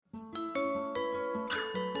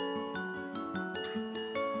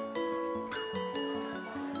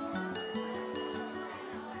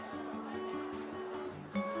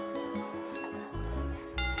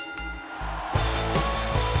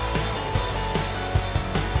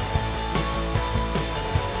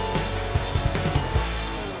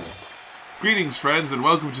Greetings, friends, and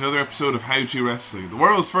welcome to another episode of How To Wrestling, the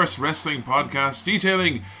world's first wrestling podcast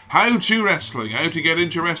detailing how to wrestling, how to get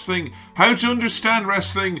into wrestling, how to understand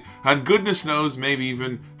wrestling, and goodness knows, maybe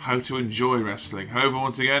even how to enjoy wrestling. However,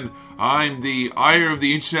 once again, I'm the ire of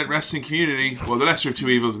the internet wrestling community, well, the lesser of two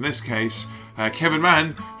evils in this case, Kevin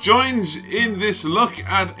Mann, joined in this look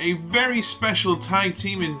at a very special tag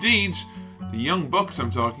team indeed, the Young Bucks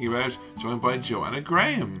I'm talking about, joined by Joanna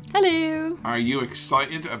Graham. Hello. Are you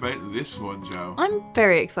excited about this one, Jo? I'm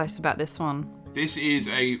very excited about this one. This is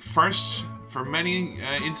a first, for many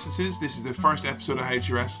instances, this is the first episode of How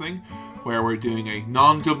To Wrestling, where we're doing a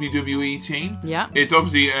non-WWE team. Yeah. It's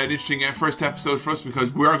obviously an interesting first episode for us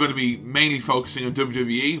because we are going to be mainly focusing on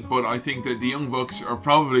WWE, but I think that the Young Bucks are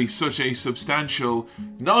probably such a substantial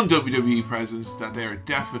non-WWE presence that they are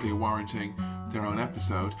definitely warranting their own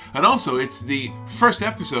episode. And also, it's the first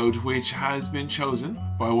episode which has been chosen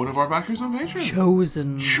by one of our backers on Patreon.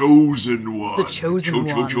 Chosen one. The chosen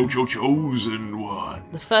one. Chosen one.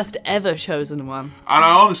 The first ever chosen one. And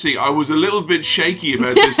I was a little bit shaky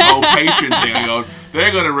about this whole Patreon thing. I go,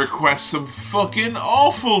 they're going to request some fucking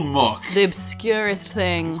awful muck. The obscurest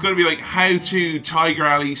thing. It's going to be like how to Tiger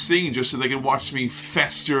Ali scene just so they can watch me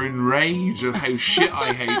fester in rage and how shit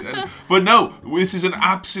I hate. But no, this is an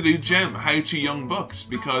absolute gem. How to Young Bucks,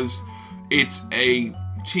 because it's a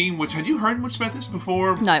team which, had you heard much about this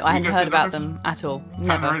before? No, I hadn't heard about them at all.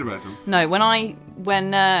 Never. Hadn't heard about them? No,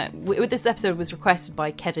 when this episode was requested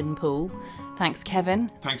by Kevin Poole. Thanks,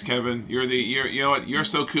 Kevin. Thanks, Kevin. You know what? You're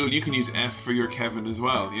so cool. You can use F for your Kevin as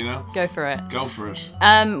well. You know. Go for it. Go for it.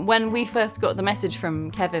 When we first got the message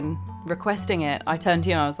from Kevin requesting it, I turned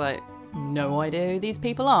to you and I was like, no idea who these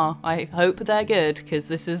people are. I hope they're good, because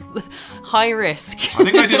this is high risk. I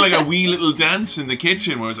think I did like a wee little dance in the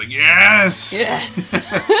kitchen where I was like, yes! Yes!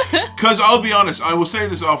 Because I'll be honest, I will say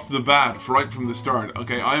this off the bat, right from the start,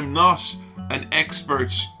 okay? I'm not an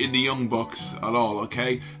expert in the Young Bucks at all,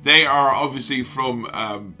 okay? They are obviously from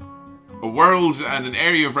a world and an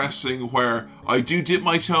area of wrestling where I do dip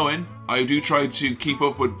my toe in. I do try to keep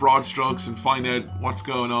up with broad strokes and find out what's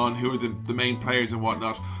going on, who are the main players and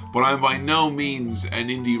whatnot. But I'm by no means an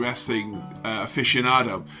indie wrestling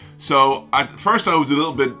aficionado. So at first I was a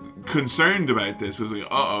little bit concerned about this. I was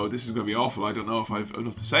like, this is going to be awful. I don't know if I've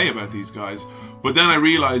enough to say about these guys. But then I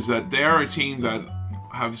realized that they are a team that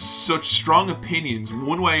have such strong opinions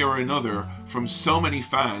one way or another from so many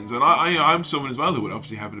fans, and I'm someone as well who would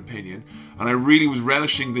obviously have an opinion, and I really was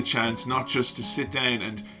relishing the chance not just to sit down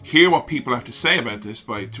and hear what people have to say about this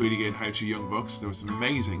by tweeting in How To Young Bucks. There was some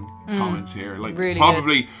amazing comments here, like really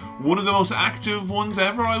probably good. One of the most active ones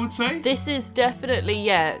ever, I would say. This is definitely,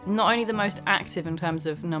 not only the most active in terms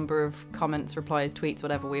of number of comments, replies, tweets,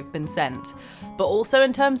 whatever we've been sent, but also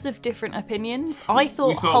in terms of different opinions. I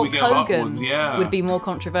thought Hulk Hogan would be more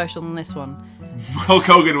controversial than this one. Hulk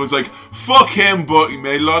Hogan was like, fuck him, but he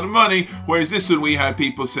made a lot of money. Whereas this one, we had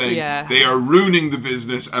people saying they are ruining the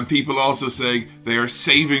business, and people also saying they are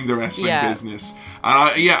saving the wrestling business.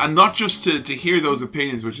 And not just to hear those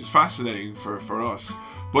opinions, which is fascinating for us,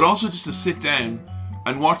 but also just to sit down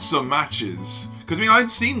and watch some matches. Because, I'd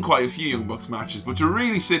seen quite a few Young Bucks matches, but to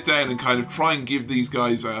really sit down and kind of try and give these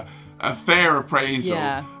guys a fair appraisal,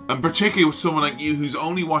 and particularly with someone like you who's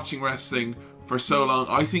only watching wrestling for so long,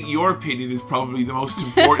 I think your opinion is probably the most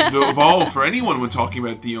important of all for anyone when talking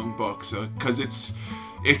about the Young Bucks, because it's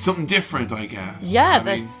something different, I guess. Yeah,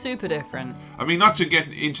 that's super different. Not to get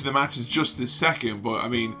into the matches just this second, but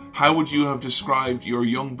how would you have described your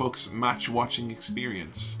Young Bucks match watching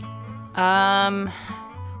experience?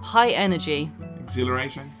 High energy.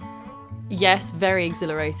 Exhilarating? Yes, very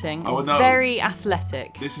exhilarating. Oh, no. Very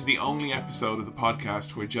athletic. This is the only episode of the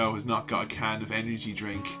podcast where Joe has not got a can of energy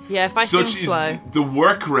drink. Yeah, if I seem slow. Such is the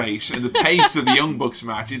work rate and the pace of the Young Bucks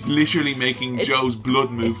match. It's literally making Joe's blood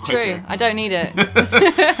move quicker. It's true. I don't need it.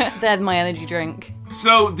 They're my energy drink.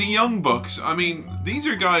 So, the Young Bucks, these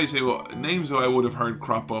are guys names who I would have heard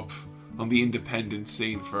crop up on the independent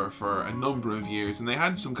scene for a number of years, and they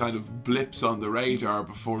had some kind of blips on the radar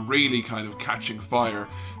before really kind of catching fire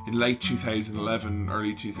in late 2011,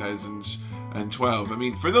 early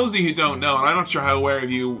 2012. For those of you who don't know, and I'm not sure how aware of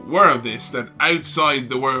you were of this, that outside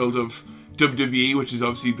the world of WWE, which is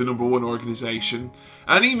obviously the number one organization,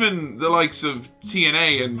 and even the likes of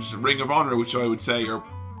TNA and Ring of Honor, which I would say are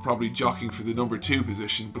probably jockeying for the number 2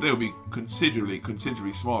 position, but they would be considerably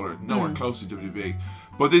smaller, nowhere close to WWE.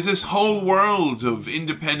 But there's this whole world of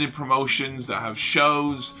independent promotions that have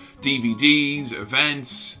shows, DVDs,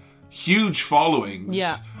 events, huge followings.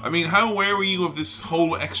 Yeah. I mean, how aware were you of this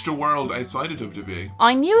whole extra world outside of WWE?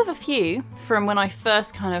 I knew of a few from when I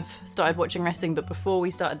first kind of started watching wrestling, but before we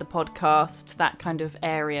started the podcast, that kind of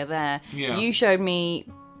area there. Yeah. You showed me,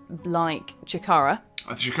 like, Chikara.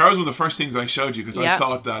 Chikara was one of the first things I showed you, because I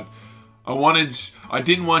thought that I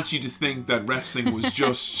didn't want you to think that wrestling was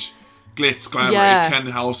just glitz, glamour. Yeah. It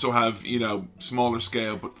can also have, smaller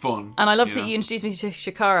scale, but fun. And I love that you introduced me to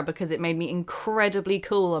Chikara, because it made me incredibly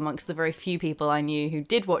cool amongst the very few people I knew who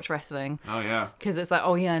did watch wrestling. Oh, yeah. Because it's like,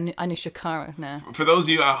 oh yeah, I know Chikara now. For those of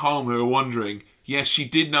you at home who are wondering, yes, she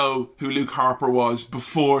did know who Luke Harper was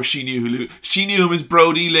before she knew she knew him as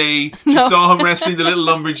Brody Lee. She saw him wrestling the Little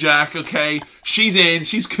Lumberjack, okay?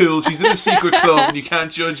 She's cool, she's in the secret club, and you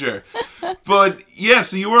can't judge her. But, yeah,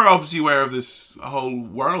 so you were obviously aware of this whole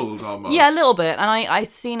world, almost. Yeah, a little bit. And I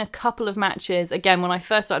seen a couple of matches. Again, when I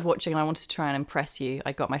first started watching and I wanted to try and impress you,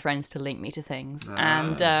 I got my friends to link me to things.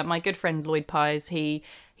 And my good friend Lloyd Pies, he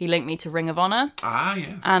linked me to Ring of Honor. Ah,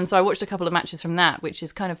 yes. And so I watched a couple of matches from that, which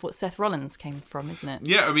is kind of what Seth Rollins came from, isn't it?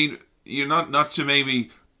 Yeah, I mean, you're not to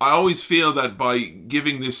maybe... I always feel that by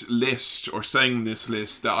giving this list or saying this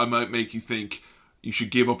list that I might make you think you should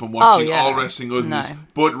give up on watching all wrestling other than this.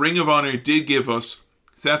 But Ring of Honor did give us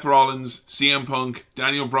Seth Rollins, CM Punk,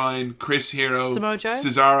 Daniel Bryan, Chris Hero, Samoa Joe?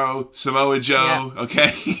 Cesaro, Samoa Joe,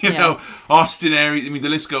 okay? you know, Austin Aries. I mean, the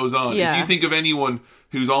list goes on. Yeah. If you think of anyone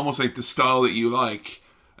who's almost like the style that you like,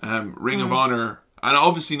 Ring of Honor, and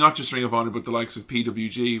obviously not just Ring of Honor, but the likes of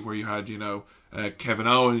PWG, where you had, Kevin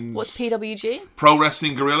Owens. What's PWG? Pro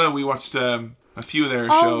Wrestling Guerrilla. We watched a few of their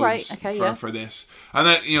shows for this. And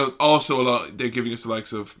that, also a lot, they're giving us the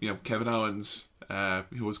likes of, Kevin Owens,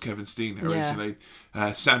 who was Kevin Steen originally,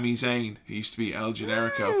 Sami Zayn, who used to be El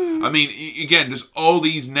Generico. I mean, again, there's all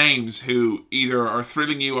these names who either are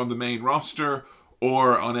thrilling you on the main roster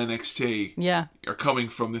or on NXT, are coming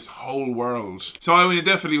from this whole world. So I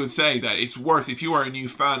definitely would say that it's worth, if you are a new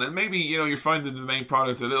fan, and maybe, you're finding the main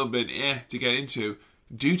product a little bit to get into,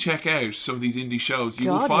 do check out some of these indie shows.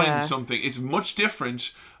 You will find something. It's much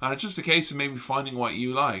different, and it's just a case of maybe finding what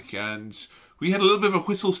you like. And we had a little bit of a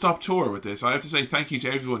whistle-stop tour with this. I have to say thank you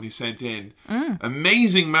to everyone who sent in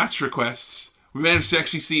amazing match requests. We managed to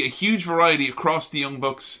actually see a huge variety across the Young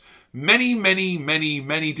Bucks. Many, many, many,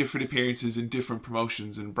 many different appearances in different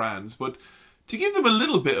promotions and brands. But to give them a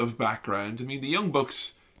little bit of background, I mean, the Young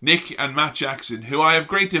Bucks, Nick and Matt Jackson, who I have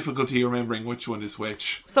great difficulty remembering which one is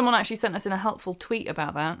which. Someone actually sent us in a helpful tweet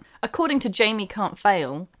about that. According to Jamie Can't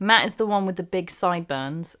Fail, Matt is the one with the big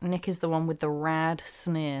sideburns, Nick is the one with the rad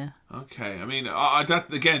sneer. Okay, I mean,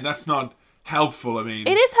 that's not helpful. I mean,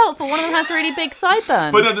 it is helpful. One of them has really big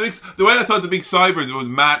sideburns. But no, the way I thought the big sideburns was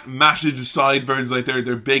matted sideburns, like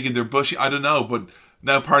they're big and they're bushy. I don't know, but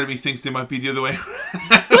now part of me thinks they might be the other way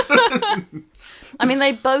around. I mean,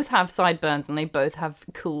 they both have sideburns and they both have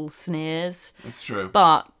cool sneers. That's true.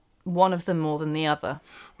 But one of them more than the other.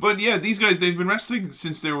 But yeah, these guys, they've been wrestling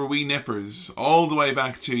since they were wee nippers, all the way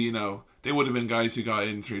back to, they would have been guys who got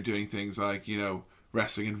in through doing things like,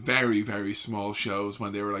 wrestling in very, very small shows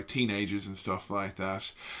when they were like teenagers and stuff like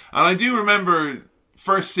that. And I do remember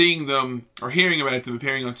first seeing them or hearing about them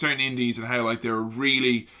appearing on certain indies and how like they were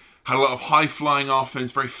really had a lot of high flying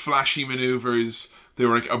offense, very flashy maneuvers. They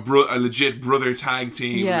were like a legit brother tag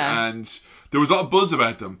team, and there was a lot of buzz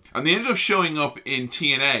about them. And they ended up showing up in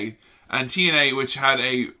TNA, and TNA, which had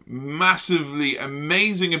a massively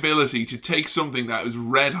amazing ability to take something that was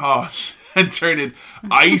red hot and turn it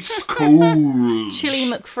ice cold. Chili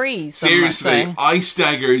McFreeze. Seriously, Ice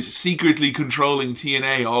Daggers secretly controlling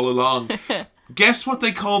TNA all along. Guess what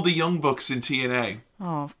they called the Young Bucks in TNA?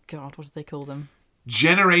 Oh, God, what did they call them?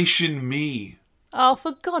 Generation Me. Oh,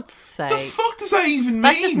 for God's sake. The fuck does that even mean?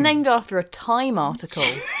 That's just named after a Time article.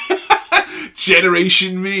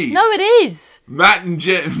 Generation Me. No, it is. Matt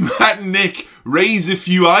and Nick raise a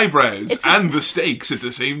few eyebrows and the stakes at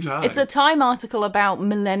the same time. It's a Time article about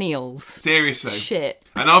millennials. Seriously. Shit.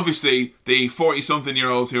 And obviously, the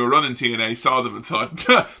 40-something-year-olds who were running TNA saw them and thought,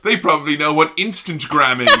 they probably know what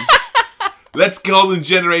Instantgram is. Let's call them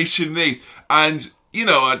Generation Me. And,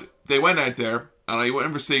 they went out there, and I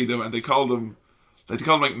remember seeing them, and they called them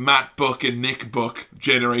like Matt Buck and Nick Buck,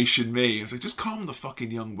 Generation Me. I was like, just call them the fucking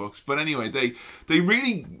Young Bucks. But anyway,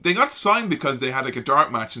 they got signed because they had like a dark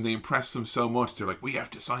match and they impressed them so much. They're like, we have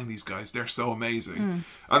to sign these guys. They're so amazing.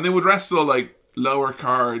 And they would wrestle like lower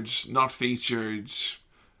cards, not featured.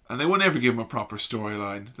 And they would never give them a proper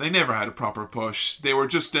storyline. They never had a proper push. They were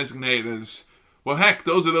just designated as, well, heck,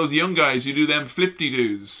 those are those young guys who do them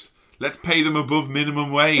flip-de-doos. Let's pay them above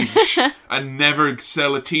minimum wage and never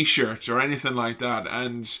sell a t-shirt or anything like that.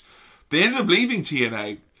 And they ended up leaving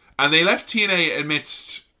TNA. And they left TNA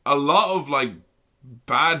amidst a lot of like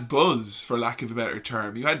bad buzz, for lack of a better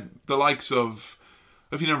term. You had the likes of,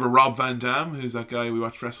 if you remember Rob Van Dam, who's that guy we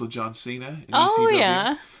watched wrestle John Cena in ECW.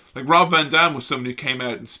 Yeah. Like, Rob Van Dam was someone who came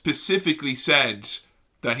out and specifically said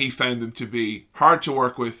that he found them to be hard to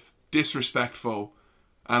work with, disrespectful,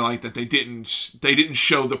 and like that they didn't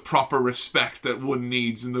show the proper respect that one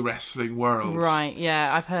needs in the wrestling world. Right,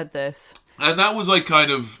 yeah, I've heard this. And that was like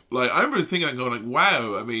kind of like, I remember thinking and going like,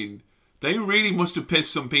 wow, I mean, they really must have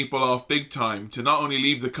pissed some people off big time to not only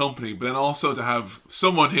leave the company, but then also to have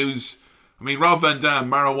someone who's, I mean, Rob Van Dam,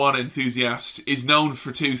 marijuana enthusiast, is known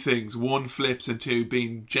for two things. One, flips, and two,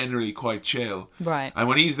 being generally quite chill. Right. And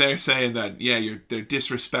when he's there saying that, yeah, they're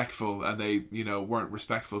disrespectful and they, weren't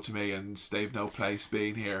respectful to me and they've no place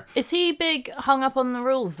being here. Is he big hung up on the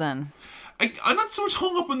rules then? I'm not so much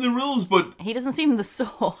hung up on the rules, but... He doesn't seem the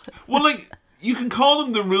sort. Well, like, you can call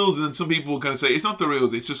them the rules, and then some people will kind of say, it's not the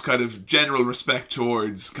rules, it's just kind of general respect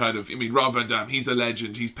towards kind of... I mean, Rob Van Dam, he's a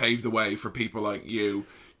legend, he's paved the way for people like you.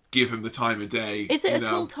 Give him the time of day. Is it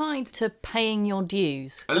at all tied to paying your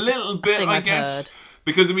dues? A little bit, I guess. Heard.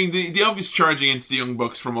 Because, I mean, the obvious charge against the Young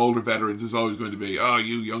Bucks from older veterans is always going to be, oh,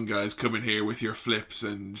 you young guys come in here with your flips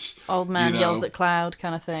and... Old man yells at cloud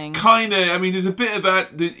kind of thing. Kind of. I mean, there's a bit of that.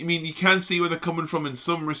 I mean, you can see where they're coming from in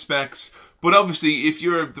some respects. But obviously, if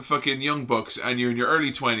you're the fucking Young Bucks and you're in your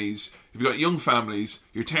early 20s, you've got young families,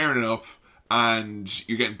 you're tearing it up, and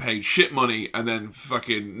you're getting paid shit money and then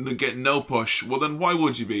fucking getting no push, well then why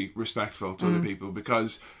would you be respectful to other people?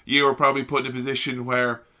 Because you are probably put in a position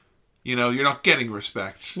where, you're not getting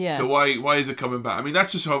respect. Yeah. So why is it coming back? I mean,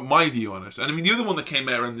 that's just my view on it. And I mean, the other one that came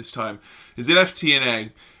out around this time is they left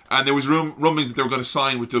TNA, and there was rumblings that they were going to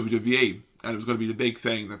sign with WWE, and it was going to be the big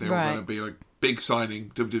thing, that they were going to be like, big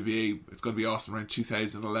signing, WWE, it's going to be awesome, around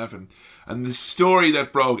 2011. And the story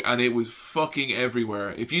that broke, and it was fucking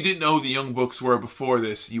everywhere. If you didn't know who the Young Bucks were before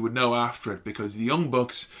this, you would know after it, because the Young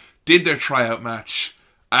Bucks did their tryout match,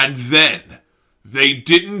 and then they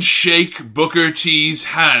didn't shake Booker T's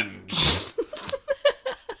hand.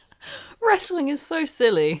 Wrestling is so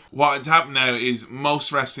silly. What has happened now is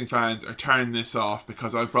most wrestling fans are turning this off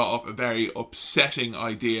because I brought up a very upsetting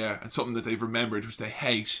idea and something that they've remembered, which they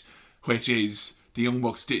hate, which is the Young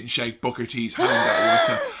Bucks didn't shake Booker T's hand that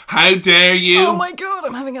one time. How dare you? Oh my god,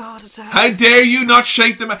 I'm having a heart attack. How dare you not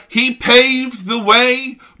shake them? He paved the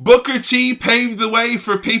way. Booker T paved the way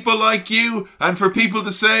for people like you and for people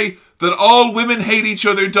to say that all women hate each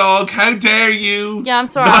other, dog. How dare you? Yeah, I'm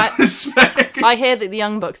sorry. I hear that the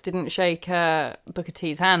Young Bucks didn't shake Booker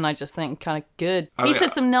T's hand. I just think kind of good. He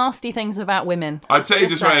said some nasty things about women. I'd say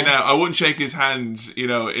just right now, I wouldn't shake his hand, in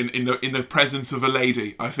the presence of a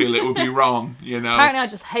lady. I feel it would be wrong, Apparently I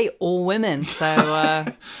just hate all women, so...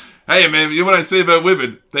 Hey, man, you know what I say about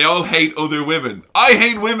women? They all hate other women. I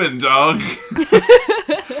hate women, dog.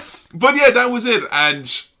 But yeah, that was it.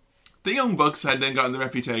 And the Young Bucks had then gotten the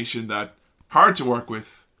reputation that hard to work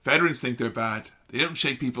with. Veterans think they're bad. They don't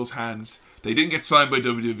shake people's hands. They didn't get signed by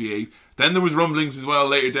WWE. Then there was rumblings as well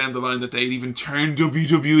later down the line that they'd even turned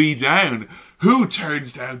WWE down. Who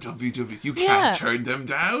turns down WWE? You can't turn them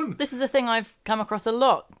down. This is a thing I've come across a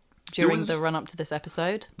lot during the run-up to this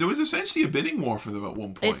episode. There was essentially a bidding war for them at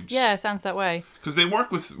one point. It sounds that way. Because they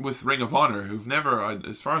work with Ring of Honor, who've never,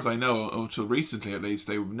 as far as I know, until recently at least,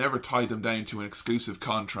 they've never tied them down to an exclusive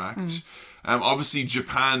contract. Obviously,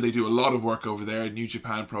 Japan, they do a lot of work over there, New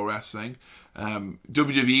Japan Pro Wrestling.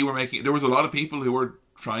 WWE were making... There was a lot of people who were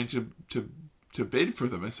trying to bid for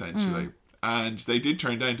them, essentially. And they did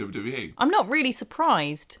turn down WWE. I'm not really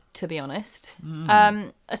surprised, to be honest.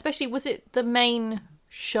 Especially, was it the main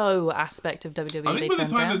show aspect of WWE? I think by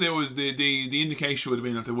the time that there was the indication would have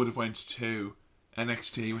been that they would have went to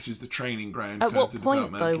NXT, which is the training ground. At what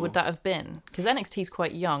point though would that have been? Because NXT's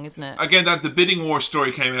quite young, isn't it? Again, the bidding war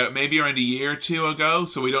story came out maybe around a year or two ago,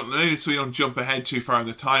 so we don't jump ahead too far in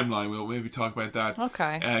the timeline. We'll maybe talk about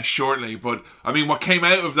that shortly. But I mean, what came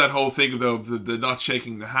out of that whole thing of the not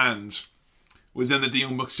shaking the hand was then that the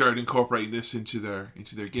Young Bucks started incorporating this into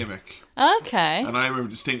their gimmick. Okay. And I remember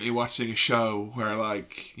distinctly watching a show where,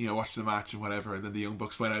 watched the match and whatever, and then the Young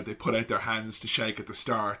Bucks went out, they put out their hands to shake at the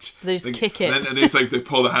start. They just kick it. And then they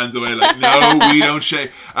pull the hands away, no, we don't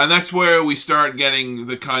shake. And that's where we start getting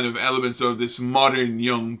the kind of elements of this modern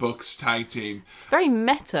Young Bucks tag team. It's very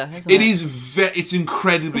meta, isn't it? It's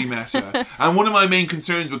incredibly meta. And one of my main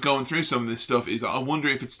concerns with going through some of this stuff is I wonder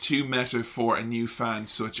if it's too meta for a new fan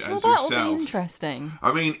such as yourself. That'll be interesting.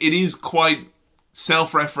 I mean, it is quite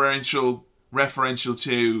referential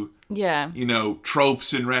to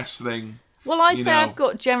tropes in wrestling. Well, I'd say I've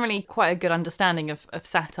got generally quite a good understanding of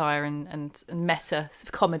satire and meta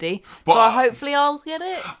comedy. But so hopefully I'll get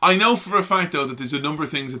it. I know for a fact, though, that there's a number of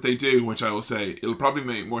things that they do, which I will say, it'll probably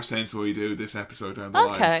make more sense when we do this episode down the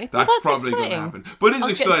line. Okay. That's probably going to happen. But it's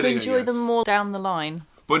exciting, I'll get to enjoy them more down the line.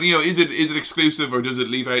 But, is it exclusive or does it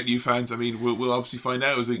leave out new fans? I mean, we'll obviously find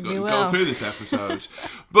out as we go through this episode.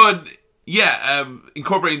 But... yeah,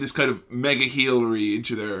 incorporating this kind of mega heelery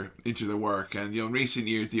into their work, and in recent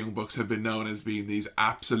years the Young Bucks have been known as being these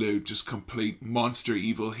absolute, just complete monster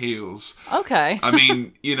evil heels. Okay. I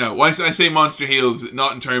mean, why I say monster heels,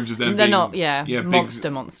 not in terms of them they're being... not,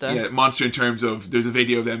 monster. Yeah, monster in terms of, there's a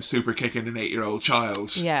video of them super kicking an 8-year-old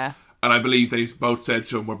child. Yeah. And I believe they both said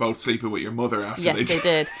to him, "We're both sleeping with your mother." After yes, they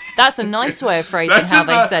did. That's a nice way of phrasing how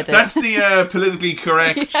they said it. That's the politically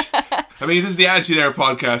correct. Yeah. I mean, if this is the Attitude Era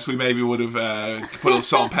podcast, we maybe would have put a little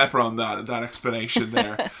salt and pepper on that explanation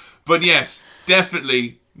there. But yes,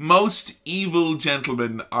 definitely, most evil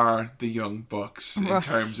gentlemen are the Young Bucks in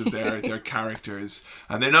terms of their characters,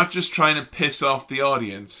 and they're not just trying to piss off the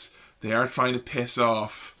audience; they are trying to piss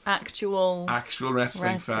off actual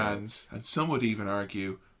wrestling fans, and some would even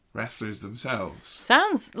argue wrestlers themselves.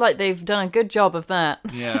 Sounds like they've done a good job of that.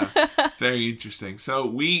 Yeah, it's very interesting. So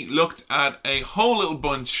we looked at a whole little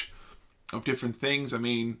bunch of different things. I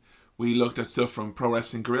mean, we looked at stuff from Pro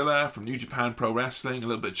Wrestling Guerrilla, from New Japan Pro Wrestling, a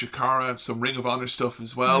little bit of Chikara, some Ring of Honor stuff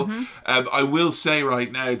as well. Mm-hmm. I will say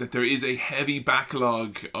right now that there is a heavy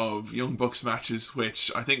backlog of Young Bucks matches,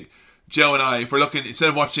 which I think Joe and I, if we're looking, instead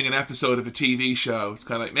of watching an episode of a TV show, it's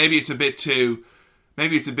kind of like, maybe it's a bit too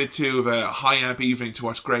of a high-amp evening to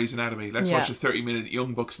watch Grey's Anatomy. Let's watch a 30-minute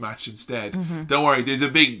Young Bucks match instead. Mm-hmm. Don't worry, there's a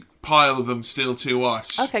big pile of them still to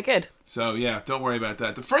watch. Okay, good. So, yeah, don't worry about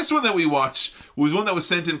that. The first one that we watched was one that was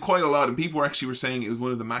sent in quite a lot, and people were saying it was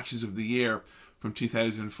one of the matches of the year from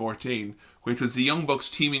 2014, which was the Young Bucks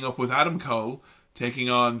teaming up with Adam Cole, taking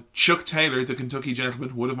on Chuck Taylor, the Kentucky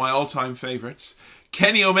Gentleman, one of my all-time favourites,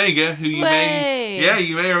 Kenny Omega, who you may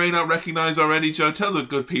or may not recognise already. Joe, tell the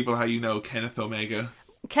good people how you know Kenneth Omega.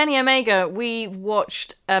 Kenny Omega, we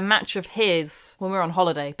watched a match of his when we were on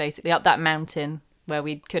holiday, basically, up that mountain where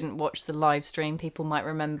we couldn't watch the live stream, people might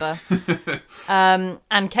remember. And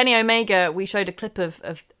Kenny Omega, we showed a clip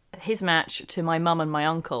of his match to my mum and my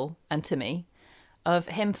uncle, and to me, of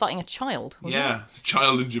him fighting a child. It's a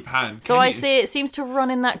child in Japan. So I see it seems to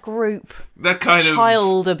run in that group. That kind of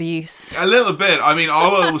child abuse. A little bit. I mean,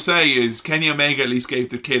 all I will say is Kenny Omega at least gave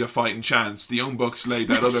the kid a fighting chance. The Young Bucks laid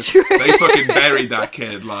that they fucking buried that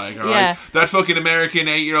kid, like, alright? That fucking American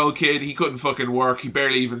 8-year-old kid, he couldn't fucking work. He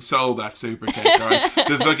barely even sold that super kick, alright?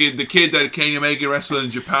 The kid that Kenny Omega wrestled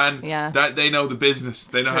in Japan, that they know the business.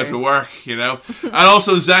 They know how to work, And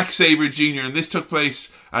also Zack Sabre Jr. And this took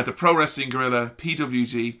place at the Pro Wrestling Guerrilla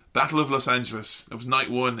PWG Battle of Los Angeles. That was night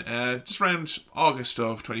one, just around August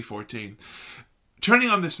of 2014. Turning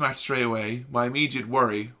on this match straight away, my immediate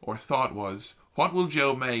worry or thought was, what will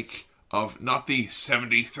Joe make of not the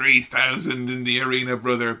 73,000 in the arena,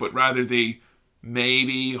 brother, but rather the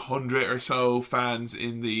maybe 100 or so fans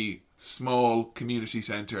in the small community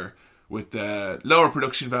centre with the lower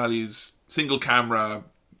production values, single camera.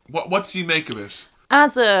 What did you make of it?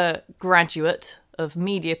 As a graduate of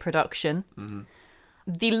media production,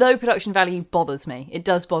 the low production value bothers me. It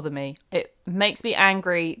does bother me. It makes me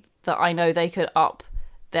angry that I know they could up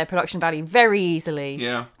their production value very easily.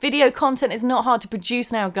 Yeah. Video content is not hard to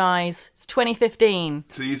produce now, guys. It's 2015.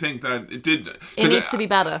 So you think that it did... It needs to be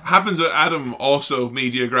better. Happens with Adam, also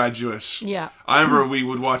media graduate. Yeah. I remember we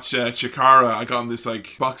would watch Chikara. I got him this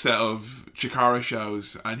box set of Chikara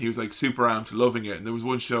shows, and he was super amped, loving it. And there was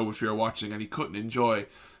one show which we were watching and he couldn't enjoy,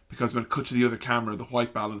 because when it cut to the other camera, the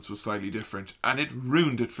white balance was slightly different, and it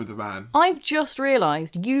ruined it for the man. I've just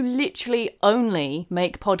realised you literally only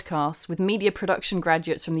make podcasts with media production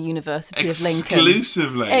graduates from the University of Lincoln.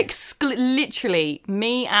 Exclusively. Literally,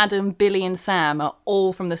 me, Adam, Billy and Sam are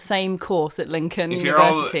all from the same course at Lincoln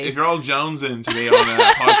University. If you're all jonesing to be on a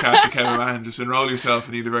podcast with Kevin Mann, just enroll yourself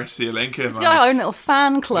in the University of Lincoln. It's got our own little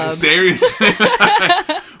fan club. Seriously.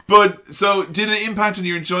 But, so, did it impact on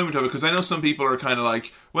your enjoyment of it? Because I know some people are kind of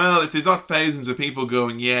like, well, if there's not thousands of people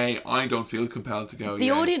going, yay, I don't feel compelled to go,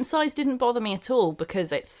 The audience size didn't bother me at all,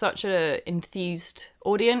 because it's such an enthused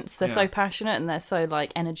audience. They're so passionate and they're so,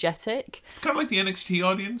 energetic. It's kind of like the NXT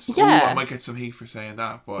audience. Yeah. Ooh, I might get some heat for saying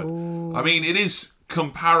that, but, I mean, it is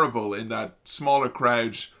comparable in that smaller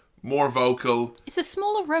crowd, more vocal. It's a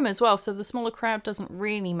smaller room as well, so the smaller crowd doesn't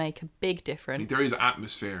really make a big difference. I mean, there is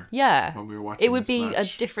atmosphere. Yeah. When we were watching it would be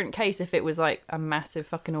match. A different case if it was a massive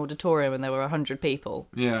fucking auditorium and there were 100 people.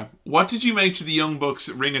 Yeah. What did you make to the Young Bucks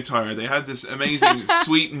ring attire? They had this amazing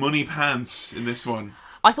sweet money pants in this one.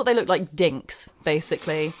 I thought they looked like dinks,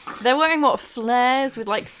 basically. They're wearing, flares with,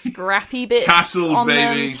 like, scrappy bits tassels, on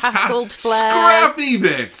baby. them. Tasseled flares. Scrappy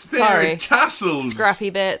bits! Sorry. They're tassels.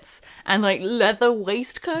 Scrappy bits. And, like, leather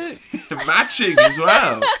waistcoats. Matching as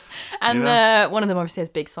well. And one of them obviously has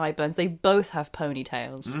big sideburns. They both have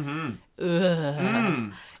ponytails.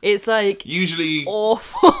 It's like usually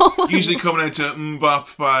awful. Usually coming out to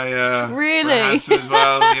Mbop by really Hansen as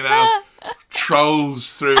well.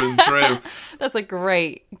 Trolls through and through. That's a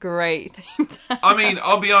great thing to have. I mean,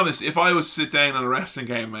 I'll be honest. If I was to sit down on a wrestling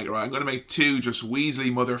game and make it right, I'm going to make 2 just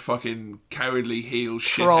Weasley motherfucking cowardly heel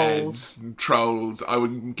shitheads and trolls. I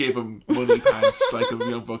would give them money pants like the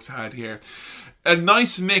Young Bucks had here. A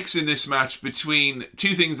nice mix in this match between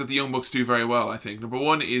 2 things that the Young Bucks do very well, I think. Number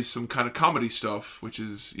 1 is some kind of comedy stuff, which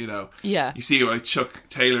is, yeah. You see like Chuck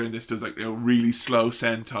Taylor in this does like really slow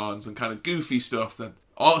sentons and kind of goofy stuff that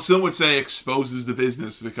some would say exposes the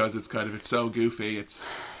business because it's so goofy. It's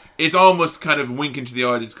almost kind of winking to the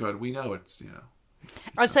audience going, we know it's,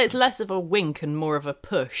 I'd say it's less of a wink and more of a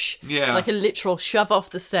push. Yeah. Like a literal shove off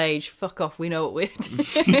the stage, fuck off, we know what we're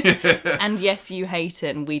doing. And yes, you hate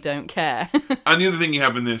it and we don't care. And the other thing you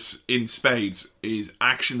have in spades is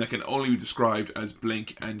action that can only be described as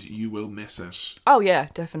blink and you will miss it. Oh yeah,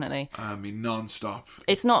 definitely. I mean, non-stop.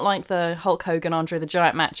 It's not like the Hulk Hogan Andre the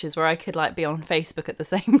Giant matches where I could be on Facebook at the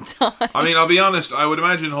same time. I mean, I'll be honest, I would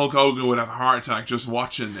imagine Hulk Hogan would have a heart attack just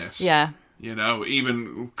watching this. Yeah.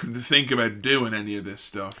 Even to think about doing any of this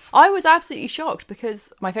stuff. I was absolutely shocked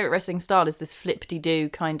because my favourite wrestling style is this flip-de-doo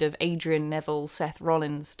kind of Adrian Neville, Seth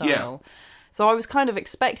Rollins style. Yeah. So I was kind of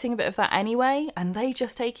expecting a bit of that anyway, and they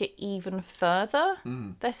just take it even further.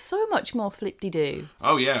 They're so much more flip-de-doo.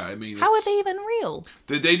 Oh yeah, I mean... How are they even real?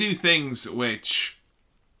 They do things which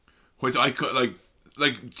I could,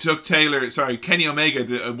 Kenny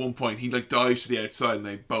Omega at one point, he dives to the outside and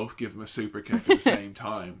they both give him a super kick at the same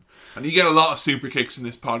time. And you get a lot of super kicks in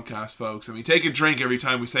this podcast, folks. I mean, take a drink every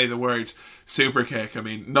time we say the word super kick. I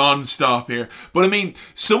mean, non-stop here. But I mean,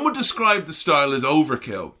 some would describe the style as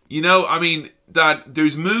overkill. I mean, that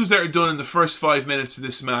there's moves that are done in the first 5 minutes of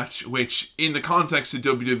this match, which in the context of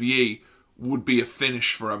WWE would be a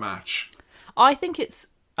finish for a match. I think it's,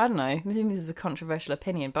 I don't know, maybe this is a controversial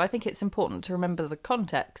opinion, but I think it's important to remember the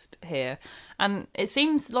context here. And it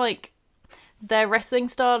seems like their wrestling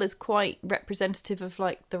style is quite representative of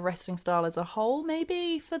the wrestling style as a whole,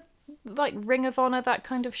 maybe for Ring of Honor, that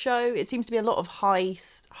kind of show. It seems to be a lot of high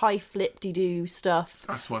flip-de-doo stuff.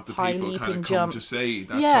 That's what the people kind of come to say.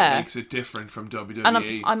 That's what makes it different from WWE. And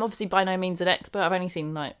I'm obviously by no means an expert. I've only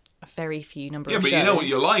seen a very few number of shows. Yeah, but you know what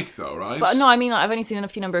you like though, right? But no, I mean I've only seen a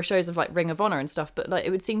few number of shows of Ring of Honor and stuff, but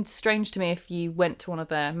it would seem strange to me if you went to one of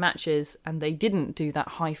their matches and they didn't do that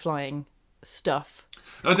high-flying stuff.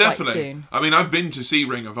 No, definitely. I mean, I've been to see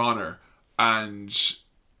Ring of Honor, and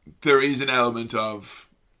there is an element of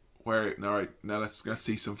where, all right, now let's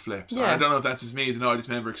see some flips. Yeah. I don't know if that's just me as an audience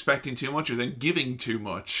member expecting too much or then giving too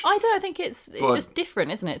much. I don't think it's just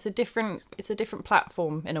different, isn't it? It's a different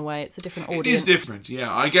platform in a way. It's a different audience. It is different,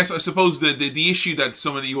 yeah. I suppose the issue that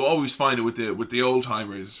some of you always find it with the old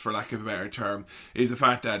timers, for lack of a better term, is the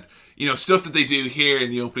fact that stuff that they do here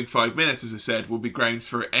in the opening 5 minutes, as I said, will be grounds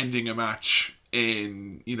for ending a match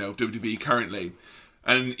in WWE currently.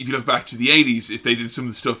 And if you look back to the 80s, if they did some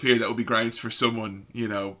of the stuff here, that would be grounds for someone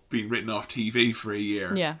being written off TV for a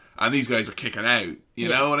year. Yeah. And these guys are kicking out. You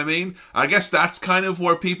know what I mean? I guess that's kind of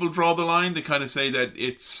where people draw the line. They kind of say that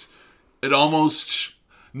it almost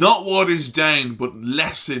not waters down but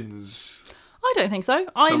lessens. I don't think so.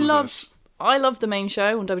 I love the main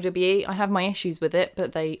show on WWE. I have my issues with it,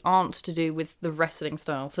 but they aren't to do with the wrestling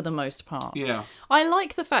style for the most part. Yeah. I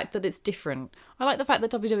like the fact that it's different. I like the fact that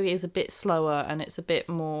WWE is a bit slower and it's a bit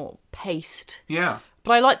more paced. Yeah.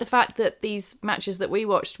 But I like the fact that these matches that we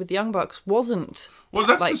watched with the Young Bucks wasn't. Well,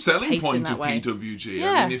 that's the selling point of PWG.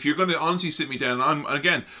 Yeah. I mean, if you're going to honestly sit me down,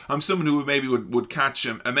 I'm someone who would catch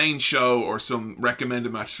a main show or some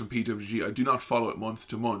recommended matches from PWG. I do not follow it month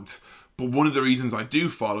to month. But one of the reasons I do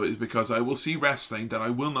follow it is because I will see wrestling that I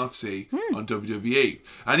will not see on WWE.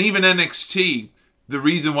 And even NXT, the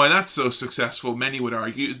reason why that's so successful, many would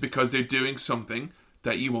argue, is because they're doing something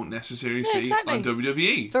that you won't necessarily see on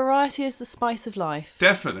WWE. Variety is the spice of life.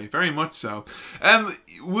 Definitely, very much so.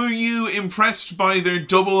 Were you impressed by their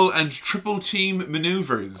double and triple team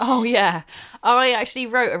maneuvers? Oh, yeah. I actually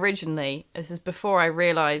wrote originally, this is before I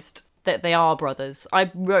realised that they are brothers. I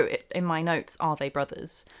wrote it in my notes, are they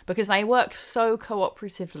brothers? Because they work so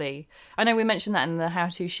cooperatively. I know we mentioned that in the How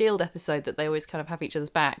to Shield episode, that they always kind of have each other's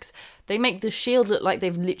backs. They make the Shield look like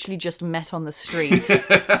they've literally just met on the street.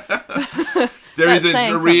 There is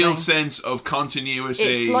a real sense of continuity.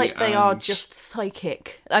 It's like they are just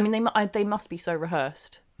psychic. I mean, they must be so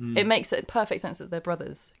rehearsed. It makes perfect sense that they're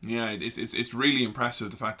brothers. Yeah, it's really impressive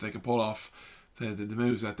the fact that they can pull off the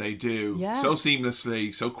moves that they do so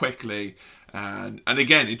seamlessly, so quickly. And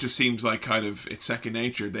again, it just seems like kind of it's second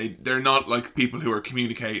nature. They're not like people who are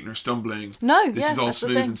communicating or stumbling. No, this is all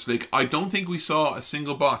smooth and sleek. I don't think we saw a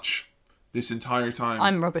single botch this entire time.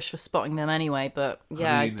 I'm rubbish for spotting them anyway, but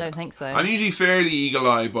I don't think so. I'm usually fairly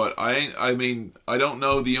eagle-eyed, but I mean, I don't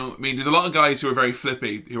know there's a lot of guys who are very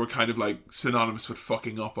flippy, who are kind of like synonymous with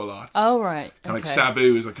fucking up a lot. Oh, right. Kind of like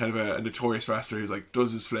Sabu is like kind of a notorious wrestler who's like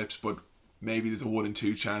does his flips, but maybe there's a 1 in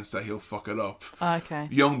 2 chance that he'll fuck it up. Okay.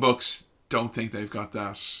 Young Bucks don't think they've got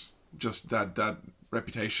that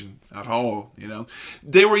reputation at all, you know.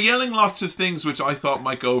 They were yelling lots of things which I thought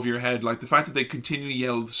might go over your head, like the fact that they continually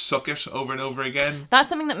yelled "suck it" over and over again. That's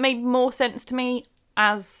something that made more sense to me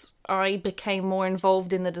as I became more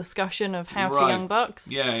involved in the discussion of How to Young Bucks.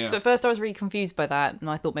 Yeah. So at first I was really confused by that, and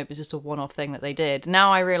I thought maybe it was just a one-off thing that they did.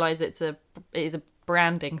 Now I realise it is a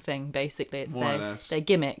branding thing, basically. It's their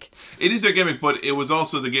gimmick. It is their gimmick, but it was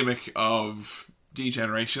also the gimmick of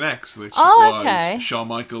D-Generation X, which was Shawn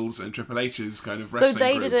Michaels and Triple H's kind of wrestling So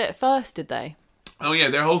they group. did it first, did they? Oh yeah,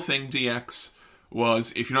 their whole thing, DX,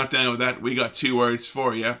 was if you're not down with that, we got 2 words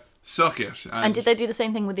for you. Suck it. And did they do the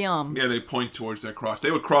same thing with the arms? Yeah, they point towards their cross.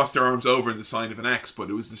 They would cross their arms over in the sign of an X, but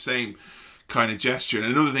it was the same kind of gesture.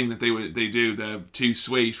 And another thing that they do, the Too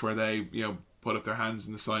Sweet, where they, you know, put up their hands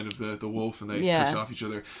in the sign of the wolf and they touch off each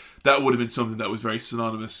other. That would have been something that was very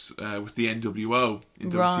synonymous with the NWO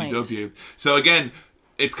in WCW. So again,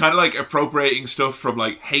 it's kind of like appropriating stuff from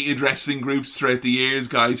like hated wrestling groups throughout the years,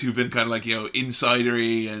 guys who've been kind of like, you know,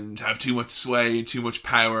 insidery and have too much sway and too much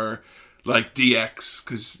power, like DX,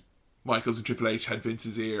 because Michaels and Triple H had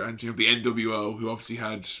Vince's ear, and you know the NWO, who obviously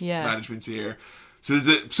had management's ear. So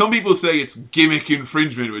some people say it's gimmick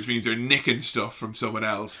infringement, which means they're nicking stuff from someone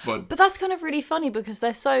else. But that's kind of really funny because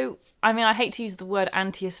they're so... I mean, I hate to use the word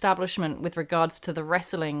anti-establishment with regards to the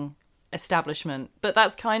wrestling establishment, but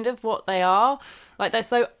that's kind of what they are. Like, they're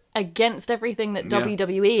so against everything that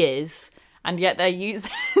WWE is, and yet they're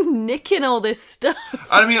nicking all this stuff.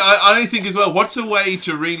 I mean, I think as well, what's a way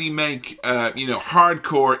to really make,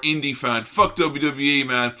 hardcore indie fan, fuck WWE,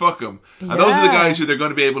 man, fuck them. And those are the guys who they're going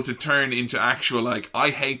to be able to turn into actual, like, I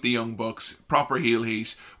hate the Young Bucks, proper heel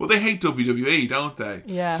heat. Well, they hate WWE, don't they?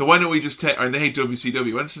 Yeah. So why don't we just take, and they hate WCW, why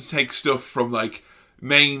don't we just take stuff from, like,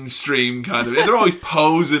 mainstream kind of, they're always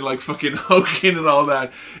posing like fucking Hogan and all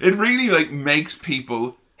that. It really, like, makes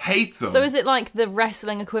people hate them. So is it like the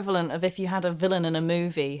wrestling equivalent of if you had a villain in a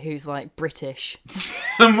movie who's like British?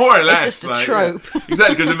 More or less. It's just a trope. Yeah.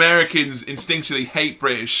 Exactly, because Americans instinctually hate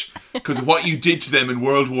British because of what you did to them in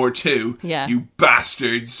World War II. Yeah. You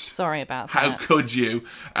bastards. Sorry about that. How could you?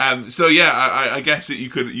 So yeah, I guess that you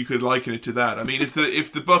could liken it to that. I mean, if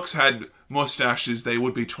the Bucks had mustaches, they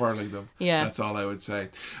would be twirling them. Yeah. That's all I would say.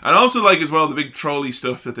 And also, like, as well, the big trolley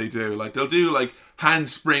stuff that they do. Like, they'll do, like,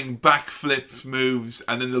 handspring backflip moves,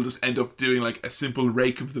 and then they'll just end up doing, like, a simple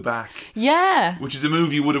rake of the back. Yeah. Which is a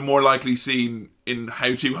move you would have more likely seen in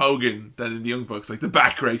How to Hogan than in the Young Bucks. Like, the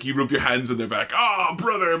back rake, you rub your hands on their back. Oh,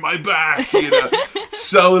 brother, my back! You know,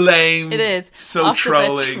 so lame. It is. So after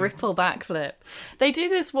trolling. The triple backflip. They do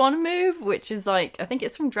this one move, which is like, I think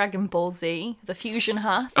it's from Dragon Ball Z, the fusion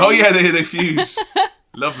hat. Oh yeah, they fuse.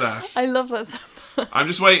 Love that. I love that so much. I'm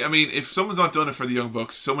just waiting. I mean, if someone's not done it for the Young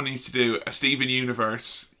Bucks, someone needs to do a Steven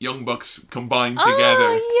Universe Young Bucks combined together.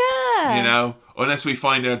 Oh yeah. You know, unless we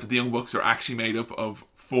find out that the Young Bucks are actually made up of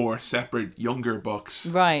 4 separate younger Bucks.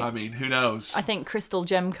 Right. I mean, who knows? I think Crystal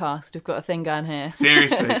Gemcast have got a thing going here.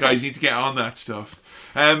 Seriously, guys, you need to get on that stuff.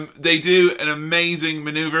 They do an amazing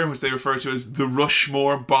maneuver, which they refer to as the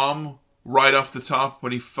Rushmore bomb, right off the top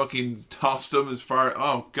when he fucking tossed him as far...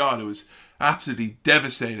 Oh, God, it was absolutely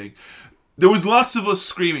devastating. There was lots of us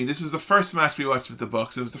screaming. This was the first match we watched with the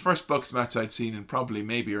Bucks. It was the first Bucks match I'd seen in probably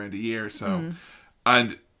maybe around a year or so.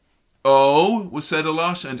 And... oh was said a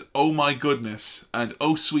lot, and oh my goodness, and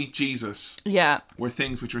oh sweet Jesus were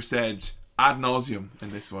things which were said ad nauseum in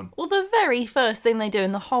this one. Well, the very first thing they do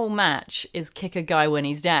in the whole match is kick a guy when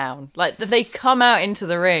he's down. Like, they come out into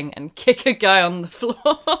the ring and kick a guy on the floor.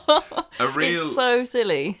 It's so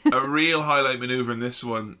silly. A real highlight maneuver in this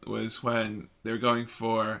one was when they're going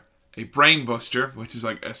for a brainbuster, which is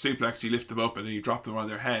like a suplex. You lift them up and then you drop them on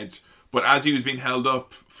their heads. But as he was being held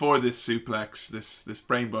up for this suplex, this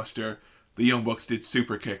brainbuster, the Young Bucks did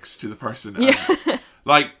super kicks to the person. And,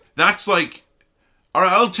 like, that's like... All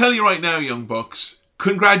right, I'll tell you right now, Young Bucks,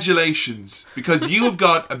 congratulations, because you have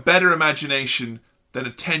got a better imagination than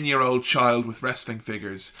a 10-year-old child with wrestling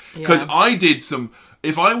figures. Because I did some...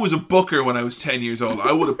 If I was a booker when I was 10 years old,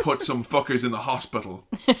 I would have put some fuckers in the hospital.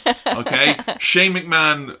 Okay? Shane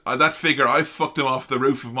McMahon, that figure, I fucked him off the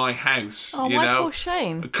roof of my house. Oh, my poor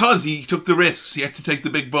Shane. Because he took the risks. He had to take the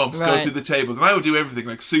big bumps, go through the tables. And I would do everything,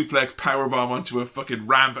 like suplex, powerbomb onto a fucking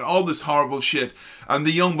ramp, and all this horrible shit. And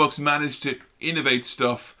the Young Bucks managed to innovate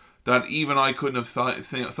stuff that even I couldn't have thought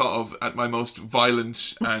of at my most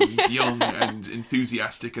violent and young and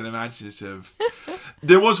enthusiastic and imaginative.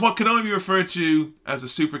 There was what can only be referred to as a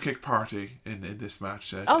super kick party in this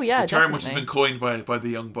match. It's a term definitely. Which has been coined by the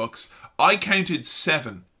Young Bucks. I counted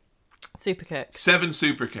 7. Super kicks. 7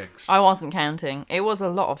 super kicks. I wasn't counting. It was a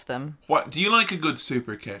lot of them. What do you like a good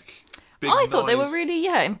super kick? I thought they were really,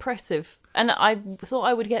 impressive. And I thought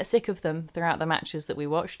I would get sick of them throughout the matches that we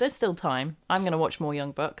watched. There's still time. I'm going to watch more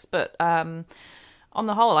Young Bucks. But on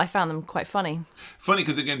the whole, I found them quite funny. Funny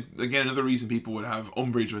because, again, another reason people would have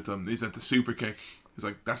umbrage with them is that the super kick is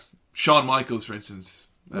like, that's Shawn Michaels, for instance.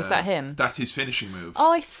 Was that him? That's his finishing move.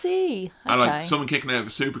 Oh, I see. Okay. And like someone kicking out of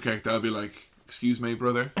a super kick, they'll be like, excuse me,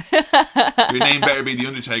 brother. Your name better be The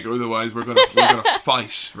Undertaker, otherwise we're gonna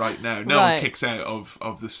fight right now. No one kicks out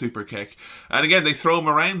of the super kick. And again, they throw them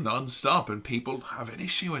around non-stop, and people have an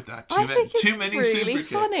issue with that. Too many really super kicks.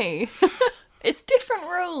 Funny. It's different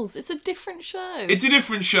rules. It's a different show. It's a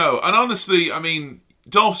different show. And honestly, I mean,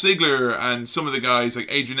 Dolph Ziggler and some of the guys like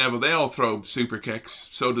Adrian Neville, they all throw super kicks.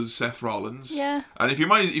 So does Seth Rollins. Yeah. And if you're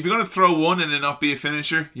going to throw one and it not be a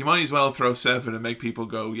finisher, you might as well throw 7 and make people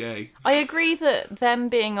go yay. I agree that them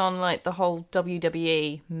being on like the whole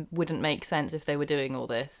WWE wouldn't make sense if they were doing all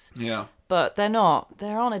this. Yeah. But they're not.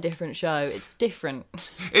 They're on a different show. It's different.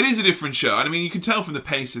 It is a different show. And I mean, you can tell from the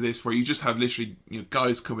pace of this where you just have literally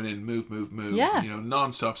guys coming in, move,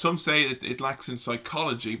 non-stop. Some say it lacks in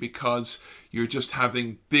psychology because you're just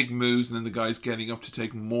having big moves and then the guy's getting up to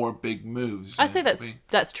take more big moves. I say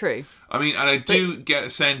that's true. I mean, and I do get a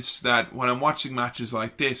sense that when I'm watching matches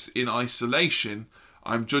like this in isolation,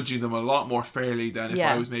 I'm judging them a lot more fairly than if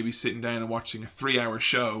I was maybe sitting down and watching a 3-hour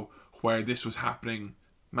show where this was happening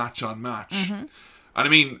match on match. Mm-hmm. And I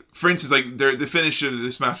mean, for instance, like the finish of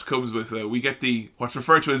this match comes with we get what's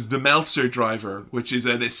referred to as the Meltzer driver, which is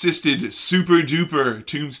an assisted super duper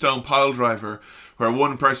tombstone pile driver, where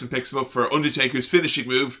one person picks him up for Undertaker's finishing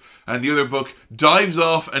move, and the other book dives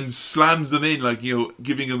off and slams them in, like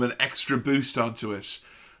giving him an extra boost onto it.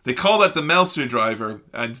 They call that the Meltzer driver,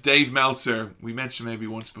 and Dave Meltzer, we mentioned maybe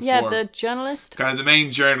once before. Yeah, the journalist. Kind of the main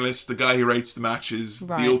journalist, the guy who rates the matches,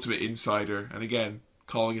 the ultimate insider, and again,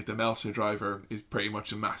 calling it the Meltzer driver is pretty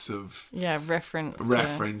much a massive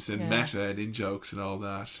reference and meta and in jokes and all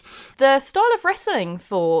that. The style of wrestling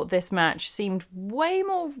for this match seemed way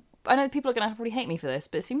more. I know people are going to probably hate me for this,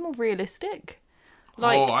 but it seemed more realistic.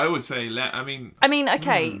 I would say.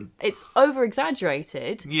 It's over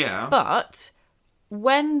exaggerated. Yeah, but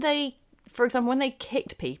when they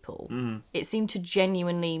kicked people, it seemed to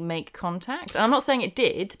genuinely make contact. And I'm not saying it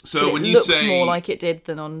did, so but when it looked more like it did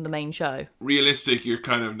than on the main show. Realistic, you're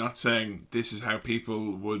kind of not saying this is how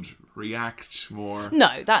people would react more.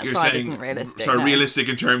 No, that side isn't realistic. So realistic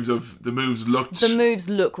in terms of the moves looked... The moves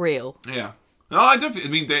look real. Yeah. No, I definitely...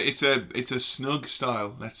 I mean, it's a snug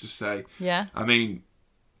style, let's just say. Yeah. I mean,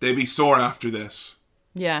 they'd be sore after this.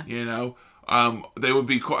 Yeah. They would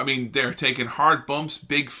be... they're taking hard bumps,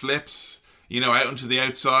 big flips... out onto the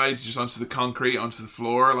outside, just onto the concrete, onto the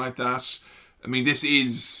floor like that. I mean, this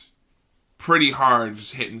is pretty hard,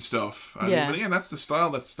 just hitting stuff. But again, that's the style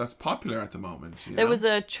that's popular at the moment. There was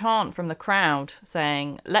a chant from the crowd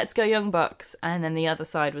saying, "Let's go Young Bucks," and then the other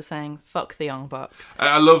side was saying, "Fuck the Young Bucks."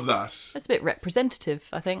 I love that. That's a bit representative,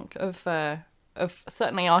 I think, of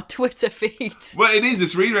certainly our Twitter feed. Well, it is.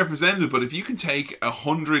 It's really representative. But if you can take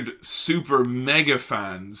 100 super mega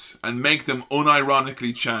fans and make them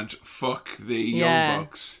unironically chant "fuck the Young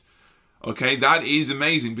Bucks," okay, that is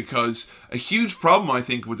amazing. Because a huge problem, I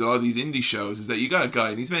think, with a lot of these indie shows is that you got a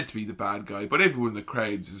guy and he's meant to be the bad guy, but everyone in the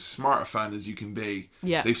crowd's as smart a fan as you can be.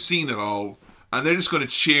 Yeah, they've seen it all, and they're just going to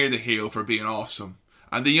cheer the heel for being awesome.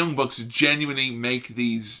 And the Young Bucks genuinely make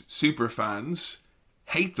these super fans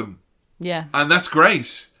hate them. Yeah. And that's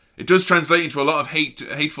great. It does translate into a lot of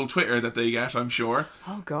hateful Twitter that they get, I'm sure.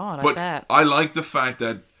 Oh, God, but I bet. I like the fact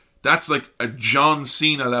that that's like a John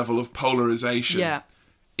Cena level of polarization. Yeah.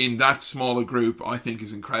 In that smaller group, I think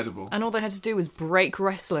is incredible. And all they had to do was break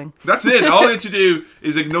wrestling. That's it. All they had to do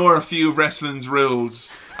is ignore a few of wrestling's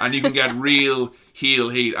rules and you can get real heel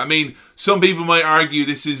heat. I mean, some people might argue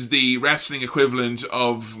this is the wrestling equivalent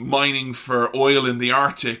of mining for oil in the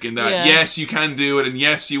Arctic, in that yes, you can do it, and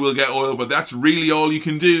yes, you will get oil, but that's really all you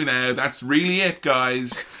can do now. That's really it,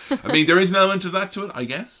 guys. I mean, there is an element of that to it, I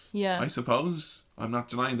guess. Yeah. I suppose. I'm not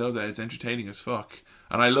denying, though, that it's entertaining as fuck.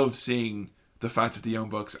 And I love seeing the fact that the Young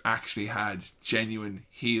Bucks actually had genuine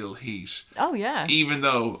heel heat. Oh, yeah. Even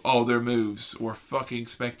though all their moves were fucking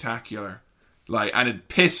spectacular. And it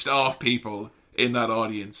pissed off people in that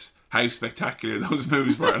audience how spectacular those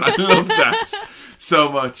moves were, and I love that so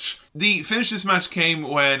much. The finish of this match came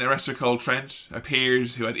when a wrestler called Trent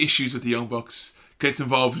appeared, who had issues with the Young Bucks, gets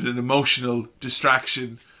involved in an emotional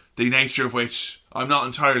distraction, the nature of which I'm not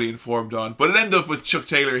entirely informed on, but it ended up with Chuck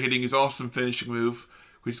Taylor hitting his awesome finishing move,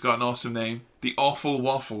 which has got an awesome name, the Awful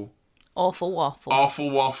Waffle. Awful Waffle. Awful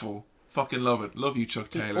Waffle. Fucking love it. Love you, Chuck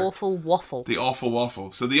Taylor. The Awful Waffle. The Awful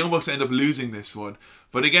Waffle. So the Young Bucks end up losing this one.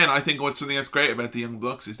 But again, I think something that's great about the Young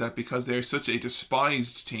Bucks is that because they're such a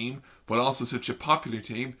despised team, but also such a popular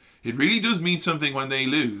team, it really does mean something when they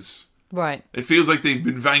lose. Right. It feels like they've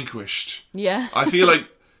been vanquished. Yeah. I feel like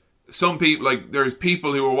some people, there's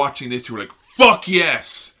people who are watching this who are like, fuck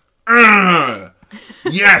yes!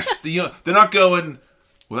 Yes! They're not going,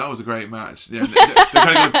 well, that was a great match. They're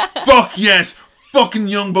kind of going, fuck yes! Fucking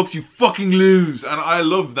Young Bucks, you fucking lose. And I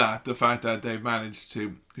love that, the fact that they've managed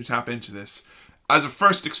to tap into this. As a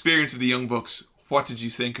first experience of the Young Bucks, what did you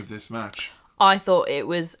think of this match? I thought it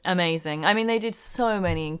was amazing. I mean, they did so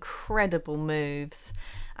many incredible moves,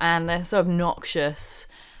 and they're so obnoxious,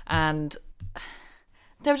 and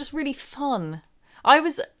they were just really fun. I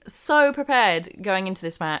was so prepared going into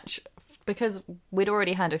this match because we'd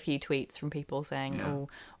already had a few tweets from people saying, oh,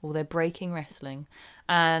 they're breaking wrestling.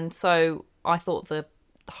 And so I thought the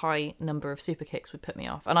high number of super kicks would put me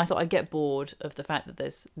off, and I thought I'd get bored of the fact that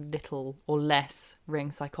there's little or less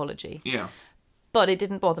ring psychology. Yeah. But it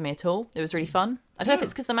didn't bother me at all. It was really fun. I don't know if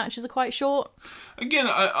it's because the matches are quite short. Again,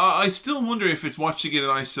 I still wonder if it's watching it in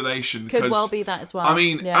isolation. Could well be that as well. I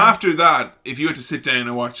mean, after that, if you had to sit down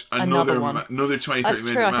and watch another 20, 30 That's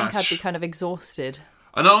minute true. match... I think I'd be kind of exhausted.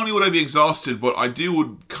 And not only would I be exhausted, but I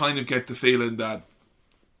would kind of get the feeling that,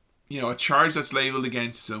 a charge that's labelled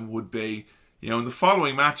against them would be... in the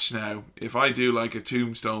following match now, if I do like a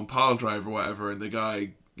tombstone pile drive or whatever, and the guy,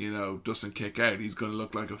 doesn't kick out, he's going to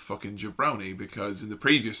look like a fucking jabroni, because in the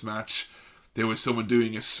previous match, there was someone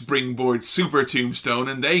doing a springboard super tombstone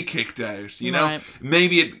and they kicked out, Right.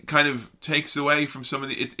 Maybe it kind of takes away from some of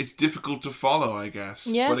the... It's difficult to follow, I guess.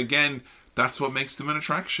 Yeah. But again, that's what makes them an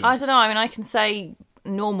attraction. I don't know. I mean, I can say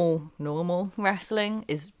normal wrestling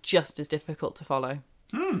is just as difficult to follow.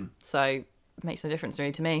 So... it makes no difference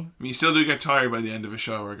really to me. I mean, you still do get tired by the end of a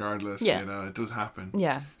show regardless. Yeah. It does happen.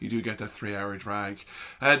 Yeah. You do get that 3-hour drag.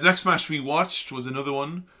 The next match we watched was another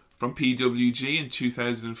one from PWG in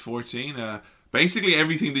 2014. Basically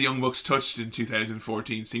everything the Young Bucks touched in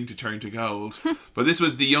 2014 seemed to turn to gold. But this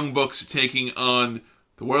was the Young Bucks taking on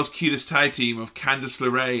the world's cutest tag team of Candice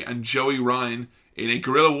LeRae and Joey Ryan in a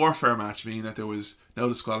guerrilla warfare match, meaning that there was no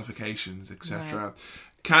disqualifications, etc. Right.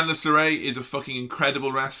 Candice LeRae is a fucking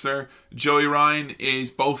incredible wrestler. Joey Ryan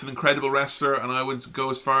is both an incredible wrestler, and I would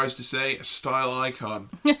go as far as to say a style icon.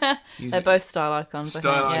 They're both style icons.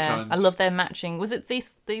 Style icons. I love their matching. Was it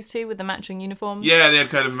these two with the matching uniforms? Yeah, they had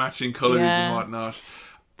kind of matching colours and whatnot.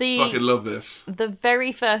 Fucking love this. The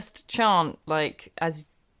very first chant, as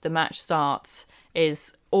the match starts,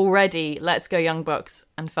 is already "Let's go Young Bucks"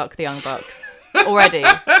 and "Fuck the Young Bucks." Already.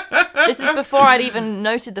 This is before I'd even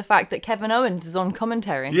noted the fact that Kevin Owens is on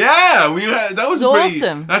commentary. Yeah, that was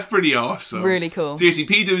awesome. That's pretty awesome. Really cool. Seriously,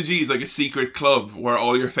 PWG is like a secret club where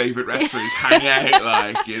all your favourite wrestlers hang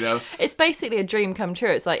out, It's basically a dream come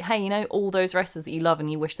true. It's like, hey, all those wrestlers that you love and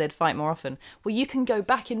you wish they'd fight more often. Well, you can go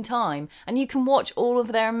back in time and you can watch all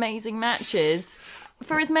of their amazing matches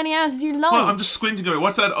for as many hours as you like. Well, I'm just squinting away.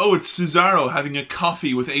 What's that? Oh, it's Cesaro having a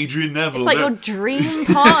coffee with Adrian Neville. It's like your dream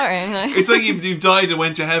partner. It's like you've died and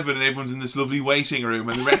went to heaven and everyone's in this lovely waiting room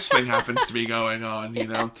and wrestling happens to be going on,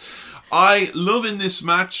 I love in this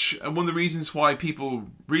match, and one of the reasons why people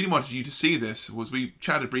really wanted you to see this was we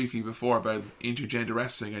chatted briefly before about intergender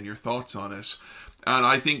wrestling and your thoughts on it. And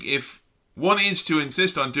I think if one is to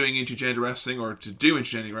insist on doing intergender wrestling or to do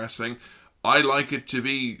intergender wrestling, I like it to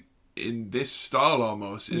be in this style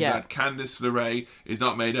almost, in that Candice LeRae is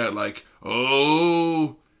not made out like,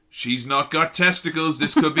 oh, she's not got testicles,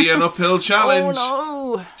 this could be an uphill challenge.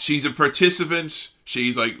 Oh no. She's a participant.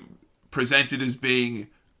 She's presented as being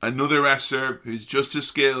another wrestler who's just as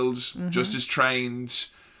skilled, just as trained,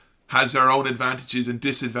 has her own advantages and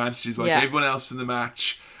disadvantages like everyone else in the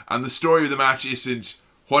match. And the story of the match isn't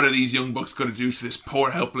what are these Young Bucks going to do to this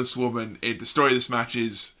poor helpless woman? The story of this match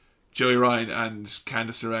is Joey Ryan and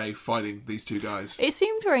Candice LeRae fighting these two guys. It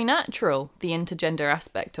seemed very natural, the intergender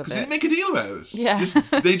aspect of it. Because they didn't make a deal about it. Yeah.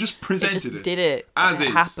 They just presented it. Did it. As it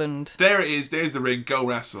is. Happened. There it is. There's the ring. Go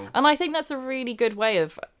wrestle. And I think that's a really good way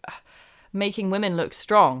of making women look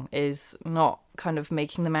strong, is not kind of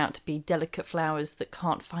making them out to be delicate flowers that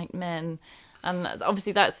can't fight men. And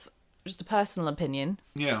obviously that's just a personal opinion.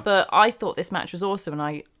 Yeah. But I thought this match was awesome, and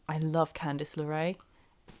I love Candice LeRae.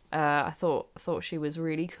 I thought she was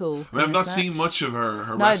really cool. I mean, I've not seen much of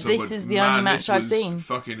her no, wrestle. This is the only match I've seen.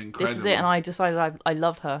 Fucking incredible. This is it, and I decided I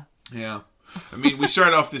love her. Yeah. I mean, we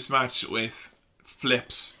start off this match with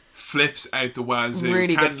flips out the wazoo.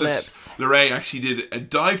 Really Candice good flips. LeRae actually did a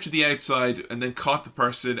dive to the outside and then caught the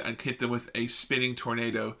person and hit them with a spinning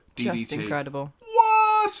tornado DDT. Just incredible.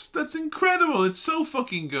 What? That's incredible. It's so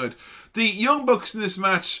fucking good. The Young Bucks in this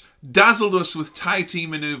match dazzled us with tag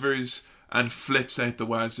team maneuvers and flips out the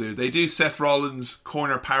wazoo. They do Seth Rollins'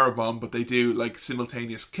 corner powerbomb, but they do like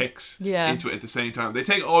simultaneous kicks into it at the same time. They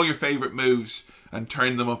take all your favourite moves and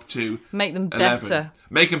turn them up to make them 11. Better.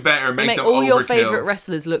 Make them better. Make them all overkill. Your favourite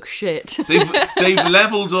wrestlers look shit. They've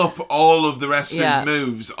leveled up all of the wrestlers'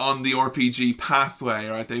 moves on the RPG pathway.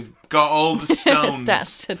 Right? They've got all the stones.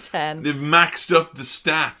 Stats to 10. They've maxed up the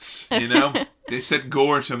stats. You know, they set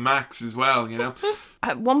Gore to max as well. You know,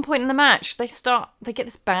 at one point in the match, they get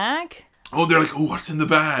this bag. Oh, they're like, oh, what's in the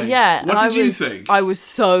bag? Yeah. What did you think? I was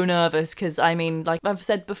so nervous because, I mean, like I've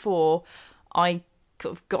said before, I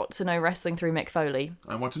got to know wrestling through Mick Foley.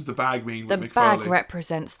 And what does the bag mean with Mick Foley? The bag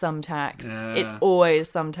represents thumbtacks. Yeah. It's always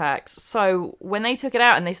thumbtacks. So when they took it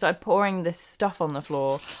out and they started pouring this stuff on the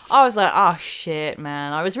floor, I was like, oh shit,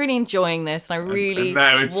 man. I was really enjoying this. And I really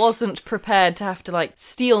wasn't prepared to have to like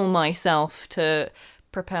steel myself to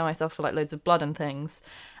prepare myself for like loads of blood and things.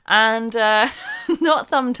 And not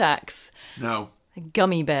thumbtacks. No.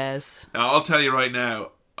 Gummy bears. I'll tell you right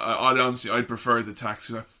now, I'd prefer the tacks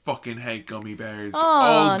because I fucking hate gummy bears. Oh,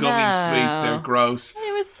 all gummy sweets, they're gross.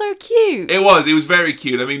 It was so cute. It was very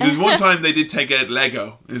cute. I mean, there's one time they did take out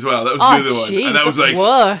Lego as well. That was the other one. And that was like,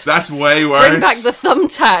 worse. That's way worse. Bring back the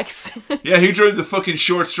thumbtacks. Yeah, who drew the fucking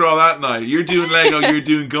short straw that night? You're doing Lego, you're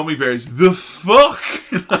doing gummy bears. The fuck?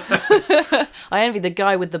 I envy the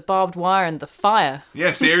guy with the barbed wire and the fire.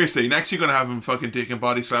 Yeah, seriously. Next you're going to have him fucking taking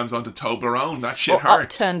body slams onto Toblerone. That shit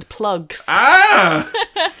hurts. Upturned plugs. Ah!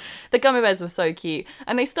 The gummy bears were so cute,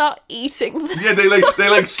 and they start eating them. Yeah,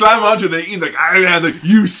 they slam onto it, they eat like, ah, yeah, like,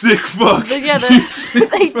 you sick fuck. They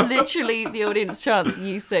literally, the audience chants,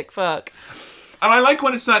 you sick fuck. And I like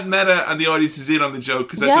when it's that meta and the audience is in on the joke,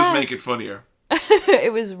 because that does make it funnier.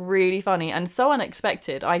 It was really funny and so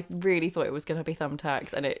unexpected. I really thought it was going to be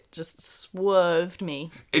thumbtacks, and it just swerved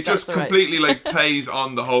me. It just completely like plays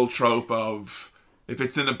on the whole trope of, if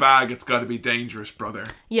it's in a bag, it's got to be dangerous, brother.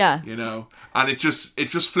 Yeah. You know? And it just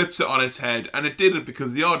flips it on its head. And it did it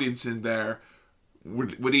because the audience in there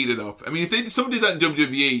would eat it up. I mean, if somebody did that in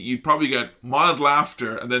WWE, you'd probably get mild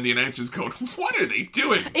laughter and then the announcers going, what are they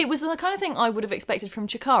doing? It was the kind of thing I would have expected from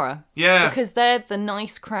Chikara. Yeah. Because they're the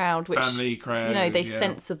nice crowd, which, family crowd, you know, they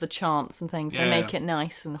censor the chants and things. They make it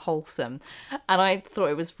nice and wholesome. And I thought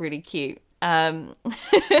it was really cute.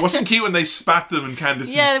 Wasn't cute when they spat them in Candice's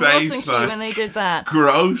face. Yeah, it wasn't cute when they did that.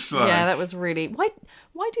 Gross. Like. Yeah, that was really...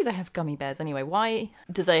 Why do they have gummy bears anyway? Why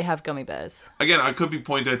do they have gummy bears? Again, I could be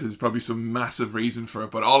pointing out there's probably some massive reason for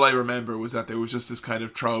it, but all I remember was that there was just this kind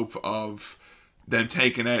of trope of them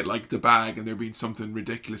taking out like the bag and there being something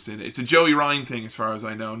ridiculous in it. It's a Joey Ryan thing as far as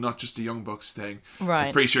I know, not just a Young Bucks thing. Right.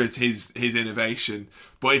 I'm pretty sure it's his innovation,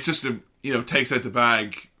 but it's just takes out the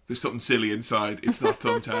bag. There's something silly inside. It's not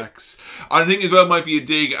thumbtacks. I think as well might be a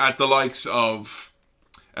dig at the likes of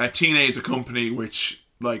TNA as a company, which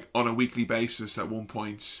like on a weekly basis at one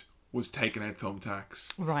point was taking out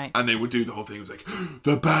thumbtacks. Right. And they would do the whole thing. It was like,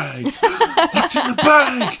 the bag. What's in the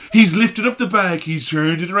bag? He's lifted up the bag. He's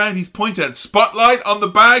turned it around. He's pointed at spotlight on the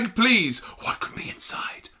bag, please. What could be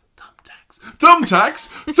inside?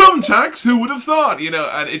 Thumbtacks? Who would have thought? You know,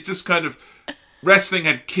 and it just kind of, wrestling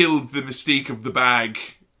had killed the mystique of the bag.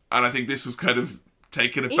 And I think this was kind of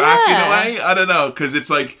taking it back in a way. I don't know, because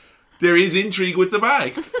it's like, there is intrigue with the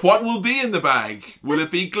bag. What will be in the bag? Will it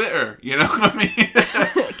be glitter? You know what I mean?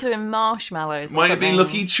 It could have been marshmallows. Might it be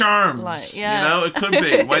Lucky Charms? You know, it could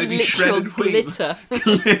be. Might it be shredded wheat? Glitter.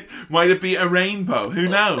 Might it be a rainbow? Who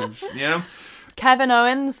knows? You know? Kevin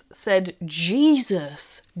Owens said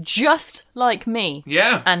Jesus, just like me.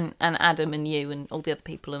 Yeah. And Adam and you and all the other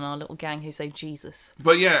people in our little gang who say Jesus.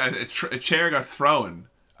 But yeah, a chair got thrown.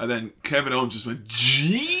 And then Kevin Owens just went,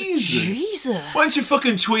 Jesus. Why don't you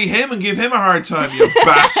fucking tweet him and give him a hard time, you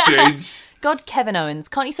bastards? God, Kevin Owens,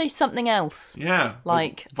 can't you say something else? Yeah.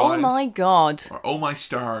 Like, oh my God. Or oh my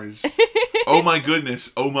stars. Oh my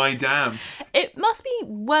goodness. Oh my damn. It must be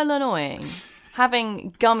well annoying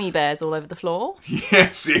having gummy bears all over the floor. Yeah,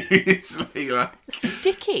 seriously.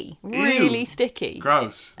 Sticky. Really Ew. Sticky.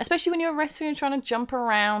 Gross. Especially when you're wrestling and trying to jump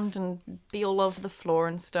around and be all over the floor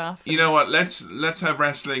and stuff. You know what? Let's have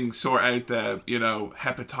wrestling sort out the,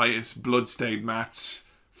 hepatitis bloodstained mats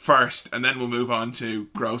first, and then we'll move on to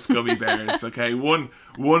gross gummy bears. Okay, one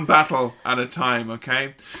battle at a time.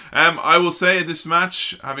 Okay, I will say this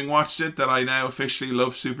match, having watched it, that I now officially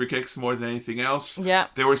love super kicks more than anything else. Yeah,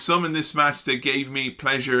 there were some in this match that gave me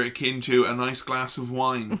pleasure akin to a nice glass of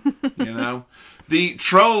wine. The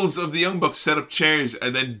trolls of the Young Bucks set up chairs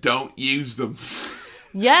and then don't use them.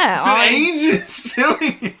 Yeah, it's been ages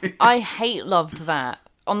doing it. I loved that.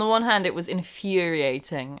 On the one hand, it was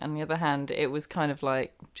infuriating. On the other hand, it was kind of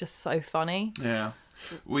like just so funny. Yeah.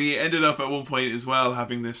 We ended up at one point as well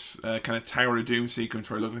having this kind of Tower of Doom sequence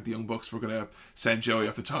where it looked like the Young Bucks were going to send Joey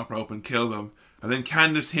off the top rope and kill them. And then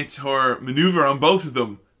Candice hits her maneuver on both of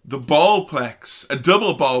them. The ballplex. A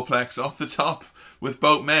double ballplex off the top with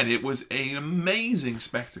both men. It was an amazing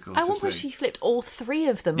spectacle. I wonder if she flipped all three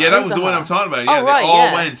of them. Yeah, that was the one I'm talking about. Yeah, they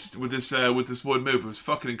all went with this one move. It was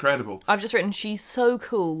fucking incredible. I've just written, she's so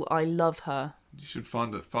cool. I love her. You should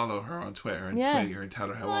follow her on Twitter and tweet her and tell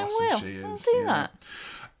her how awesome she is. I'll do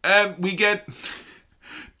that. We get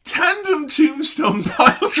tandem tombstone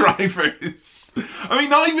pile drivers. I mean,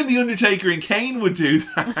 not even The Undertaker and Kane would do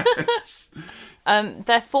that.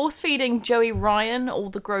 They're force-feeding Joey Ryan all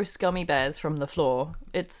the gross gummy bears from the floor.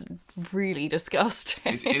 It's really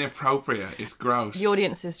disgusting. It's inappropriate. It's gross. The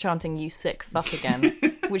audience is chanting, "You sick fuck" again,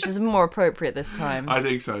 which is more appropriate this time. I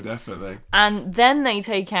think so, definitely. And then they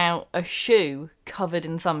take out a shoe covered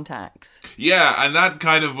in thumbtacks. Yeah, and that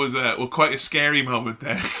kind of was quite a scary moment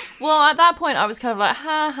there. Well, at that point, I was kind of like,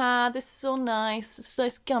 ha ha, this is all nice. It's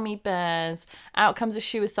nice gummy bears. Out comes a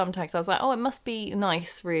shoe with thumbtacks. I was like, oh, it must be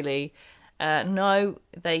nice, really. No,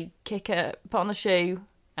 they put on the shoe,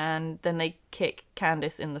 and then they kick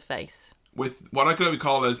Candice in the face. With what I could only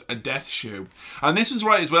call as a death shoe. And this is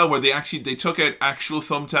right as well, where they took out actual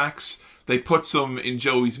thumbtacks, they put some in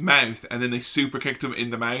Joey's mouth, and then they super kicked him in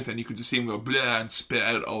the mouth, and you could just see him go blah and spit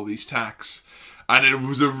out all these tacks. And it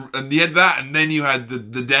was and you had that, and then you had the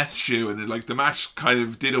death shoe, and the match kind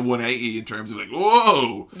of did a 180 in terms of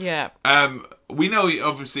whoa. Yeah. We know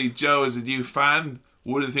obviously Joe is a new fan.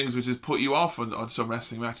 One of the things which has put you off on some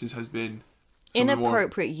wrestling matches has been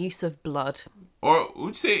inappropriate use of blood. Or would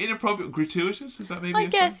you say inappropriate, gratuitous? Is that maybe? I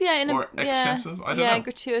guess, yeah. Or excessive? I don't know. Yeah,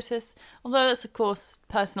 gratuitous. Although that's, of course,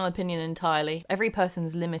 personal opinion entirely. Every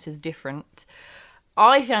person's limit is different.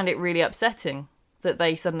 I found it really upsetting that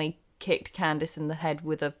they suddenly kicked Candice in the head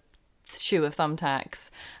with a shoe of thumbtacks,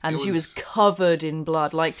 and she was covered in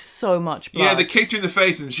blood, like so much blood. Yeah, they kicked her in the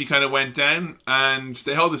face and she kind of went down, and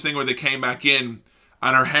they held this thing where they came back in,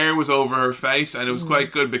 and her hair was over her face, and it was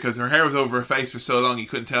quite good because her hair was over her face for so long you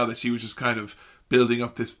couldn't tell that she was just kind of building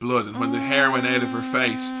up this blood, and when the hair went out of her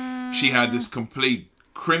face, she had this complete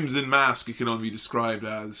crimson mask, it can only be described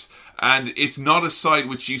as. And it's not a sight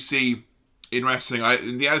which you see in wrestling.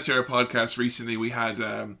 In the Attitude Era podcast recently, we had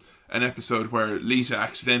an episode where Lita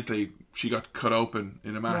accidentally, she got cut open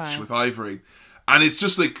in a match with Ivory. And it's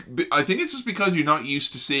just I think it's just because you're not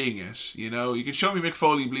used to seeing it, you know? You can show me Mick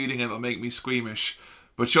Foley bleeding and it'll make me squeamish.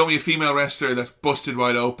 But show me a female wrestler that's busted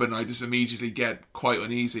wide open, I just immediately get quite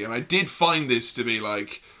uneasy. And I did find this to be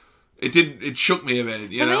it shook me a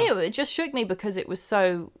bit, you know? For me, it just shook me because it was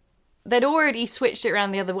so... They'd already switched it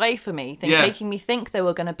around the other way for me, making me think they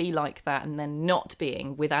were going to be like that and then not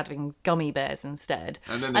being, with adding gummy bears instead.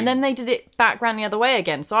 And then they did it back round the other way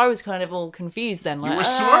again. So I was kind of all confused then. You were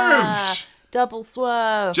swerved! Double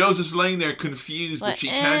swerve. Joe's just laying there confused, but she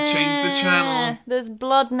can't change the channel. There's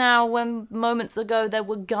blood now when moments ago there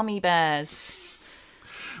were gummy bears.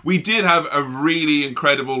 We did have a really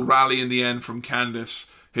incredible rally in the end from Candice,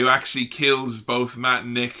 who actually kills both Matt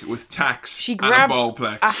and Nick with tacks and a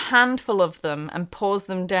ballplex. A handful of them and pours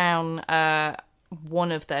them down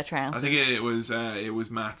one of their trousers. I think it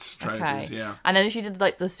was Matt's trousers, yeah. And then she did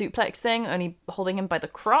the suplex thing, only holding him by the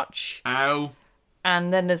crotch. Ow.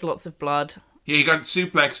 And then there's lots of blood. Yeah, he got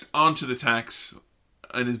suplexed onto the tacks,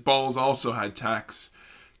 and his balls also had tacks.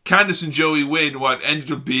 Candice and Joey win what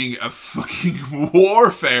ended up being a fucking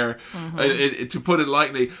warfare, to put it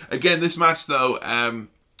lightly. Again, this match, though,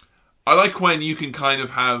 I like when you can kind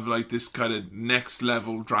of have this kind of next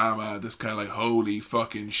level drama, this kind of holy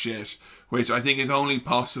fucking shit, which I think is only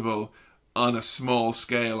possible on a small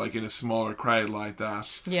scale, like in a smaller crowd like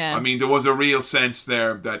that. Yeah. I mean, there was a real sense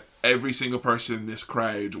there that every single person in this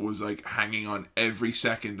crowd was like hanging on every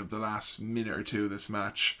second of the last minute or two of this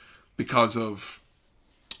match because of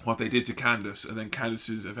what they did to Candice and then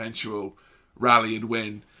Candice's eventual rally and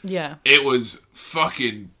win. Yeah. It was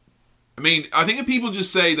fucking... I mean, I think if people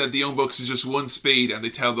just say that the Young Bucks is just one speed and they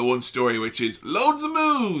tell the one story, which is loads of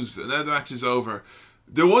moves, and then the match is over.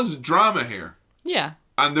 There was drama here. Yeah.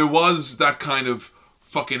 And there was that kind of,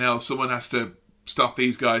 fucking hell, someone has to stop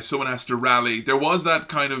these guys, someone has to rally. There was that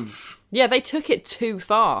kind of... Yeah, they took it too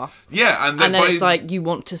far. Yeah, and then it's like, you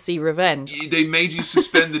want to see revenge. They made you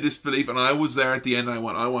suspend the disbelief, and I was there at the end. I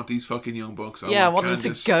want these fucking Young Bucks. I want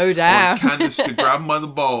them to go down. I want Candice to grab them by the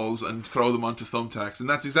balls and throw them onto thumbtacks, and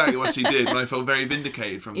that's exactly what she did, and I felt very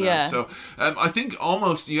vindicated from that. Yeah. So I think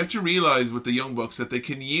almost you have to realise with the Young Bucks that they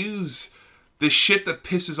can use... the shit that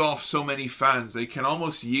pisses off so many fans, they can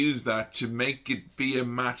almost use that to make it be a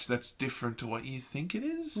match that's different to what you think it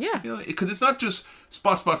is. Yeah. Because it's not just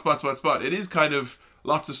spot. It is kind of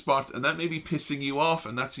lots of spots, and that may be pissing you off,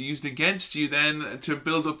 and that's used against you then to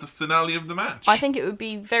build up the finale of the match. I think it would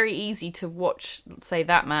be very easy to watch, say,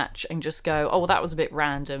 that match and just go, oh, well, that was a bit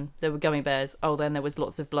random. There were gummy bears. Oh, then there was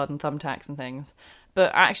lots of blood and thumbtacks and things.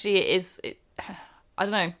 But actually I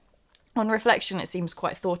don't know. On reflection, it seems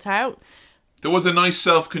quite thought out. There was a nice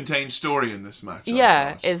self-contained story in this match.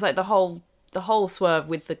 Yeah, it's like the whole swerve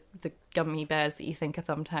with the gummy bears that you think are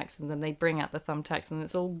thumbtacks, and then they bring out the thumbtacks, and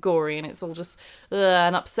it's all gory, and it's all just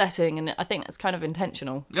and upsetting, and I think that's kind of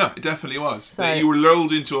intentional. Yeah, it definitely was. So, you were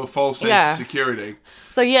lulled into a false sense of security.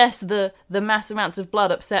 So yes, the mass amounts of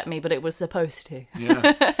blood upset me, but it was supposed to.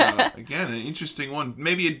 Yeah, so again, an interesting one.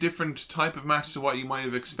 Maybe a different type of match to what you might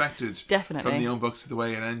have expected. Definitely. From the Young Bucks, the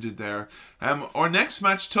way it ended there. Our next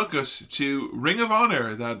match took us to Ring of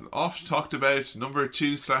Honor, that oft talked about number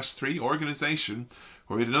 2/3 organization,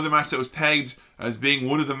 where we had another match that was pegged as being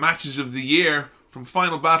one of the matches of the year. From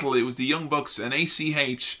Final Battle, it was the Young Bucks and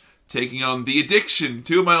ACH taking on The Addiction,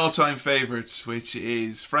 two of my all-time favourites, which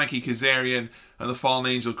is Frankie Kazarian and the Fallen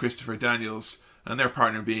Angel Christopher Daniels, and their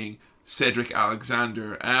partner being Cedric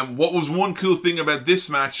Alexander. What was one cool thing about this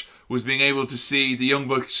match was being able to see the Young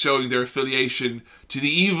Bucks showing their affiliation to the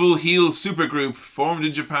evil heel supergroup formed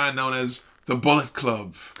in Japan known as the Bullet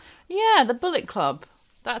Club. Yeah, the Bullet Club.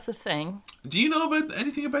 That's a thing. Do you know about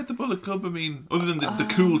anything about the Bullet Club? I mean, other than the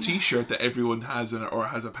cool T-shirt that everyone has or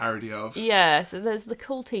has a parody of. Yeah, so there's the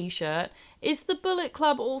cool T-shirt. Is the Bullet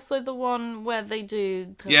Club also the one where they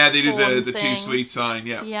do the they do the Too Sweet sign,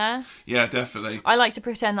 yeah. Yeah? Yeah, definitely. I like to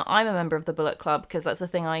pretend that I'm a member of the Bullet Club because that's a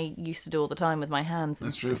thing I used to do all the time with my hands.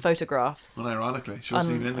 That's true. Photographs. Well, ironically. She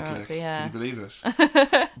wasn't even in the click. Yeah. Can you believe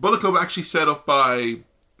it? Bullet Club actually set up by...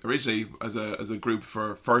 originally as a group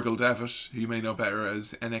for Fergal Devitt, who you may know better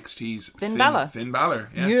as NXT's Finn Balor. Finn Balor,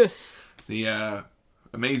 yes. The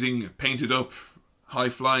amazing painted up high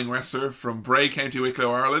flying wrestler from Bray, County Wicklow,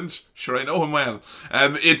 Ireland. Sure, I know him well.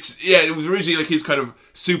 It was originally like his kind of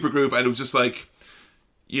super group, and it was just like,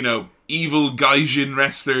 evil Gaijin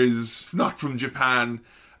wrestlers not from Japan,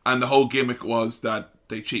 and the whole gimmick was that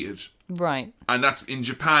they cheated. Right. And that's in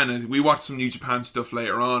Japan, and we watched some New Japan stuff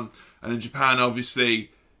later on, and in Japan, obviously,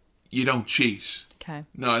 you don't cheat. Okay.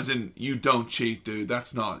 No, as in, you don't cheat, dude.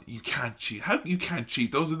 That's not... You can't cheat. How... You can't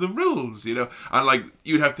cheat. Those are the rules, And, like,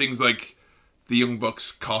 you'd have things like the Young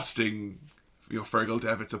Bucks costing, Fergal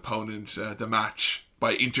Devitt's opponent the match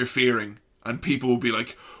by interfering. And people would be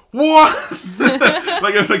like, what?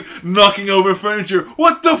 like knocking over furniture.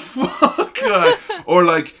 What the fuck? Or,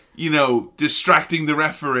 like, distracting the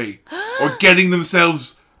referee. Or getting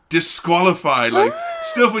themselves disqualified. Like...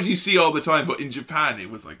 stuff which you see all the time, but in Japan it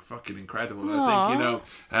was like fucking incredible. I think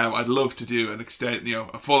I'd love to do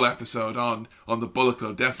a full episode on the Bullet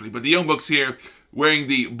Club, definitely. But the Young Bucks here wearing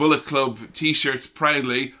the Bullet Club t-shirts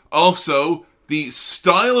proudly. Also, the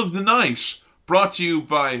style of the night brought to you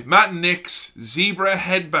by Matt and Nick's zebra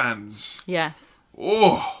headbands. Yes.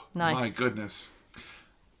 Oh, nice. My goodness.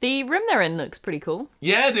 The room they're in looks pretty cool.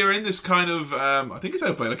 Yeah, they're in this kind of I think it's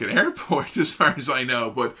out by like an airport as far as I know,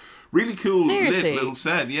 but really cool lit little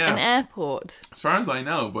set, yeah. An airport. As far as I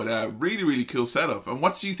know, but really, really cool setup. And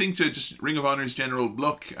what do you think to just Ring of Honor's general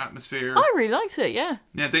look, atmosphere? I really liked it, yeah.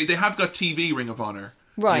 Yeah, they have got TV Ring of Honor.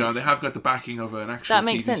 Right. They have got the backing of an actual TV That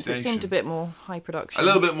makes sense. station. It seemed a bit more high production. A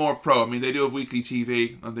little bit more pro. I mean, they do have weekly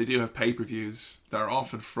TV, and they do have pay-per-views that are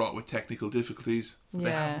often fraught with technical difficulties. But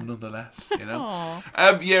they have them nonetheless,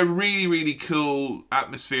 really, really cool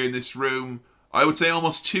atmosphere in this room. I would say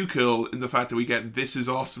almost too cool in the fact that we get "This is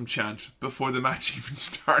awesome" chant before the match even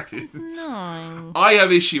started. Nice. I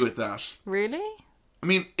have issue with that. Really? I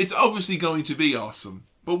mean, it's obviously going to be awesome.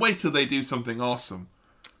 But wait till they do something awesome.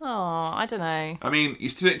 Oh, I don't know. I mean, you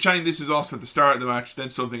chant "This is awesome" at the start of the match, then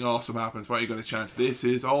something awesome happens. Why are you going to chant "This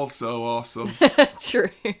is also awesome"? True.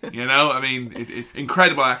 You know, I mean,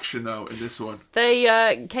 incredible action though in this one.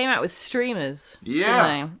 They came out with streamers.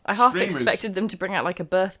 Yeah, I half expected them to bring out like a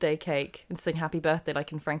birthday cake and sing "Happy Birthday"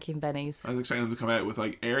 like in Frankie and Benny's. I was expecting them to come out with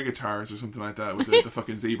like air guitars or something like that with the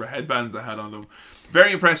fucking zebra headbands they had on them.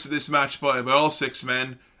 Very impressed with this match by all 6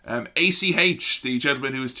 men. ACH, the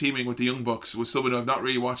gentleman who was teaming with the Young Bucks, was someone I've not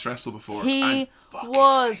really watched wrestle before. He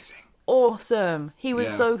was awesome. He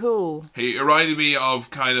was so cool. He reminded me of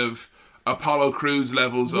kind of Apollo Crews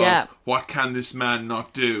levels of what can this man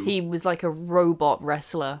not do. He was like a robot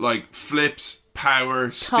wrestler. Like flips, power,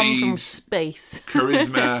 speed. Come from space.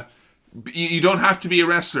 Charisma. You don't have to be a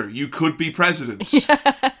wrestler. You could be president.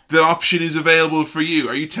 Yeah. The option is available for you.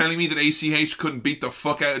 Are you telling me that ACH couldn't beat the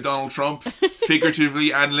fuck out of Donald Trump?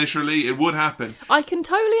 Figuratively and literally? It would happen. I can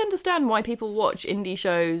totally understand why people watch indie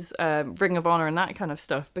shows, Ring of Honor and that kind of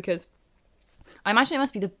stuff, because I imagine it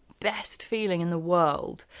must be the best feeling in the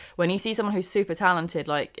world when you see someone who's super talented.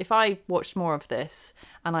 Like, if I watched more of this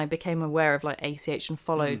and I became aware of like ACH and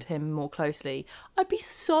followed him more closely, I'd be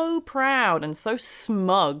so proud and so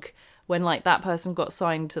smug when like that person got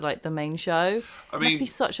signed to like the main show. I mean, it must be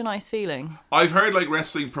such a nice feeling. I've heard like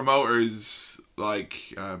wrestling promoters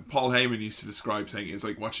like Paul Heyman used to describe saying it's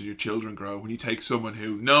like watching your children grow when you take someone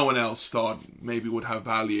who no one else thought maybe would have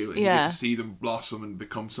value and you get to see them blossom and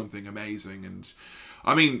become something amazing. And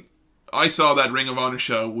I mean, I saw that Ring of Honor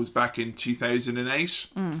show was back in 2008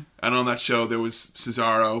 and on that show there was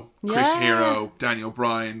Cesaro, Chris Hero, Daniel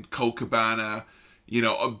Bryan, Colt Cabana, you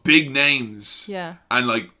know, big names. Yeah. And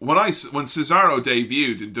like when Cesaro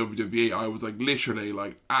debuted in WWE, I was like literally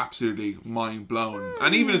like absolutely mind blown.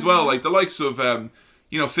 And even as well, like the likes of Finn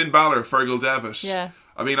Balor, Fergal Devitt. Yeah.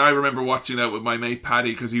 I mean, I remember watching that with my mate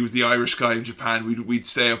Paddy because he was the Irish guy in Japan. We'd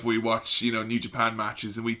stay up, we'd watch, New Japan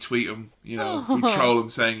matches and we'd tweet him, we'd troll him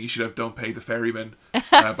saying you should have "Don't Pay the Ferryman"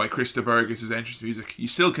 by Krista Burgess' entrance music. You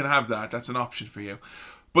still can have that. That's an option for you.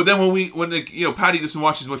 But then when Paddy doesn't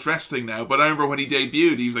watch as much wrestling now, but I remember when he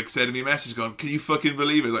debuted, he was like sending me a message going, "Can you fucking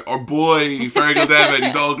believe it?" Like, our boy, Fergal Devitt,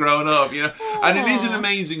 he's all grown up, And it is an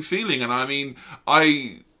amazing feeling. And I mean,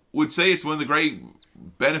 I would say it's one of the great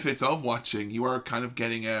benefits of watching. You are kind of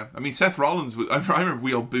getting Seth Rollins, I remember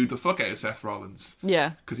we all booed the fuck out of Seth Rollins.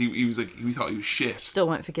 Yeah. Because he was like, we thought he was shit. Still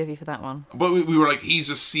won't forgive you for that one. But we were like, he's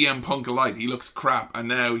just CM Punk light. He looks crap. And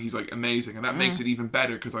now he's like amazing. And that makes it even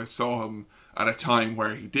better because I saw him at a time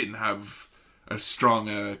where he didn't have a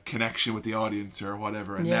strong connection with the audience or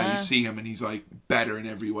whatever, and now you see him and he's like better in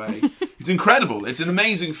every way. It's incredible. It's an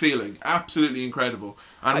amazing feeling, absolutely incredible.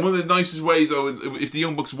 And one of the nicest ways if the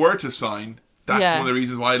Young Bucks were to sign, that's one of the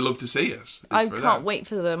reasons why I love to see it. I can't wait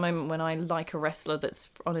for the moment when I like a wrestler that's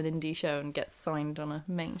on an indie show and gets signed on a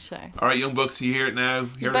main show. All right, Young Bucks, you hear it now.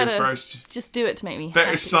 Hear it first. Just do it to make me better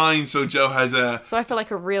happy. Sign so Joe has so I feel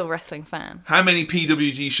like a real wrestling fan. How many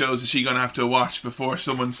PWG shows is she going to have to watch before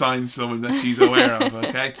someone signs someone that she's aware of,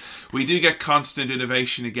 okay? We do get constant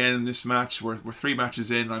innovation again in this match. We're 3 matches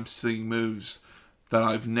in and I'm seeing moves that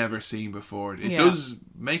I've never seen before. It does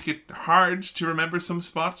make it hard to remember some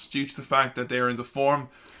spots due to the fact that they're in the form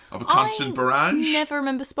of a constant barrage. I never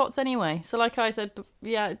remember spots anyway. So like I said,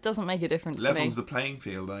 it doesn't make a difference to me. Levels the playing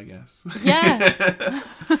field, I guess. Yeah.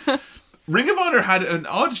 Ring of Honor had an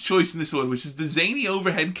odd choice in this one, which is the zany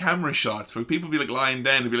overhead camera shots where people be like lying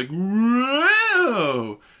down and be like,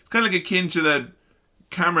 whoa! It's kind of like akin to the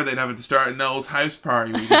camera they'd have at the start of Noel's house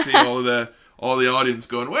party where you can see all the audience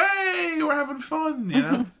going, "Way, we're having fun,"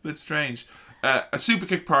 It's a bit strange. A super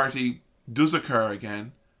kick party does occur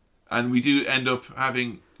again, and we do end up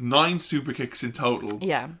having 9 super kicks in total.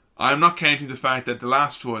 Yeah. I'm not counting the fact that the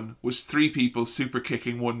last one was 3 people super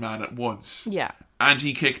kicking one man at once. Yeah. And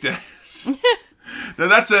he kicked out. Now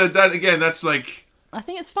that's like... I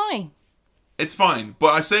think it's funny. It's fine,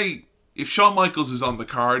 but I say, if Shawn Michaels is on the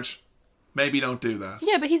card, maybe don't do that.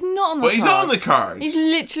 Yeah, but he's not on the card. But he's on the card. He's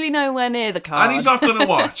literally nowhere near the card. And he's not going to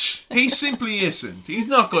watch. He simply isn't. He's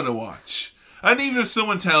not going to watch. And even if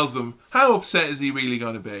someone tells him, how upset is he really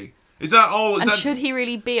going to be? Is that all? Should he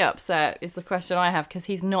really be upset is the question I have, because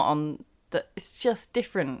he's not on... It's just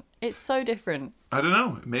different. It's so different. I don't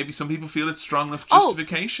know. Maybe some people feel it's strong enough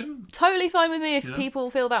justification. Totally fine with me if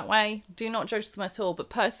people feel that way. Do not judge them at all. But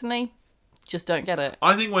personally... just don't get it.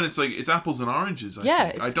 I think when it's like, it's apples and oranges,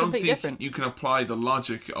 I don't think different. You can apply the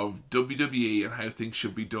logic of WWE and how things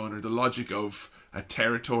should be done, or the logic of a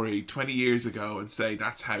territory 20 years ago and say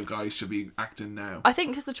that's how guys should be acting now. I think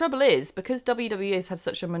because the trouble is, because WWE has had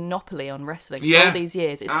such a monopoly on wrestling for all these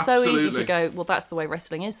years, it's so easy to go, well, that's the way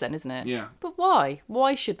wrestling is then, isn't it? Yeah. But why?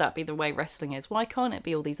 Why should that be the way wrestling is? Why can't it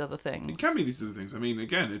be all these other things? It can be these other things. I mean,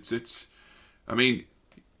 again,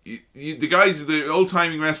 the guys, the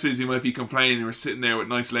old-timing wrestlers who might be complaining who are sitting there with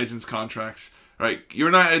nice Legends contracts, right? You're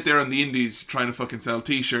not out there on the indies trying to fucking sell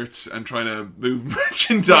t-shirts and trying to move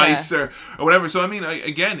merchandise or whatever. So, I mean,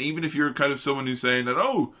 again, even if you're kind of someone who's saying that,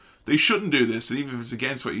 oh, they shouldn't do this, and even if it's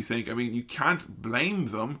against what you think, I mean, you can't blame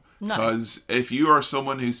them. Because if you are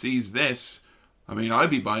someone who sees this, I mean, I'd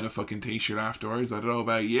be buying a fucking t-shirt afterwards. I don't know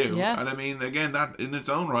about you. Yeah. And I mean, again, that in its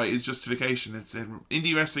own right is justification.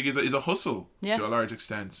 Indie wrestling is a hustle to a large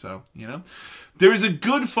extent. So, you know. There is a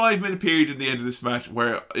good 5-minute period at the end of this match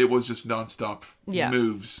where it was just non-stop. Yeah.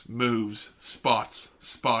 Moves,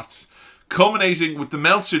 spots. Culminating with the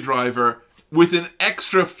Meltzer driver with an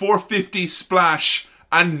extra 450 splash.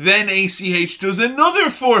 And then ACH does another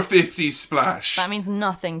 450 splash. That means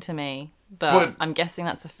nothing to me. But I'm guessing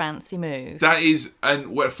that's a fancy move. That is, and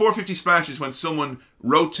what 450 splash is when someone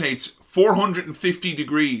rotates 450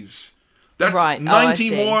 degrees. That's right.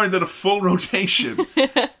 90 more than a full rotation.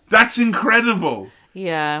 That's incredible.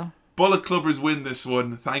 Yeah. Bullet Clubbers win this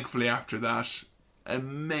one, thankfully, after that.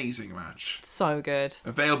 Amazing match. So good.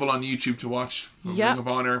 Available on YouTube to watch from Ring of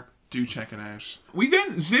Honor. Do check it out. We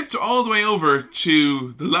then zipped all the way over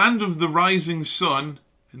to the land of the rising sun,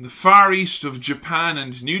 in the far east of Japan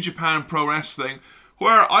and New Japan Pro Wrestling,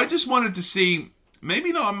 where I just wanted to see,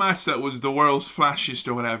 maybe not a match that was the world's flashiest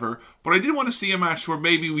or whatever, but I did want to see a match where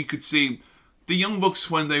maybe we could see the Young Bucks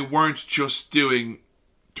when they weren't just doing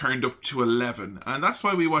turned up to 11. And that's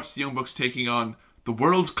why we watched the Young Bucks taking on the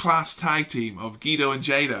world-class tag team of Gedo and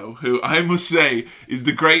Jado, who I must say is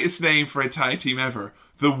the greatest name for a tag team ever.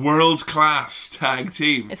 The world-class tag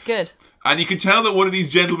team. It's good. And you can tell that one of these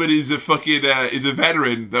gentlemen is a fucking is a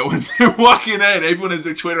veteran. That when they're walking out, everyone has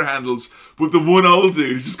their Twitter handles, but the one old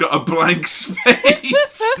dude has just got a blank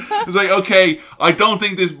space. It's like, okay, I don't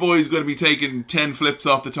think this boy is going to be taking 10 flips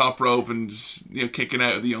off the top rope and just, kicking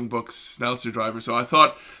out of the Young Bucks Meltzer driver. So I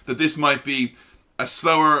thought that this might be a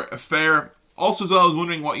slower affair. Also, as well, I was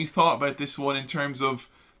wondering what you thought about this one in terms of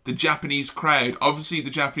the Japanese crowd. Obviously,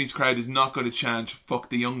 the Japanese crowd is not going to chant "fuck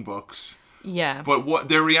the Young Bucks." Yeah. But what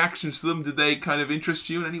their reactions to them, did they kind of interest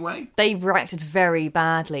you in any way? They reacted very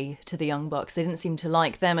badly to the Young Bucks. They didn't seem to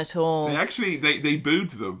like them at all. They actually, they booed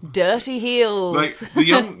them. Dirty heels. Like,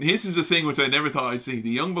 this is a thing which I never thought I'd see. The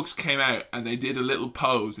Young Bucks came out and they did a little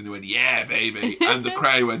pose and they went, "Yeah, baby." And the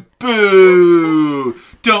crowd went, "Boo!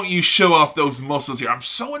 Don't you show off those muscles here. I'm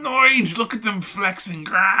so annoyed. Look at them flexing.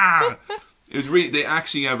 Grah." It was really, they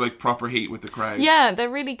actually have like proper heat with the crowd. Yeah, they're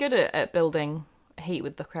really good at building heat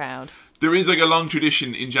with the crowd. There is like a long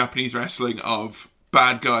tradition in Japanese wrestling of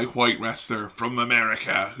bad guy white wrestler from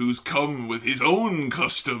America who's come with his own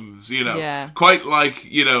customs, Yeah. Quite like,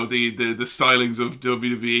 the stylings of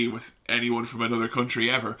WWE with anyone from another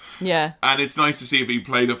country ever. Yeah. And it's nice to see it being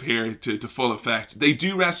played up here to full effect. They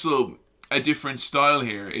do wrestle a different style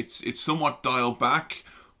here. It's somewhat dialed back,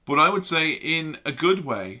 but I would say in a good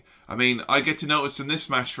way. I mean, I get to notice in this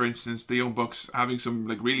match, for instance, the Young Bucks having some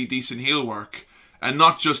like really decent heel work. And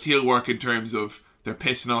not just heel work in terms of they're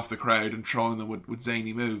pissing off the crowd and throwing them with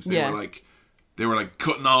zany moves. They were like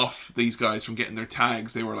cutting off these guys from getting their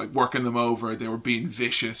tags. They were like working them over. They were being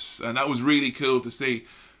vicious. And that was really cool to see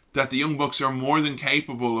that the Young Bucks are more than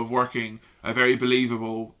capable of working a very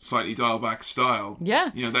believable, slightly dialed back style. Yeah.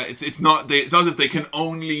 That it's not as if they can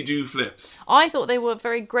only do flips. I thought they were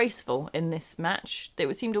very graceful in this match.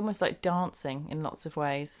 It seemed almost like dancing in lots of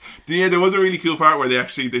ways. Yeah, there was a really cool part where they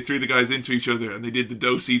threw the guys into each other and they did the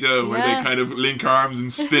do-si-do where they kind of link arms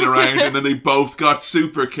and spin around and then they both got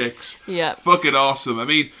super kicks. Yeah. Fucking awesome. I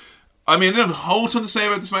mean, I don't have a whole ton to say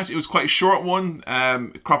about this match. It was quite a short one.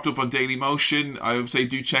 It cropped up on Daily Motion. I would say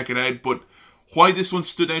do check it out, but why this one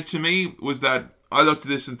stood out to me was that I looked at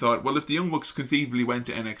this and thought, well, if the Young Bucks conceivably went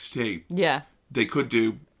to NXT, they could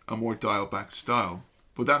do a more dialed back style.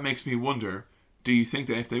 But that makes me wonder, do you think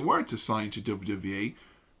that if they were to sign to WWE,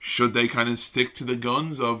 should they kind of stick to the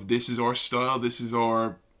guns of this is our style, this is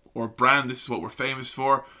our brand, this is what we're famous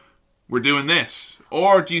for, we're doing this?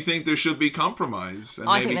 Or do you think there should be compromise? And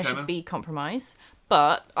I think there should be compromise.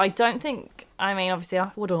 But I don't think, obviously,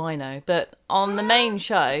 what do I know? But on the main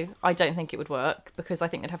show, I don't think it would work because I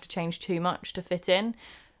think they'd have to change too much to fit in.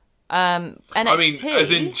 NXT... as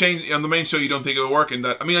in change on the main show, you don't think it would work in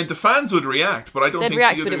that... the fans would react, but I don't think... They'd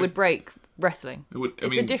react, but it would break wrestling.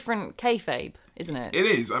 It's a different kayfabe, isn't it? It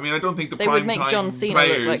is. I mean, I don't think they would make John Cena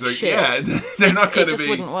players look like shit. Yeah, they're not going to be. It just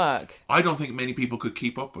wouldn't work. I don't think many people could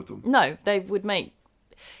keep up with them. No, they would make.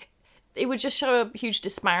 It would just show a huge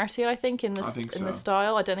disparity, I think, in the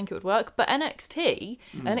style. I don't think it would work. But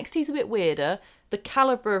NXT's a bit weirder. The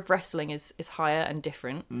caliber of wrestling is higher and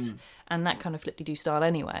different, and that kind of flip-de-doo style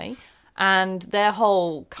anyway. And their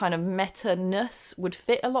whole kind of meta-ness would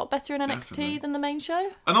fit a lot better in NXT than the main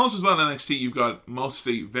show. And also as well in NXT, you've got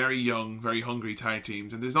mostly very young, very hungry tag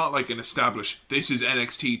teams. And there's not like an established, this is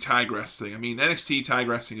NXT tag wrestling. I mean, NXT tag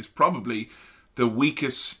wrestling is probably the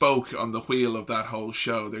weakest spoke on the wheel of that whole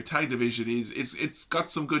show. Their tag division it's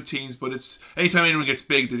got some good teams, but it's anytime anyone gets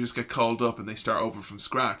big, they just get called up and they start over from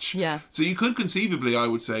scratch. Yeah. So you could conceivably, I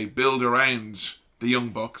would say, build around the Young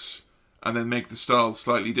Bucks and then make the styles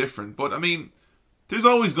slightly different. But I mean, there's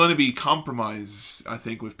always going to be compromise, I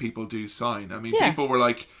think, with people do sign. I mean, people were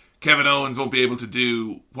like, Kevin Owens won't be able to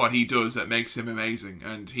do what he does that makes him amazing,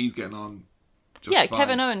 and he's getting on just fine.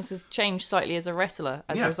 Kevin Owens has changed slightly as a wrestler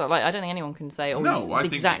as a result. Like, I don't think anyone can say,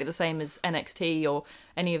 he's exactly the same as NXT or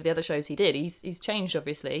any of the other shows he did. He's changed,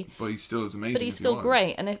 obviously. But he's still as amazing But he's still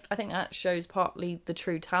great, and I think that shows partly the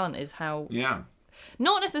true talent is how... Yeah.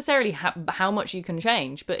 Not necessarily how much you can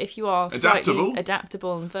change, but if you are slightly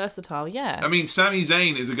adaptable and versatile, I mean, Sami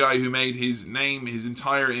Zayn is a guy who made his name, his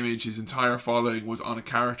entire image, his entire following was on a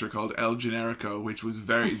character called El Generico, which was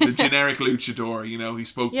the generic luchador. You know, he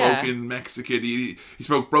spoke broken Mexican, he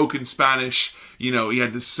spoke broken Spanish. You know, he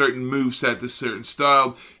had this certain moveset, this certain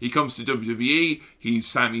style. He comes to WWE, he's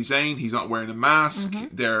Sami Zayn, he's not wearing a mask.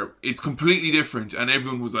 It's completely different, and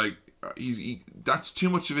everyone was like, that's too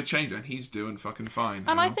much of a change, and he's doing fucking fine.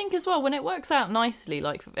 And I think as well, when it works out nicely,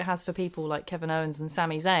 like it has for people like Kevin Owens and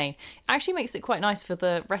Sami Zayn, it actually makes it quite nice for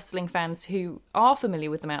the wrestling fans who are familiar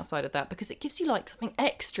with them outside of that, because it gives you like something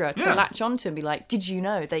extra to latch onto and be like, did you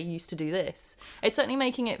know they used to do this? It's certainly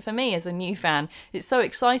making it, for me as a new fan, it's so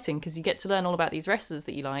exciting because you get to learn all about these wrestlers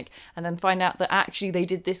that you like and then find out that actually they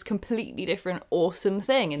did this completely different awesome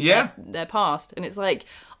thing in their past. And it's like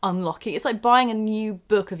unlocking. It's like buying a new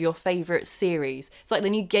book of your favourite series. It's like the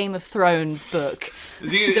new Game of Thrones book.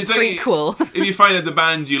 It's a prequel. Like, if you find that the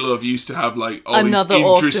band you love used to have like all these interesting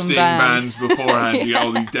awesome bands beforehand, you get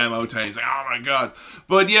all these demo tapes, like, oh my god.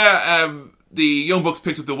 But the Young Bucks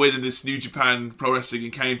picked up the win in this New Japan Pro Wrestling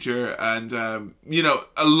Encounter, and a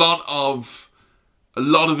lot of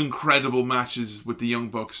incredible matches with the Young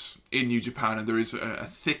Bucks in New Japan, and there is a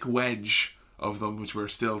thick wedge of them which we're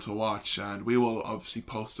still to watch, and we will obviously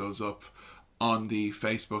post those up on the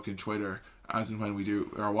Facebook and Twitter as and when we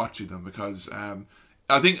are watching them, because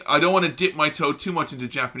I think I don't want to dip my toe too much into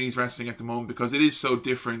Japanese wrestling at the moment, because it is so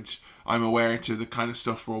different, I'm aware, to the kind of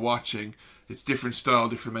stuff we're watching. It's different style,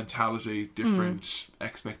 different mentality, different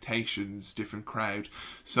expectations, different crowd.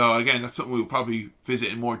 So again, that's something we'll probably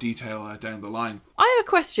visit in more detail down the line. I have a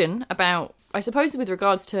question about, I suppose, with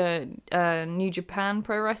regards to New Japan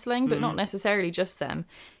Pro Wrestling, but not necessarily just them.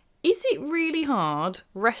 Is it really hard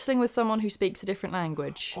wrestling with someone who speaks a different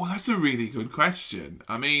language? Oh, that's a really good question.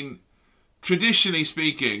 I mean, traditionally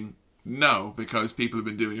speaking, no, because people have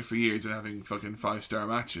been doing it for years and having fucking 5-star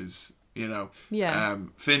matches. You know,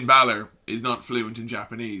 Finn Balor is not fluent in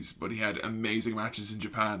Japanese, but he had amazing matches in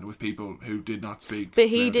Japan with people who did not speak. But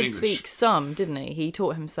he did speak some, didn't he? He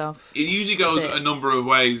taught himself. It usually goes a number of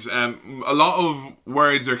ways. A lot of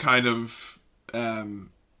words are kind of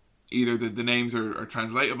either the names are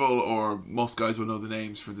translatable, or most guys will know the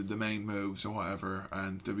names for the main moves or whatever,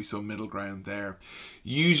 and there'll be some middle ground there.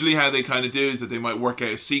 Usually how they kind of do is that they might work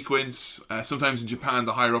out a sequence. Sometimes in Japan,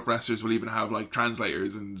 the higher up wrestlers will even have like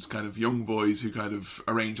translators and kind of young boys who kind of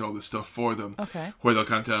arrange all this stuff for them. Okay. Where they'll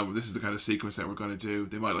kind of tell them, this is the kind of sequence that we're going to do.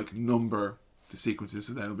 They might like number the sequences,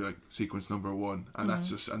 so then it'll be like sequence number 1, and that's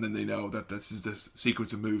just, and then they know that this is the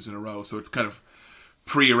sequence of moves in a row, so it's kind of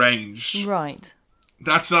pre-arranged. Right.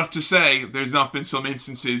 That's not to say there's not been some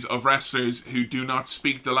instances of wrestlers who do not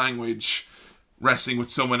speak the language wrestling with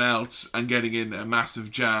someone else and getting in a massive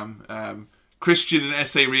jam. Christian and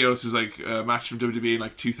S.A. Rios is like a match from WWE in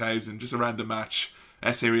like 2000, just a random match.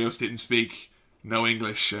 S.A. Rios didn't speak no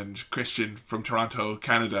English, and Christian from Toronto,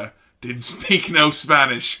 Canada, didn't speak no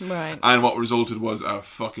Spanish. Right. And what resulted was a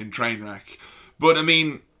fucking train wreck. But I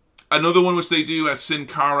mean, another one which they do at Sin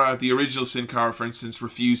Cara, the original Sin Cara, for instance,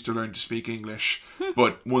 refused to learn to speak English,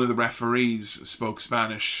 but one of the referees spoke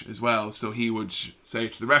Spanish as well, so he would say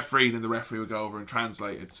it to the referee, and then the referee would go over and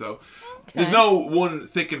translate it. So there's no one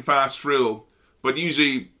thick and fast rule, but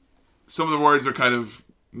usually some of the words are kind of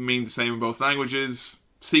mean the same in both languages,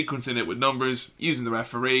 sequencing it with numbers, using the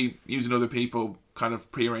referee, using other people, kind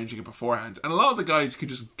of prearranging it beforehand. And a lot of the guys could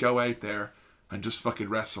just go out there and just fucking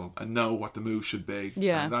wrestle and know what the move should be.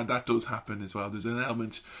 Yeah. And that does happen as well. There's an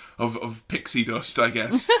element of pixie dust, I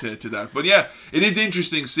guess, to that. But yeah, it is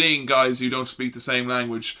interesting seeing guys who don't speak the same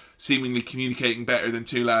language seemingly communicating better than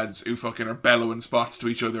two lads who fucking are bellowing spots to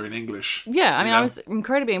each other in English. Yeah, I mean, I was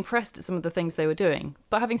incredibly impressed at some of the things they were doing.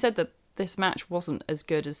 But having said that, this match wasn't as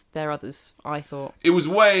good as their others, I thought. It was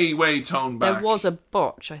way, way toned back. There was a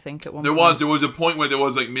botch, I think, at one point. There was a point where there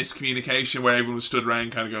was like miscommunication where everyone stood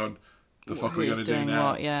around kind of going, the fuck are we going to do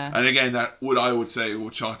now? What, yeah. And again, I would say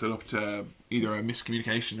would chalk it up to either a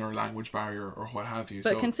miscommunication or a language barrier or what have you.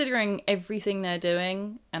 But considering everything they're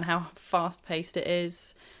doing and how fast-paced it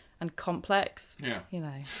is and complex, you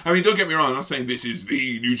know. I mean, don't get me wrong, I'm not saying this is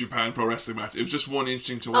the New Japan Pro Wrestling match. It was just one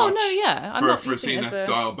interesting to watch. Oh, no, yeah. For seeing that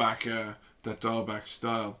dial back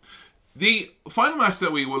style. The final match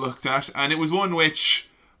that we looked at, and it was one which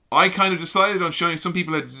I kind of decided on showing. Some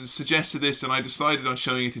people had suggested this, and I decided on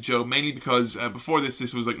showing it to Joe mainly because before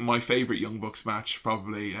this was like my favourite Young Bucks match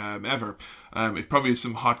probably ever. It probably has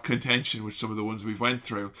some hot contention with some of the ones we've went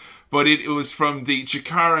through, but it was from the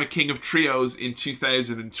Chikara King of Trios in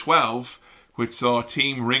 2012, which saw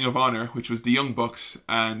Team Ring of Honor, which was the Young Bucks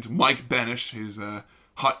and Mike Bennett, who's a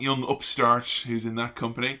hot young upstart who's in that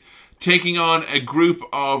company, taking on a group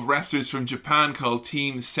of wrestlers from Japan called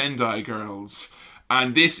Team Sendai Girls.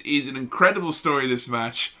 And this is an incredible story, this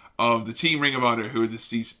match, of the Team Ring of Honor, who are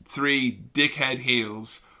these three dickhead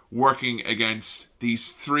heels working against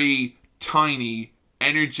these three tiny,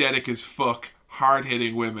 energetic as fuck,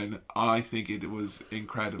 hard-hitting women. I think it was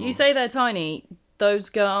incredible. You say they're tiny. Those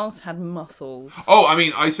girls had muscles. Oh, I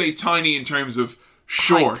mean, I say tiny in terms of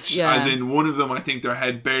short, height, yeah. As in one of them, I think their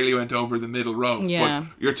head barely went over the middle rope. Yeah.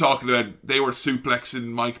 But you're talking about, they were suplexing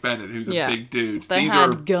Mike Bennett, who's a big dude. These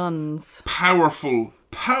had guns. Powerful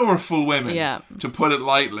women, to put it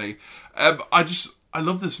lightly. I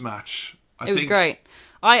love this match. It was great.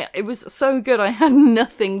 It was so good, I had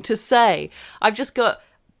nothing to say. I've just got,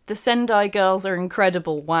 the Sendai Girls are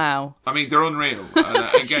incredible, wow. I mean, they're unreal.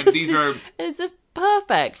 Again, it's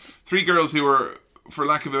perfect. Three girls who were, for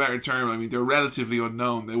lack of a better term, I mean, they're relatively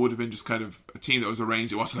unknown. They would have been just kind of a team that was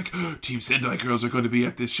arranged. It wasn't like, oh, Team Sendai Girls are going to be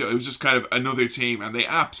at this show. It was just kind of another team, and they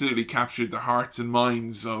absolutely captured the hearts and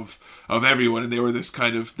minds of everyone. And they were this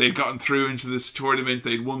kind of, they'd gotten through into this tournament.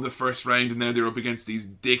 They'd won the first round, and now they're up against these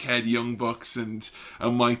dickhead Young Bucks and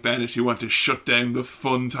Mike Bennett, who want to shut down the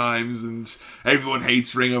fun times, and everyone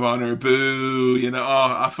hates Ring of Honor. Boo! You know,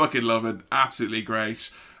 I fucking love it. Absolutely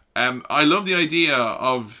great. I love the idea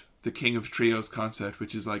of the King of Trios concept,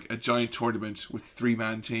 which is like a giant tournament with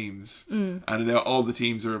 3-man teams. And all the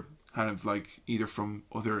teams are kind of like either from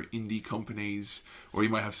other indie companies, or you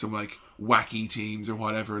might have some like wacky teams or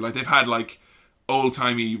whatever. Like they've had like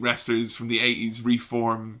old-timey wrestlers from the 80s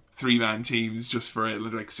reform 3-man teams just for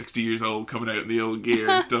like 60 years old coming out in the old gear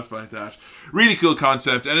and stuff like that. Really cool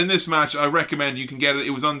concept. And in this match, I recommend you can get it.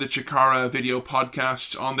 It was on the Chikara video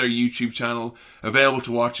podcast on their YouTube channel, available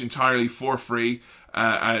to watch entirely for free.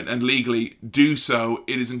 And legally do so.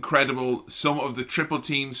 It is incredible. Some of the triple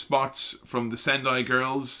team spots from the Sendai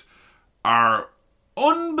Girls are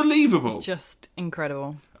unbelievable. Just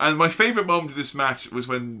incredible. And my favourite moment of this match was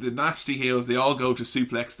when the nasty heels, they all go to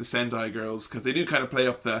suplex the Sendai Girls, because they do kind of play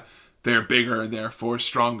up they're bigger and therefore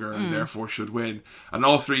stronger and therefore should win. And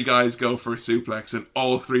all three guys go for a suplex and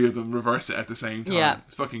all three of them reverse it at the same time. Yeah.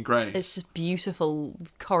 It's fucking great. It's just beautiful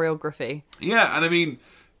choreography. Yeah, and I mean,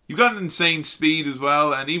 you've got an insane speed as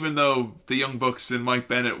well, and even though the Young Bucks and Mike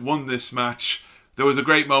Bennett won this match, there was a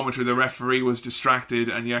great moment where the referee was distracted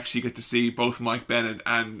and you actually get to see both Mike Bennett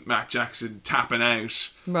and Matt Jackson tapping out.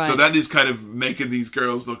 Right. So that is kind of making these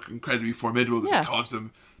girls look incredibly formidable that caused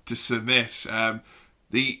them to submit.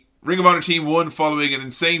 The Ring of Honor team won following an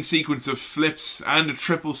insane sequence of flips and a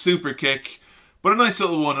triple super kick, but a nice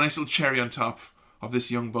little cherry on top of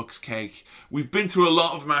this Young Bucks cake. We've been through a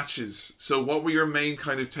lot of matches, so what were your main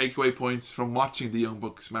kind of takeaway points from watching the Young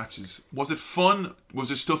Bucks matches? Was it fun? Was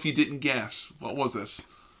there stuff you didn't get? What was it?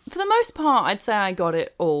 For the most part, I'd say I got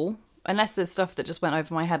it all, unless there's stuff that just went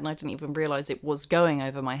over my head and I didn't even realise it was going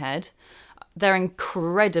over my head. They're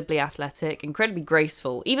incredibly athletic, incredibly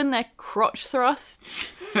graceful. Even their crotch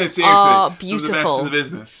thrusts are beautiful. Some of the best in the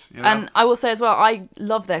business. You know? And I will say as well, I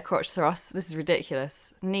love their crotch thrusts. This is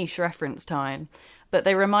ridiculous. Niche reference time. But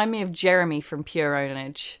they remind me of Jeremy from Pure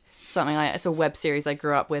Ownage. Something like it's a web series I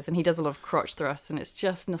grew up with, and he does a lot of crotch thrusts, and it's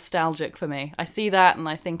just nostalgic for me. I see that and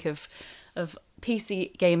I think of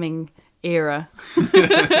PC gaming era.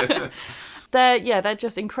 They're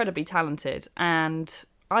just incredibly talented, and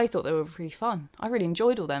I thought they were pretty fun. I really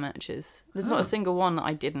enjoyed all their matches. There's not a single one that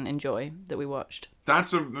I didn't enjoy that we watched.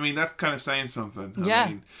 That's kind of saying something. I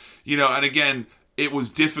mean, and again, it was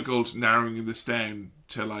difficult narrowing this down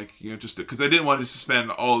to just because I didn't want to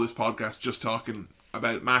spend all this podcast just talking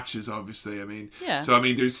about matches, obviously. So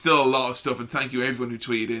there's still a lot of stuff, and thank you everyone who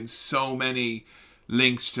tweeted in so many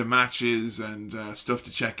links to matches and stuff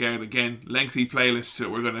to check out. Again, lengthy playlists that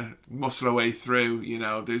we're going to muscle our way through.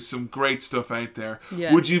 There's some great stuff out there.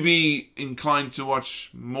 Yeah. Would you be inclined to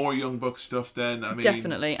watch more Young Bucks stuff then?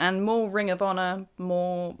 Definitely, and more Ring of Honor,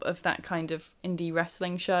 more of that kind of indie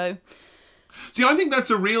wrestling show. See, I think that's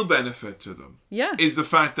a real benefit to them. Yeah. Is the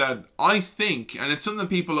fact that I think, and it's something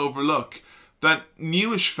people overlook, that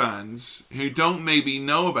newish fans who don't maybe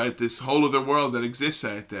know about this whole other world that exists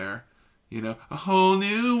out there, a whole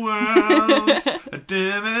new world.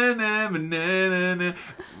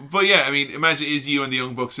 But yeah, imagine it's you and the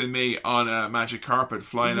Young Bucks and me on a magic carpet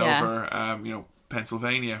flying over,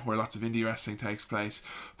 Pennsylvania, where lots of indie wrestling takes place.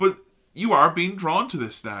 But you are being drawn to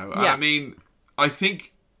this now. Yeah. I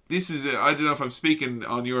think this is I don't know if I'm speaking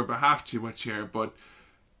on your behalf too much here, but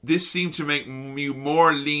this seemed to make you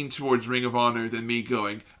more lean towards Ring of Honor than me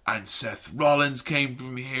going, and Seth Rollins came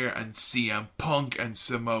from here, and CM Punk and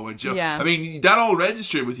Samoa Joe. Yeah. That all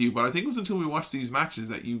registered with you, but I think it was until we watched these matches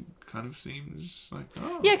that you kind of seemed just like,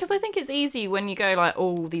 oh. Yeah, because I think it's easy when you go like,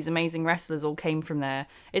 oh, these amazing wrestlers all came from there.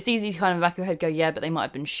 It's easy to kind of in the back of your head go, yeah, but they might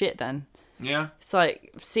have been shit then. Yeah. It's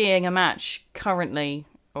like seeing a match currently,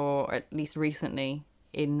 or at least recently,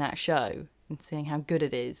 in that show, and seeing how good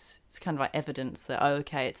it is, it's kind of like evidence that, oh,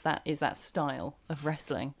 okay, is that style of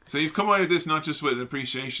wrestling. So you've come out of this not just with an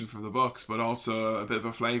appreciation for the Bucks, but also a bit of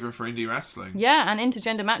a flavour for indie wrestling. Yeah, and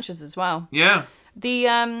intergender matches as well. Yeah. The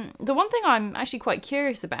one thing I'm actually quite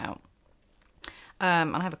curious about,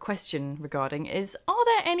 and I have a question regarding, is are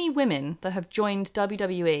there any women that have joined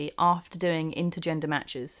WWE after doing intergender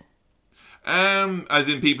matches? As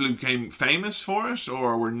in people who became famous for it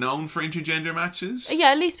or were known for intergender matches? Yeah,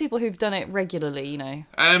 at least people who've done it regularly,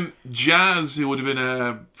 Jazz, who would have been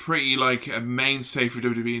a pretty a mainstay for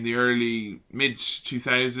WWE in the early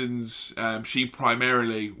mid-2000s, she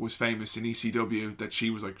primarily was famous in ECW that she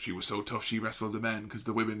was so tough she wrestled the men because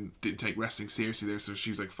the women didn't take wrestling seriously there, so she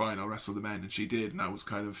was like, fine, I'll wrestle the men, and she did, and that was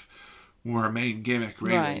kind of her main gimmick,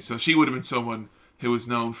 really. Right. So she would have been someone who was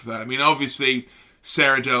known for that. obviously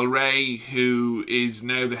Sarah Del Rey, who is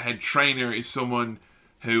now the head trainer, is someone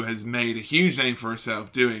who has made a huge name for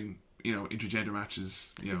herself doing, intergender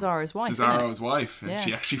matches. Cesaro's wife. Cesaro's wife. And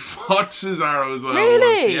she actually fought Cesaro as well.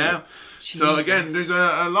 Really? Once, yeah. Jesus. So again, there's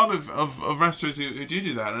a lot of wrestlers who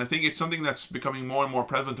do that. And I think it's something that's becoming more and more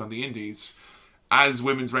prevalent on the indies as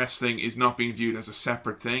women's wrestling is not being viewed as a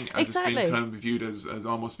separate thing, as exactly. It's being kind of viewed as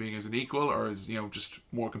almost being as an equal or as, just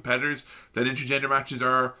more competitors, that intergender matches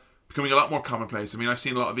are becoming a lot more commonplace. I've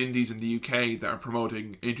seen a lot of indies in the UK that are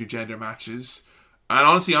promoting intergender matches, and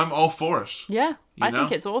honestly, I'm all for it. Yeah, I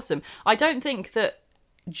think it's awesome. I don't think that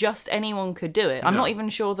just anyone could do it. I'm not even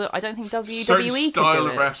sure that, I don't think WWE certain could do it. style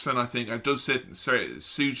of wrestling, I think, it does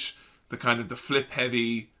suit the kind of the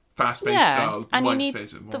flip-heavy, fast-paced style. And you need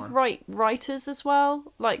the right writers as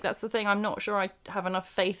well. That's the thing. I'm not sure I have enough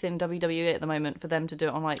faith in WWE at the moment for them to do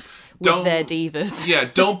it on with their divas. Yeah,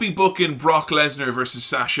 don't be booking Brock Lesnar versus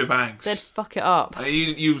Sasha Banks. They'd fuck it up.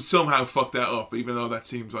 You somehow fuck that up, even though that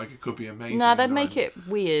seems like it could be amazing. No, they'd make it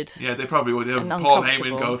weird. Yeah, they probably would. Have Paul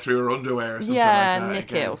Heyman go through her underwear or something like that. Yeah,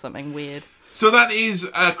 nick it or something weird. So that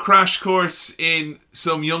is a crash course in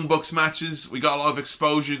some Young Bucks matches. We got a lot of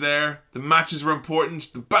exposure there. The matches were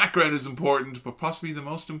important. The background is important. But possibly the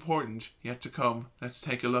most important yet to come. Let's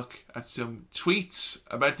take a look at some tweets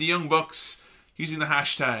about the Young Bucks using the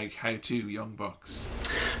hashtag #HowToYoungBucks.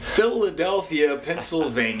 Philadelphia,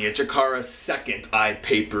 Pennsylvania, Chikara's second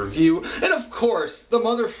pay-per-view. And of course, the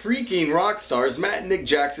mother-freaking rock stars, Matt and Nick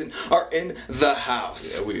Jackson, are in the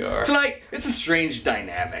house. Yeah, we are. Tonight, it's a strange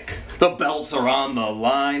dynamic. The belts are on the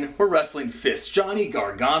line. We're wrestling fists. Johnny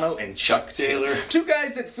Gargano and Chuck Taylor. Two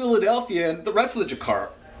guys at Philadelphia and the rest of the Chikara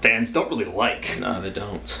fans don't really like. No, they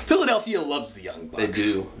don't. Philadelphia loves the Young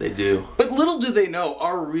Bucks. They do. But little do they know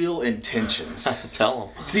our real intentions. Tell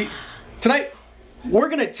them. See, tonight, we're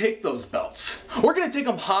going to take those belts. We're going to take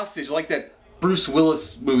them hostage like that Bruce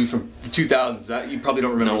Willis movie from the 2000s. You probably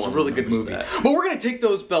don't remember. It was a really good movie. That. But we're going to take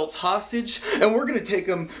those belts hostage, and we're going to take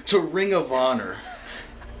them to Ring of Honor,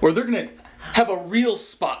 where they're going to have a real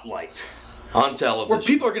spotlight. On television. Where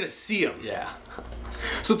people are going to see them. Yeah.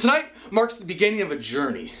 So tonight marks the beginning of a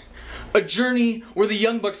journey. A journey where the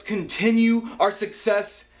Young Bucks continue our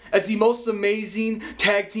success as the most amazing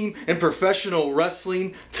tag team in professional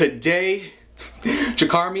wrestling today.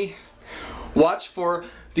 Jakarmi, watch for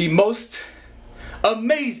the most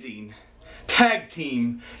amazing tag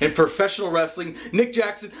team in professional wrestling. Nick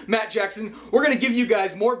Jackson, Matt Jackson. We're going to give you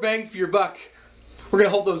guys more bang for your buck. We're going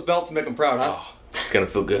to hold those belts and make them proud, huh? Oh, it's going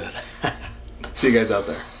to feel good. See you guys out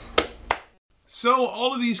there. So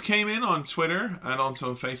all of these came in on Twitter and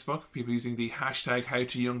also on Facebook. People using the hashtag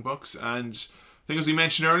 #HowToYoungBucks. And I think as we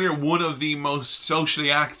mentioned earlier, one of the most socially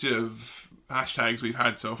active hashtags we've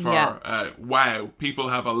had so far. Yeah. Wow, people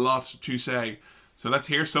have a lot to say. So let's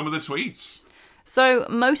hear some of the tweets. So,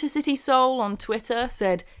 Motor City Soul on Twitter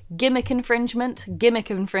said, gimmick infringement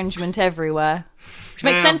everywhere. Which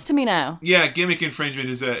makes sense to me now. Yeah, gimmick infringement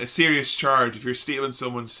is a serious charge if you're stealing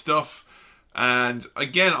someone's stuff. And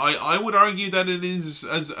again, I would argue that it is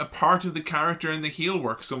as a part of the character and the heel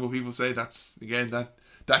work. Some people say that's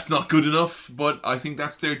not good enough, but I think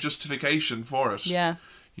that's their justification for it. Yeah.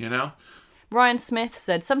 You know? Ryan Smith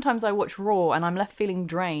said, sometimes I watch Raw and I'm left feeling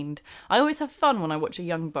drained. I always have fun when I watch a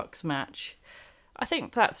Young Bucks match. I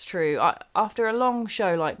think that's true. After a long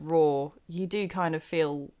show like Raw, you do kind of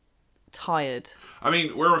feel tired. I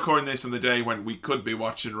mean, we're recording this on the day when we could be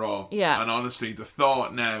watching Raw. Yeah. And honestly, the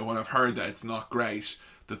thought now, when I've heard that it's not great,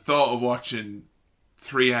 the thought of watching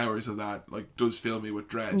 3 hours of that does fill me with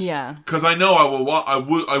dread. Yeah. Because I know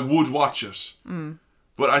I would watch it. Mm.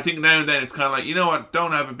 But I think now and then it's kind of like, you know what?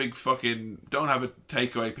 Don't have a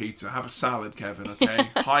takeaway pizza. Have a salad, Kevin. Okay.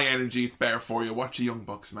 High energy. It's better for you. Watch a Young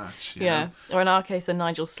Bucks match. You know? Or in our case, a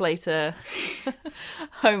Nigel Slater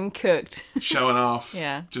home cooked. Showing off.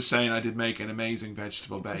 Yeah. Just saying, I did make an amazing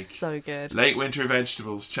vegetable bake. So good. Late winter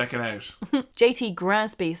vegetables. Check it out. JT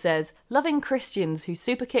Grasby says, loving Christians who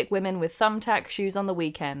super kick women with thumbtack shoes on the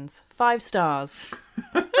weekends. 5 stars.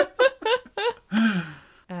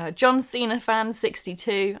 John Cena fan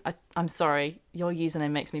 62. I'm sorry, your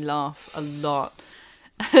username makes me laugh a lot.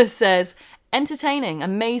 Says, entertaining,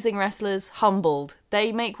 amazing wrestlers, humbled.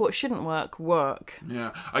 They make what shouldn't work.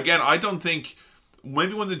 Yeah. Again, I don't think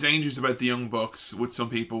maybe one of the dangers about the Young Bucks, with some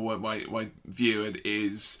people might view it,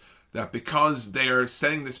 is that because they are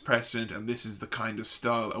setting this precedent and this is the kind of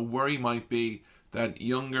style, a worry might be that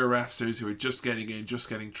younger wrestlers who are just getting in, just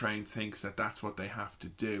getting trained, thinks that that's what they have to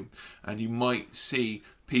do. And you might see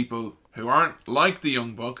people who aren't like the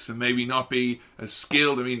Young Bucks and maybe not be as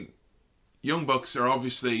skilled. I mean, Young Bucks are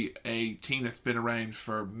obviously a team that's been around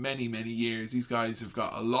for many, many years. These guys have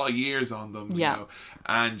got a lot of years on them, yeah. You know,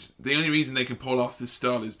 and the only reason they can pull off this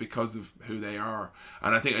style is because of who they are.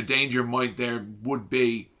 And I think a danger would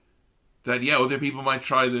be that, yeah, other people might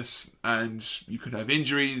try this and you could have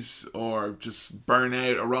injuries or just burn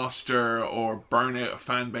out a roster or burn out a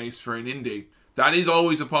fan base for an indie. That is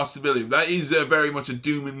always a possibility. That is very much a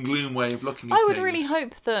doom and gloom way of looking at things. I would really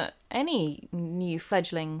hope that any new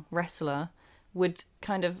fledgling wrestler would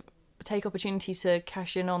kind of take opportunity to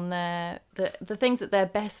cash in on the things that they're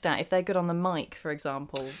best at. If they're good on the mic, for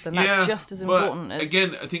example, then that's just as important as...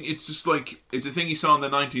 Again, I think it's just like, it's a thing you saw in the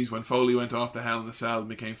 90s when Foley went off the Hell in the Cell and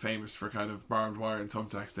became famous for kind of barbed wire and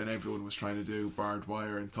thumbtacks. Then everyone was trying to do barbed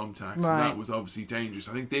wire and thumbtacks, right. And that was obviously dangerous.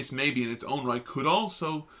 I think this maybe in its own right could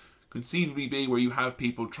also conceivably be where you have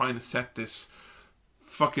people trying to set this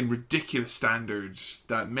fucking ridiculous standards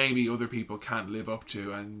that maybe other people can't live up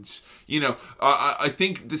to. And, you know, I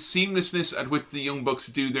think the seamlessness at which the Young Bucks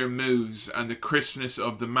do their moves and the crispness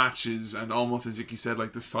of the matches and almost, as you said,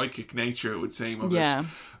 like the psychic nature, it would seem, of it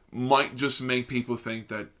might just make people think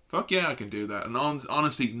that, fuck yeah, I can do that. And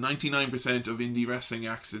honestly, 99% of indie wrestling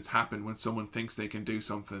accidents happen when someone thinks they can do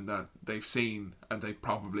something that they've seen and they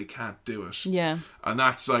probably can't do it. Yeah. And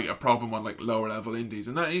that's like a problem on like lower level indies,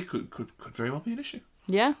 and that it could very well be an issue.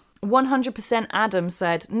 Yeah. 100% Adam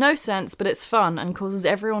said, no sense, but it's fun and causes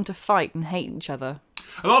everyone to fight and hate each other.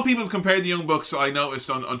 A lot of people have compared the Young Bucks, I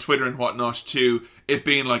noticed on Twitter and whatnot, to it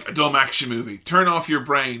being like a dumb action movie. Turn off your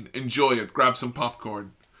brain, enjoy it, grab some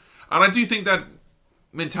popcorn. And I do think that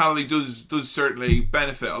mentality does certainly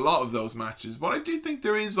benefit a lot of those matches, but I do think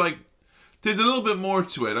there's a little bit more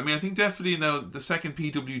to it. I mean, I think definitely in the second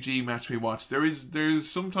PWG match we watched, there's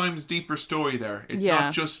sometimes deeper story there. It's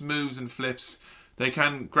not just moves and flips. They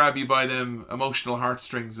can grab you by them emotional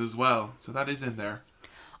heartstrings as well. So that is in there.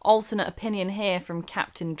 Alternate opinion here from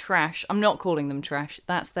Captain Trash. I'm not calling them Trash.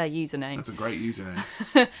 That's their username. That's a great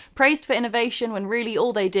username. Praised for innovation when really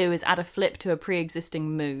all they do is add a flip to a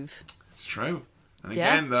pre-existing move. It's true. And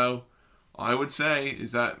again, though, I would say,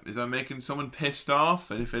 is that making someone pissed off?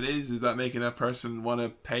 And if it is that making that person want to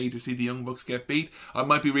pay to see the Young Bucks get beat? I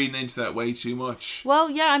might be reading into that way too much. Well,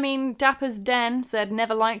 yeah, I mean, Dapper's Den said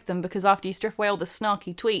never liked them because after you strip away all the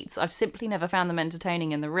snarky tweets, I've simply never found them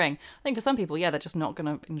entertaining in the ring. I think for some people, they're just not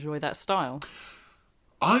going to enjoy that style.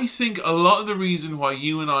 I think a lot of the reason why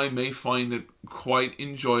you and I may find it quite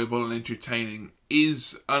enjoyable and entertaining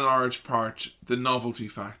is a large part the novelty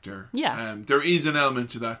factor. Yeah. There is an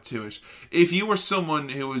element to that to it. If you were someone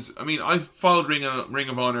who was... I mean, I've followed Ring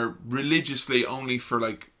of Honor religiously only for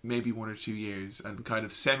like maybe 1 or 2 years and kind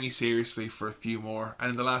of semi-seriously for a few more.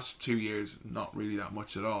 And in the last 2 years, not really that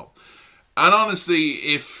much at all. And honestly,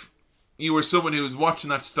 if you were someone who was watching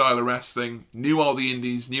that style of wrestling, knew all the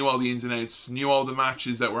indies, knew all the ins and outs, knew all the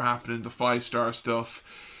matches that were happening, the 5-star stuff,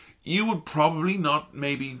 you would probably not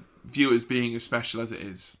maybe view it as being as special as it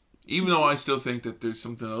is. Even though I still think that there's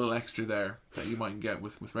something a little extra there that you mightn't get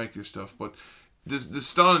with regular stuff. But the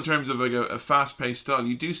style in terms of like a fast-paced style,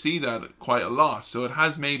 you do see that quite a lot. So it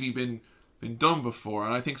has maybe been done before,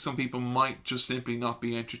 and I think some people might just simply not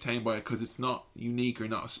be entertained by it because it's not unique or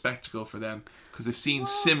not a spectacle for them because they've seen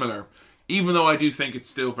similar. Even though I do think it's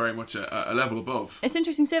still very much a level above. It's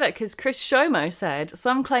interesting to say that because Chris Shomo said,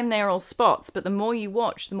 some claim they are all spots, but the more you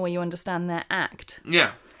watch, the more you understand their act.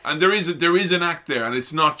 Yeah, and there is an act there, and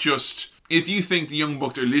it's not just... If you think the Young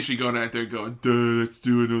Bucks are literally going out there going, duh, let's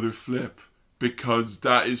do another flip, because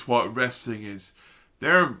that is what wrestling is.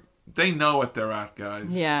 They know what they're at, guys.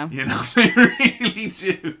 Yeah. You know, they really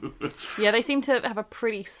do. Yeah, they seem to have a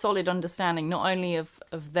pretty solid understanding, not only of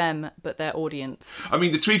them, but their audience. I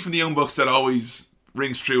mean, the tweet from the Young Bucks that always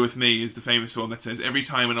rings true with me is the famous one that says, every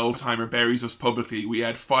time an old-timer buries us publicly, we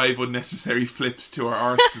add 5 unnecessary flips to our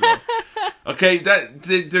arsenal. Okay,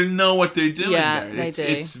 they know what they're doing there. They do.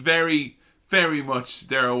 It's very, very much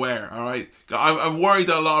they're aware, all right? I'm worried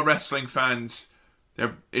that a lot of wrestling fans...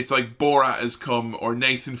 It's like Borat has come or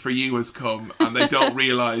Nathan For You has come and they don't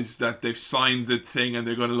realise that they've signed the thing and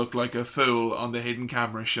they're going to look like a fool on the hidden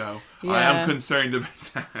camera show. Yeah. I am concerned about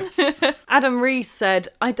that. Adam Reese said,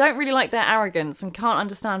 I don't really like their arrogance and can't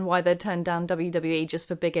understand why they'd turn down WWE just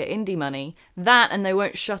for bigger indie money. That and they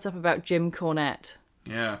won't shut up about Jim Cornette.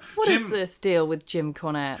 Yeah. What is this deal with Jim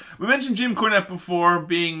Cornette? We mentioned Jim Cornette before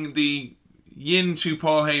being the... yin to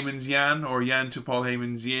Paul Heyman's Yan, or Yan to Paul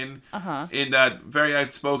Heyman's Yin, in that very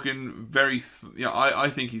outspoken, I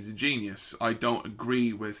think he's a genius. I don't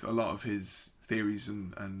agree with a lot of his theories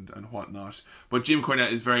and whatnot, but Jim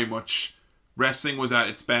Cornette is very much... Wrestling was at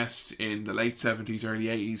its best in the late 70s, early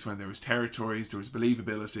 80s, when there was territories, there was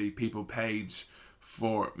believability, people paid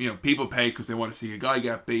because they want to see a guy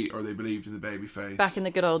get beat or they believed in the babyface. Back in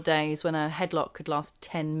the good old days when a headlock could last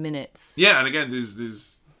 10 minutes. Yeah, and again,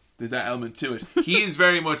 there's that element to it. He is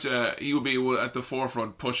very much he will be at the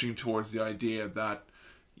forefront pushing towards the idea that,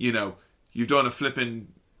 you know, you've done a flipping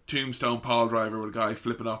tombstone pile driver with a guy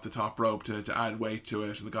flipping off the top rope to add weight to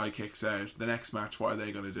it and the guy kicks out. The next match, what are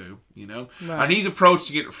they going to do? You know? Right. And he's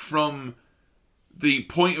approaching it from the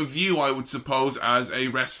point of view, I would suppose, as a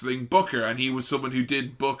wrestling booker, and he was someone who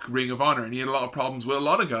did book Ring of Honor, and he had a lot of problems with a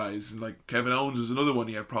lot of guys, and like Kevin Owens was another one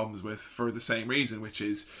he had problems with for the same reason, which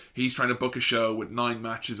is he's trying to book a show with 9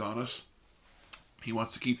 matches on it. He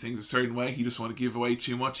wants to keep things a certain way. He doesn't want to give away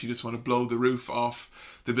too much. He just want to blow the roof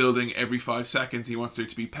off the building every 5 seconds. He wants there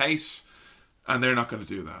to be pace, and they're not going to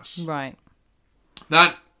do that. Right.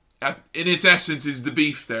 That, in its essence, is the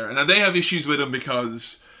beef there, and they have issues with him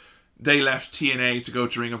because they left TNA to go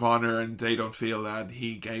to Ring of Honor and they don't feel that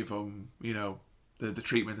he gave them, you know, the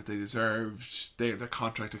treatment that they deserved. Their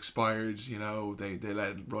contract expired, you know, they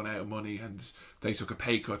let it run out of money and they took a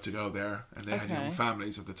pay cut to go there and they had young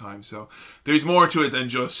families at the time. So there's more to it than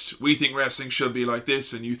just, we think wrestling should be like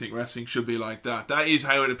this and you think wrestling should be like that. That is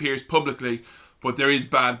how it appears publicly, but there is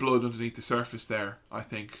bad blood underneath the surface there, I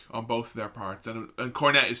think, on both of their parts. And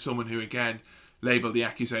Cornette is someone who, again, labelled the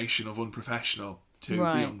accusation of unprofessional to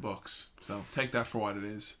the Young Bucks. So take that for what it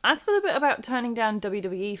is. As for the bit about turning down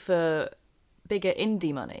WWE for bigger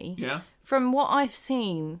indie money, from what I've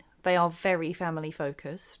seen, they are very family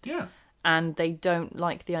focused. Yeah. And they don't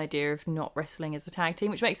like the idea of not wrestling as a tag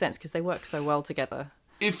team, which makes sense because they work so well together.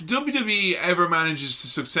 If WWE ever manages to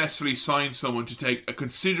successfully sign someone to take a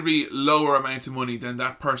considerably lower amount of money than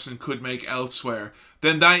that person could make elsewhere,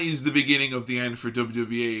 then that is the beginning of the end for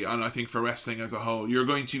WWE, and I think for wrestling as a whole. You're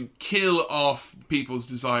going to kill off people's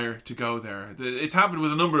desire to go there. It's happened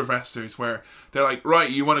with a number of wrestlers where they're like, right,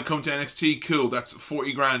 you want to come to NXT? Cool, that's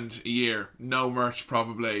 $40,000 a year. No merch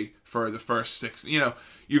probably for the first 6. You know,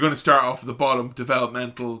 you're going to start off at the bottom,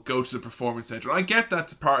 developmental, go to the Performance Center. I get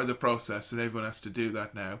that's part of the process, and everyone has to do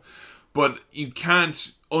that now. But you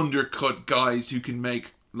can't undercut guys who can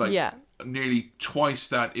make, nearly twice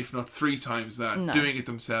that, if not 3 times that, doing it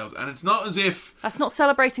themselves. And it's not as if... That's not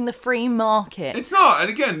celebrating the free market. It's not. And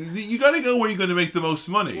again, you got to go where you're going to make the most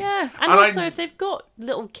money. Yeah. And also, if they've got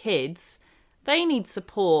little kids They need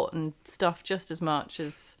support and stuff just as much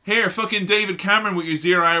as... Here, fucking David Cameron with your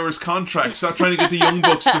 0 hours contract. Stop trying to get the Young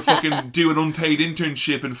Bucks to fucking do an unpaid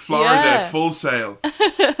internship in Florida at Full Sail.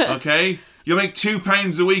 Okay? You'll make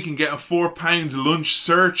 £2 a week and get a £4 lunch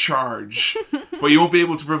surcharge. But you won't be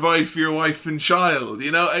able to provide for your wife and child.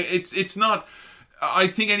 You know, it's not... I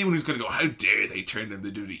think anyone who's going to go, how dare they turn down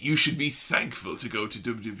the WWE? You should be thankful to go to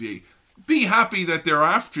WWE. Be happy that they're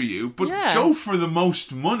after you, but go for the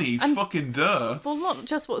most money. And, fucking duh. Well, not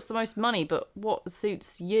just what's the most money, but what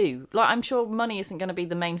suits you. Like, I'm sure money isn't going to be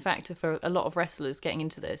the main factor for a lot of wrestlers getting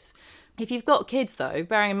into this. If you've got kids, though,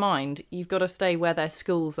 bearing in mind, you've got to stay where their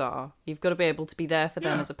schools are. You've got to be able to be there for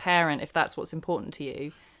them as a parent if that's what's important to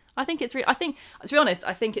you. I think it's I think, to be honest,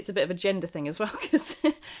 I think it's a bit of a gender thing as well, because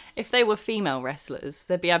if they were female wrestlers,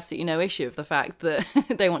 there'd be absolutely no issue of the fact that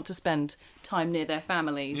they want to spend time near their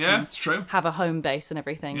families. Yeah, it's true. Have a home base and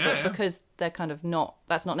everything. But because they're kind of not,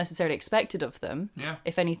 that's not necessarily expected of them. Yeah.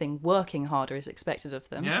 If anything, working harder is expected of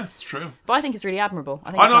them. Yeah, it's true. But I think it's really admirable.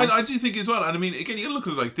 I do think as well. And I mean, again, you look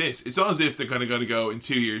at it like this. It's not as if they're kind of going to go in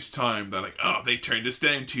 2 years' time. They're like, oh, they turned us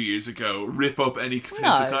down 2 years ago. Rip up any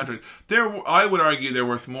potential contract. I would argue they're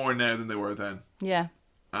worth more now than they were then. Yeah.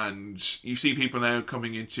 And you see people now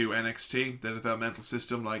coming into NXT, the developmental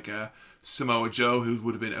system, like Samoa Joe, who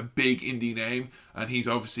would have been a big indie name, and he's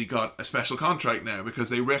obviously got a special contract now because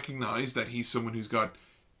they recognise that he's someone who's got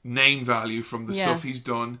name value from the stuff he's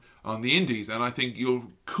done on the indies. And I think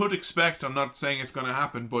you could expect, I'm not saying it's going to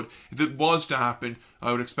happen, but if it was to happen,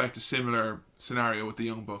 I would expect a similar scenario with the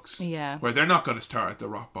Young Bucks. Yeah. Where they're not going to start at the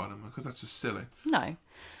rock bottom, because that's just silly. No.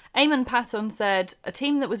 Eamon Patton said, a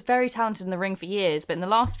team that was very talented in the ring for years, but in the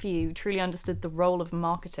last few truly understood the role of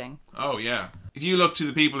marketing. Oh, yeah. If you look to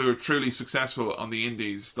the people who are truly successful on the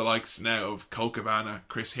indies, the likes now of Colt Cabana,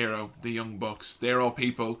 Chris Hero, the Young Bucks, they're all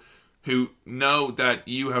people who know that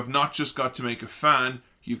you have not just got to make a fan,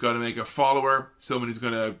 you've got to make a follower, someone who's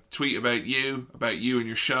going to tweet about you and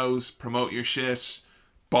your shows, promote your shit,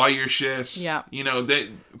 buy your shit. Yeah. You know,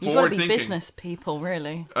 you've got to be business people,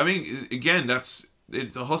 really. I mean, again, it's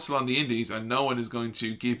a hustle on the indies, and no one is going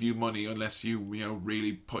to give you money unless you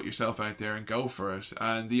really put yourself out there and go for it.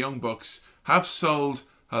 And the Young Bucks have sold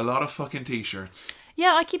a lot of fucking t-shirts.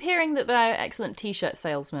 Yeah, I keep hearing that they're excellent t-shirt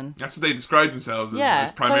salesmen. That's what they describe themselves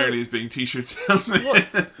as primarily as being t-shirt salesmen.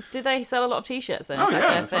 Do they sell a lot of t-shirts then? Oh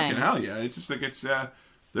yeah, fucking hell yeah! It's just like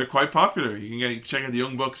they're quite popular. You can check out the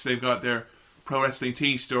Young Bucks. They've got their Pro Wrestling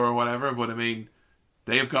Tee store or whatever. But I mean,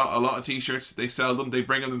 they've got a lot of t-shirts. They sell them. They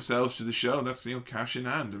bring them themselves to the show. That's cash in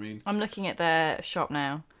hand. I mean, I'm looking at their shop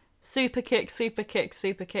now. Super Kick, Super Kick,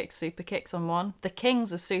 Super Kick, Super Kicks on one. The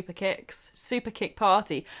Kings of Super Kicks. Super Kick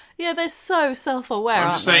Party. Yeah, they're so self-aware,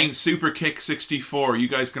 I'm just saying Super Kick 64. You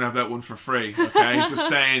guys can have that one for free, okay? Just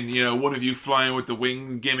saying, one of you flying with the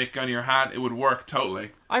wing gimmick on your hat, it would work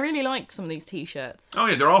totally. I really like some of these t-shirts. Oh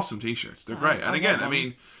yeah, they're awesome t-shirts. They're great. And again, I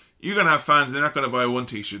mean, you're going to have fans, they're not going to buy one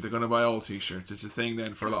t-shirt, they're going to buy all t-shirts. It's a thing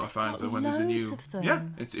then for a lot of fans that when there's a new... Yeah,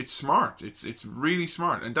 it's smart. It's really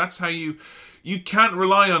smart. And that's how you can't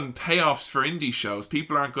rely on payoffs for indie shows.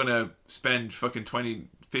 People aren't going to spend fucking people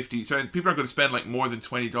aren't going to spend like more than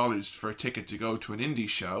 $20 for a ticket to go to an indie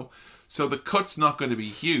show. So the cut's not going to be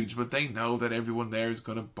huge, but they know that everyone there is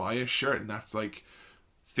going to buy a shirt, and that's like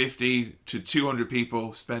 50 to 200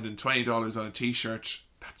 people spending $20 on a t-shirt.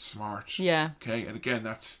 That's smart. Yeah. Okay, and again,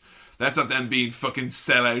 that's not them being fucking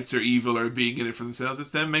sellouts or evil or being in it for themselves.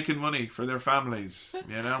 It's them making money for their families,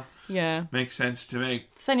 Yeah. Makes sense to me.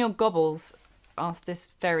 Senor Gobbles asked this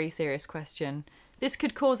very serious question. This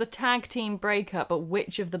could cause a tag team breakup, but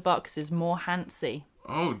which of the Bucks is more handsy?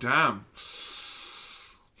 Oh, damn.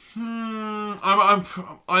 I'm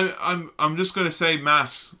just gonna say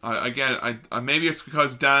Matt. Maybe it's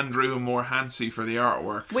because Dan drew him more handsy for the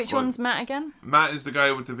artwork. Which one's Matt again? Matt is the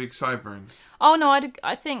guy with the big sideburns. Oh no,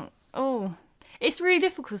 I think. Oh, it's really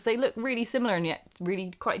difficult because they look really similar and yet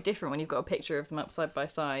really quite different when you've got a picture of them up side by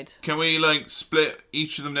side. Can we split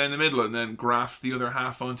each of them down the middle and then graft the other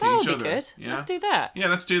half onto each other? That would be good. Yeah? Let's do that. Yeah,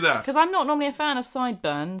 let's do that. Because I'm not normally a fan of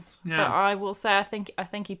sideburns, but I will say I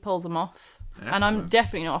think he pulls them off. Excellent. And I'm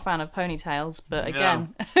definitely not a fan of ponytails, but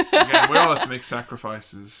again... Again, we all have to make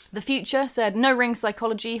sacrifices. The Future said, no ring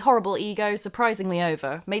psychology, horrible ego, surprisingly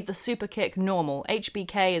over. Made the super kick normal.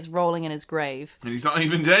 HBK is rolling in his grave. And he's not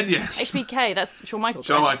even dead yet. HBK, that's Shawn Michaels.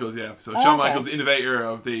 Shawn Michaels, yeah. So Shawn Michaels, innovator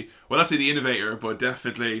of the... Well, not say the innovator, but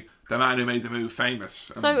definitely the man who made the move famous.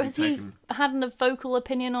 So has he had a vocal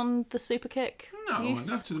opinion on the super kick? No,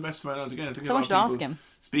 not to the best of my knowledge. Again, I think someone should ask him.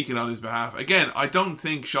 speaking on his behalf. Again, I don't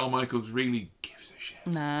think Shawn Michaels really gives a shit.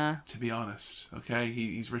 Nah. To be honest, okay?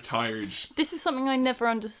 He's retired. This is something I never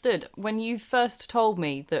understood. When you first told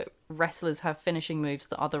me that wrestlers have finishing moves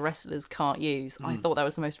that other wrestlers can't use, I thought that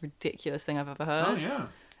was the most ridiculous thing I've ever heard. Oh, yeah.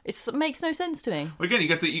 It makes no sense to me. Well, again, you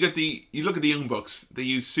look at the Young Bucks. They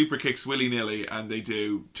use super kicks willy-nilly, and they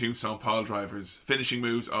do tombstone pile drivers, finishing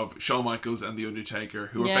moves of Shawn Michaels and The Undertaker,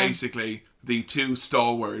 who are basically the two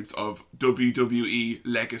stalwarts of WWE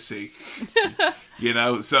legacy. You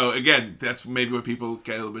know, so again, that's maybe where people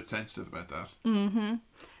get a little bit sensitive about that. Mm-hmm.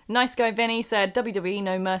 Nice Guy Vinny said, WWE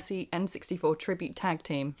No Mercy N64 tribute tag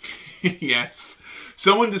team. Yes.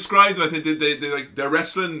 Someone described it, I think they're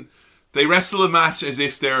wrestling. They wrestle a match as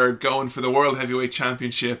if they're going for the World Heavyweight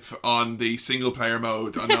Championship on the single player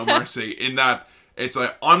mode on No Mercy. In that, it's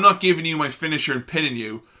like, I'm not giving you my finisher and pinning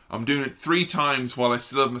you. I'm doing it 3 times while I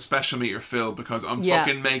still have my special meter filled because I'm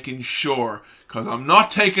fucking making sure. Because I'm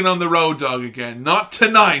not taking on the Road Dogg again. Not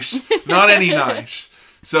tonight. Not any night.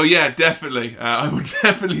 So yeah, definitely. I would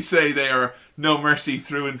definitely say they are No Mercy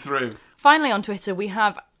through and through. Finally on Twitter, we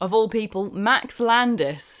have, of all people, Max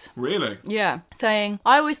Landis. Really? Yeah. Saying,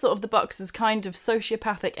 I always thought of the Bucks as kind of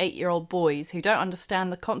sociopathic 8-year-old boys who don't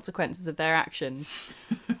understand the consequences of their actions.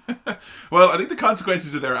 Well, I think the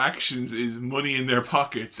consequences of their actions is money in their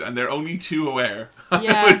pockets, and they're only too aware,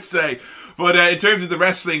 yeah. I would say. But in terms of the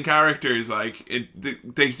wrestling characters, like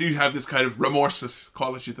they do have this kind of remorseless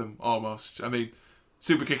quality to them, almost. I mean,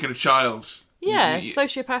 super kicking a child... Yeah,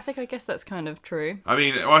 sociopathic, I guess that's kind of true. I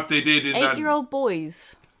mean, what they did in 8-year-old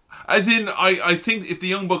boys. As in, I think if the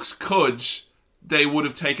Young Bucks could, they would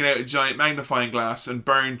have taken out a giant magnifying glass and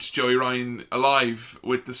burned Joey Ryan alive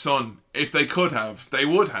with the sun. If they could have, they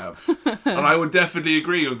would have. And I would definitely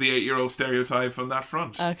agree with the 8-year-old stereotype on that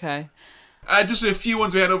front. Okay. Just a few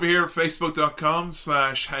ones we had over here at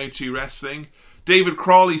facebook.com/howtowrestling. David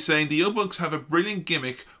Crawley saying, the Young Bucks have a brilliant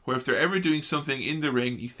gimmick where if they're ever doing something in the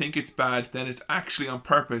ring, you think it's bad, then it's actually on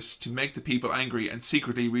purpose to make the people angry and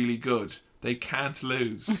secretly really good. They can't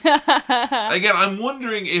lose. Again, I'm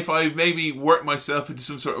wondering if I've maybe worked myself into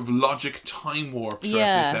some sort of logic time warp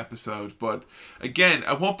throughout this episode. But again,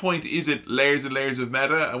 at what point is it layers and layers of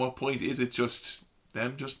meta? At what point is it just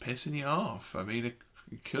them just pissing you off? I mean, it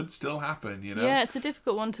could still happen, you know? Yeah, it's a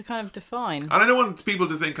difficult one to kind of define. And I don't want people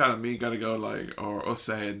to think kind of me gotta go like, or us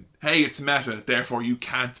saying, hey, it's meta, therefore you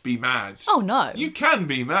can't be mad. Oh, no. You can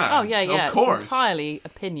be mad. Oh, yeah, of course. It's entirely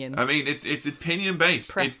opinion. I mean, it's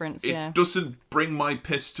opinion-based. Preference, it doesn't bring my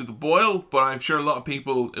piss to the boil, but I'm sure a lot of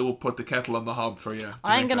people, it will put the kettle on the hob for you.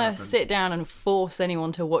 I ain't gonna sit down and force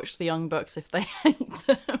anyone to watch the Young Bucks if they hate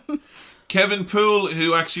them. Kevin Poole,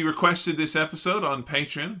 who actually requested this episode on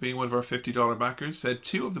Patreon, being one of our $50 backers, said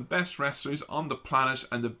 2 of the best wrestlers on the planet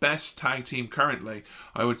and the best tag team currently.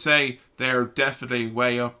 I would say they're definitely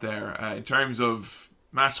way up there. In terms of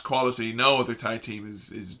match quality, no other tag team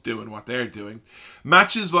is doing what they're doing.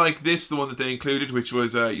 Matches like this, the one that they included, which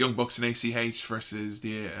was Young Bucks and ACH versus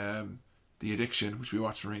the Addiction, which we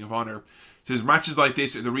watched for Ring of Honor. It says, matches like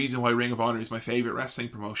this are the reason why Ring of Honor is my favourite wrestling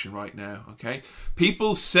promotion right now, okay?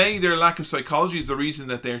 People say their lack of psychology is the reason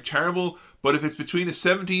that they're terrible, but if it's between a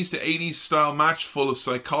 70s to 80s style match full of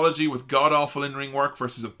psychology with god-awful in-ring work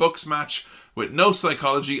versus a Bucks match with no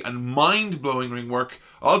psychology and mind-blowing ring work,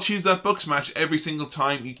 I'll choose that Bucks match every single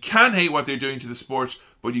time. You can hate what they're doing to the sport,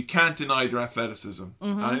 but you can't deny their athleticism.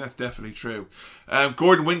 I think that's definitely true.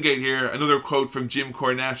 Gordon Wingate here, another quote from Jim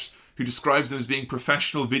Cornette, who describes them as being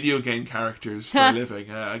professional video game characters for a living.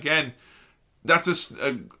 Again, that's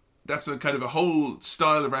a kind of a whole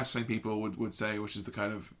style of wrestling people would say, which is the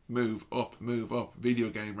kind of move up, video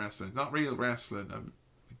game wrestling. Not real wrestling.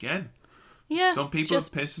 Again, some people it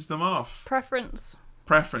pisses them off. Preference,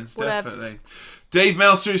 definitely. Dave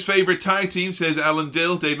Meltzer's favourite tag team, says Alan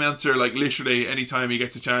Dill. Dave Meltzer, like, literally, anytime he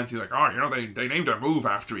gets a chance, he's like, oh, you know, they named their move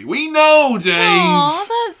after me. We know, Dave! Aw,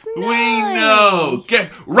 that's nice. We know!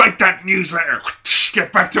 Write that newsletter!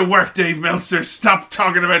 Get back to work, Dave Meltzer! Stop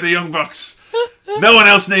talking about the Young Bucks! No one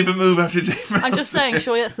else named a move after Dave Meltzer. I'm just saying,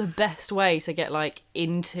 surely that's the best way to get, like,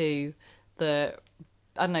 into the...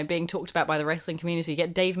 I don't know, being talked about by the wrestling community.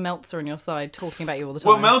 Get Dave Meltzer on your side talking about you all the time.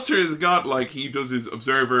 Well, Meltzer has got, like, he does his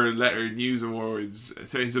Observer Letter News Awards,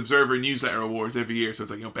 so his Observer Newsletter Awards every year, so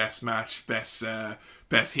it's like, you know, best match, best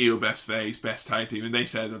heel, best face, best tag team, and they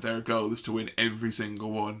said that their goal is to win every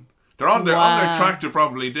single one. They're on their track to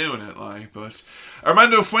probably doing it, like, but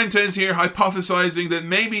Armando Fuentes here hypothesizing that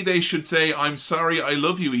maybe they should say "I'm sorry, I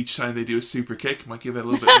love you" each time they do a super kick. Might give it a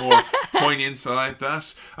little bit more poignance like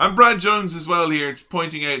that. And Brad Jones as well here,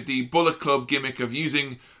 pointing out the Bullet Club gimmick of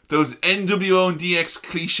using those NWO and DX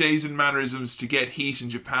cliches and mannerisms to get heat in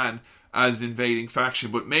Japan as an invading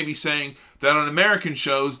faction, but maybe saying that on American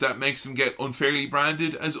shows that makes them get unfairly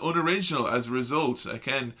branded as unoriginal as a result.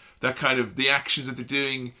 Again, that kind of the actions that they're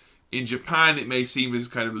doing in Japan, it may seem as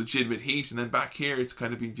kind of legitimate heat, and then back here it's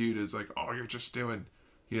kind of being viewed as like, oh, you're just doing,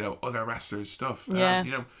 other wrestlers' stuff.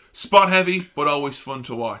 Yeah. Spot heavy, but always fun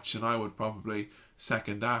to watch, and I would probably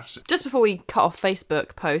second that. Just before we cut off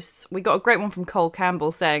Facebook posts, we got a great one from Cole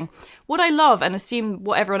Campbell saying, what I love and assume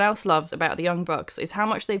what everyone else loves about the Young Bucks is how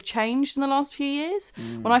much they've changed in the last few years.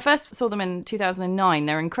 When I first saw them in 2009,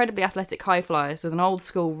 they were incredibly athletic high flyers with an old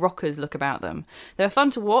school rockers look about them. They were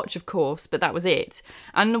fun to watch, of course, but that was it.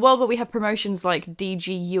 And in a world where we have promotions like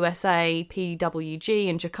DG USA, PWG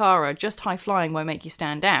and Chikara, just high flying won't make you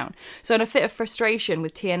stand out. So in a fit of frustration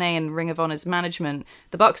with TNA and Ring of Honor's management,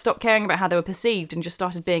 the Bucks stopped caring about how they were perceived and just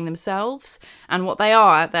started being themselves. And what they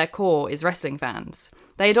are at their core is wrestling fans.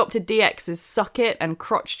 They adopted DX's suck it and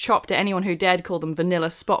crotch chop to anyone who dared call them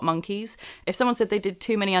vanilla spot monkeys. If someone said they did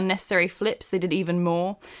too many unnecessary flips, they did even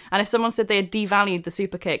more. And if someone said they had devalued the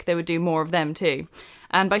super kick, they would do more of them too.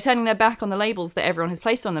 And by turning their back on the labels that everyone has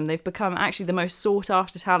placed on them, they've become actually the most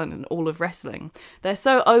sought-after talent in all of wrestling. They're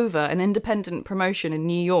so over an independent promotion in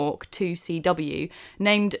New York, 2CW,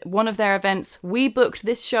 named one of their events, "We booked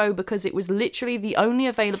this show because it was literally the only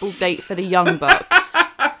available date for the Young Bucks."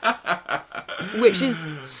 Which is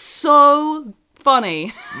so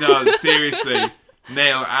funny. No, seriously.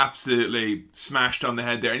 Nail absolutely smashed on the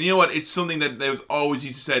head there. And you know what? It's something that they was always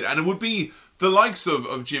used to say. And it would be the likes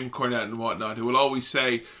of Jim Cornette and whatnot who will always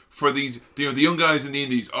say for these, the young guys in the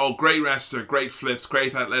indies, oh, great wrestler, great flips,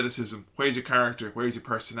 great athleticism. Where's your character? Where's your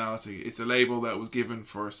personality? It's a label that was given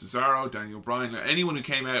for Cesaro, Daniel Bryan. Anyone who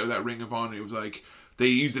came out of that Ring of Honor, it was like, they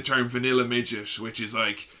use the term vanilla midget, which is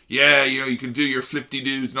like, yeah, you can do your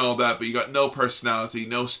flip-de-doos and all that, but you got no personality,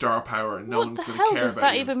 no star power, and no one's going to care about you. What the hell does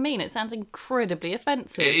that even mean? It sounds incredibly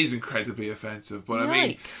offensive. It is incredibly offensive, but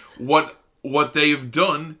Yikes. I mean, what they've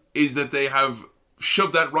done is that they have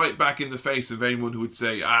shoved that right back in the face of anyone who would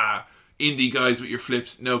say, indie guys with your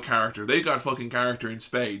flips, no character. They got fucking character in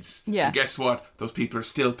spades. Yeah. And guess what? Those people are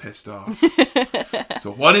still pissed off.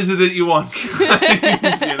 So what is it that you want,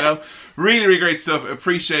 guys? Really, really great stuff.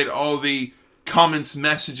 Appreciate all the comments,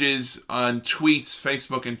 messages on tweets,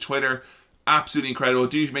 Facebook and Twitter. Absolutely incredible.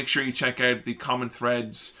 Do make sure you check out the comment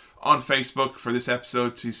threads on Facebook for this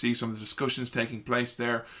episode to see some of the discussions taking place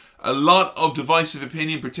there. A lot of divisive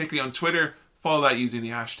opinion, particularly on Twitter. Follow that using the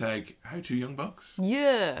hashtag #HowToYoungBucks.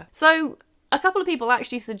 Yeah. So a couple of people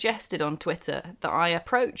actually suggested on Twitter that I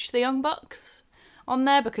approach the Young Bucks on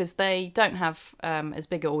there because they don't have as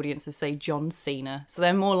big an audience as, say, John Cena. So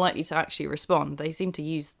they're more likely to actually respond. They seem to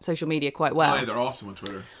use social media quite well. Oh, yeah, they're awesome on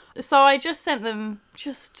Twitter. So I just sent them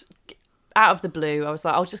just out of the blue. I was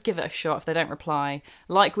like, I'll just give it a shot if they don't reply.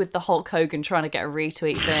 Like with the Hulk Hogan trying to get a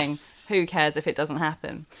retweet thing. Who cares if it doesn't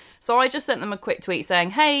happen? So I just sent them a quick tweet saying,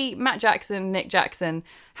 hey, Matt Jackson, Nick Jackson,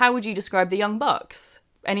 how would you describe the Young Bucks?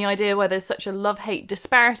 Any idea why there's such a love-hate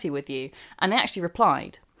disparity with you? And they actually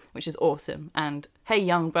replied, which is awesome. And hey,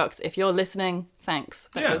 Young Bucks, if you're listening, thanks.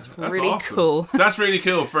 That was really awesome. Cool. That's really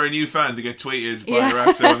cool for a new fan to get tweeted by a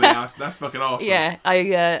wrestler when they ask. That's fucking awesome. Yeah,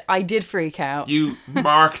 I did freak out. You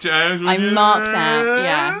marked out? I marked out,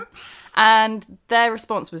 yeah. And their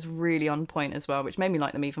response was really on point as well, which made me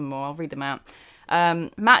like them even more. I'll read them out.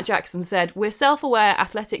 Matt Jackson said, we're self-aware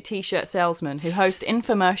athletic t-shirt salesmen who host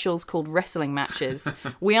infomercials called wrestling matches.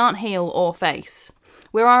 We aren't heel or face.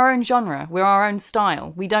 We're our own genre. We're our own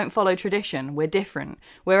style. We don't follow tradition. We're different.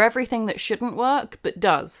 We're everything that shouldn't work, but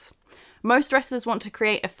does. Most wrestlers want to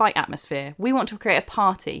create a fight atmosphere. We want to create a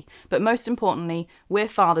party. But most importantly, we're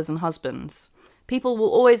fathers and husbands. People will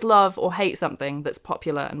always love or hate something that's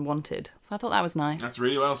popular and wanted. So I thought that was nice. That's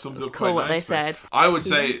really well summed up cool quite what nicely. They said. I would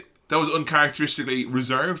say that was uncharacteristically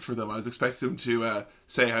reserved for them. I was expecting them to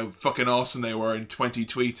say how fucking awesome they were in 20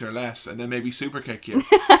 tweets or less and then maybe super kick you.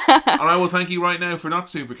 And I will thank you right now for not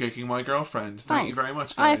super kicking my girlfriend. Thank you very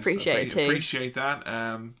much, guys. I appreciate it too. Appreciate that.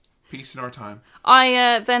 Peace in our time.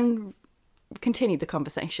 I then continued the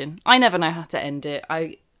conversation. I never know how to end it.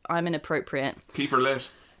 I'm inappropriate. Keep her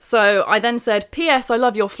lit. So I then said, P.S. I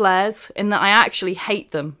love your flares, in that I actually hate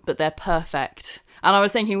them, but they're perfect. And I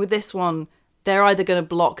was thinking with this one, they're either going to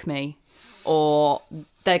block me or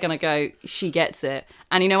they're going to go, she gets it.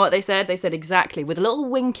 And you know what they said? They said exactly, with a little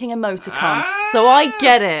winking emoticon. So I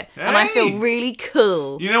get it. Hey. And I feel really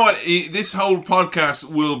cool. You know what? This whole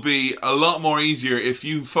podcast will be a lot more easier if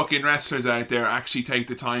you fucking wrestlers out there actually take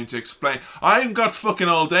the time to explain. I haven't got fucking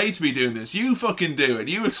all day to be doing this. You fucking do it.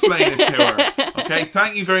 You explain it to her. Okay?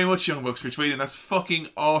 Thank you very much, Young Bucks, for tweeting. That's fucking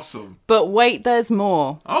awesome. But wait, there's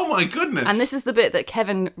more. Oh my goodness. And this is the bit that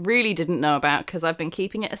Kevin really didn't know about because I've been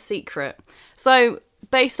keeping it a secret. So,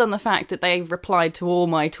 based on the fact that they replied to all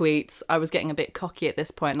my tweets, I was getting a bit cocky at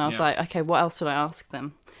this point, and I was like, okay, what else should I ask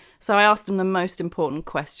them? So I asked them the most important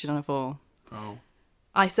question of all. Oh.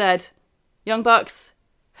 I said, Young Bucks,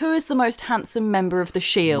 who is the most handsome member of the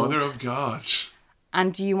Shield? Mother of God.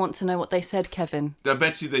 And do you want to know what they said, Kevin? I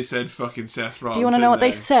bet you they said fucking Seth Rollins. Do you want to know what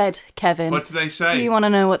they said, Kevin? What did they say? Do you want to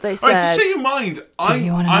know what they said? All right, just say your mind.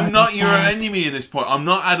 I'm not your enemy at this point. I'm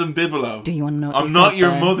not Adam Bigelow. Do you want to know what I'm not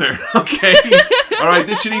your mother, okay? All right,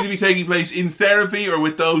 this should either be taking place in therapy or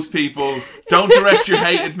with those people. Don't direct your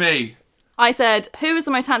hate at me. I said, who is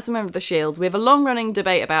the most handsome member of the Shield? We have a long-running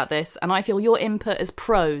debate about this, and I feel your input as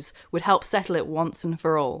pros would help settle it once and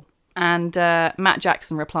for all. And Matt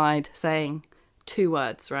Jackson replied, saying... 2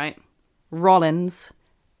 words, right? Rollins,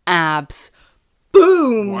 abs.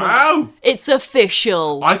 Boom! Wow! It's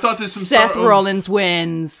official. I thought there's some Seth Rollins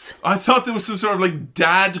wins. I thought there was some sort of like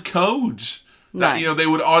dad code that they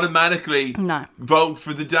would automatically vote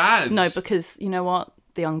for the dads. No, because you know what?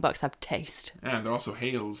 The Young Bucks have taste. Yeah, they're also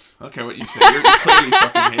heels. Okay, what you say? You're clearly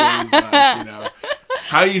fucking heels, man.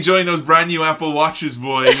 How are you enjoying those brand new Apple Watches,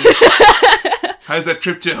 boys? How's that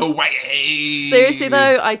trip to Hawaii? Seriously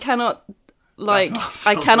though, I cannot.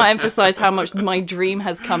 Awesome. I cannot emphasize how much my dream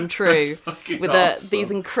has come true with awesome.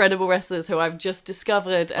 These incredible wrestlers who I've just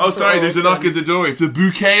discovered. And there's a knock at the door. It's a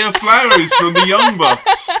bouquet of flowers from the Young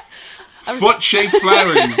Bucks. Foot-shaped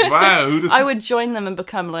flowers. Wow. I would join them and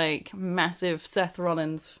become like massive Seth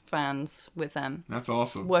Rollins fans with them. That's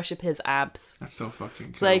awesome. Worship his abs. That's so fucking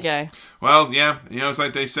cool. So there you go. Well, yeah, it's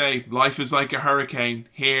like they say, life is like a hurricane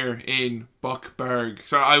here in Buckberg.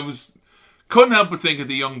 So couldn't help but think of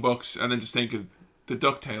the Young Bucks and then just think of the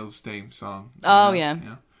DuckTales theme song. Oh,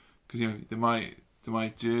 yeah. Because, they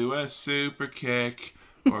might do a super kick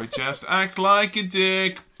or just act like a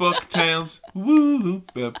dick. Bucktails. Woo.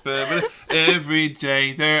 Every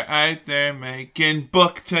day they're out there making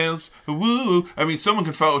bucktails. Woo. I mean, someone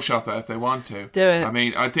can Photoshop that if they want to. Do it. I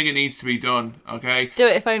mean, I think it needs to be done, okay? Do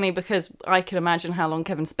it if only because I can imagine how long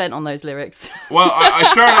Kevin spent on those lyrics. Well, I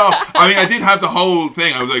started off, I did have the whole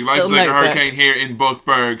thing. I was like, life is like a hurricane here in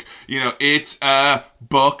Buckberg. It's a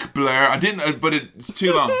buck blur. I didn't, but it's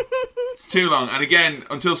too long. It's too long. And again,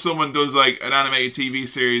 until someone does like an animated TV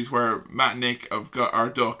series where Matt and Nick have got our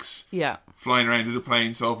ducks flying around in a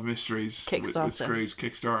plane solving mysteries with Scrooge.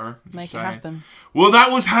 Kickstarter. Make it happen. Well, that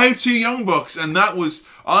was How to Young Bucks, and that was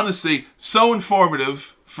honestly so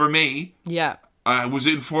informative for me. Yeah. Was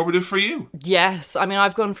it informative for you? Yes. I mean,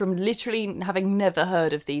 I've gone from literally having never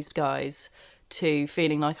heard of these guys to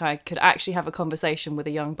feeling like I could actually have a conversation with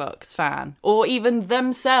a Young Bucks fan, or even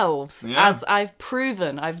themselves, as I've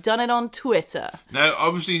proven. I've done it on Twitter. Now,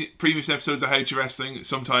 obviously, previous episodes of How to Wrestling,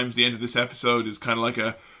 sometimes the end of this episode is kind of like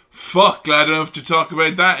a, fuck, glad enough to talk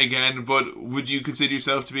about that again, but would you consider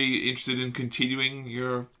yourself to be interested in continuing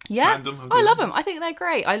your fandom? I love them. I think they're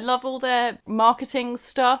great. I love all their marketing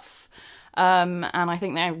stuff. And I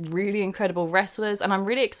think they're really incredible wrestlers, and I'm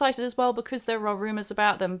really excited as well because there are rumours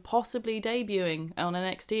about them possibly debuting on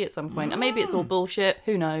NXT at some point. And maybe it's all bullshit,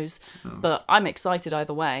 who knows? But I'm excited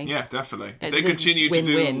either way. Yeah, definitely. If they continue to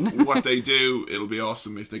do what they do, it'll be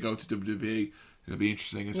awesome. If they go to WWE, it'll be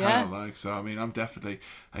interesting as hell. So I mean, I'm definitely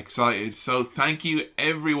excited. So thank you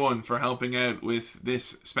everyone for helping out with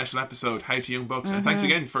this special episode, How to Young Bucks, and thanks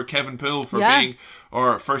again for Kevin Poole for being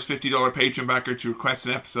our first $50 Patreon backer to request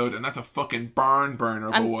an episode, and that's a fucking burner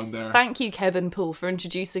of a one there. Thank you, Kevin Poole, for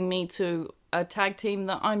introducing me to a tag team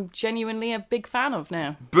that I'm genuinely a big fan of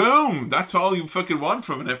now. Boom! That's all you fucking want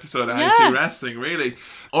from an episode of How to Wrestling, really.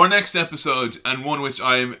 Our next episode, and one which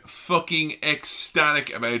I'm fucking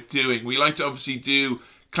ecstatic about doing. We like to obviously do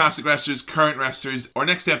classic wrestlers, current wrestlers. Our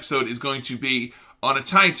next episode is going to be on a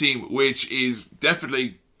tag team which is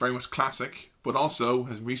definitely very much classic, but also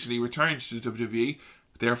has recently returned to WWE,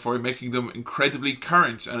 therefore making them incredibly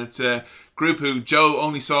current. And it's a group who Joe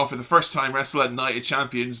only saw for the first time wrestle at Night of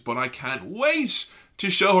Champions, but I can't wait to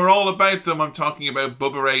show her all about them. I'm talking about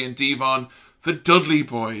Bubba Ray and Devon, the Dudley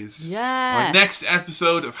Boys. Yeah. Our next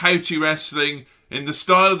episode of How to Wrestling, in the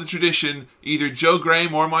style of the tradition, either Joe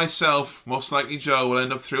Graham or myself, most likely Joe, will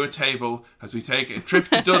end up through a table as we take a trip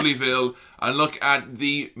to Dudleyville and look at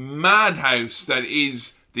the madhouse that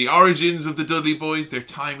is the origins of the Dudley Boys, their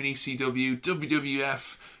time in ECW,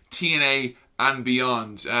 WWF, TNA, and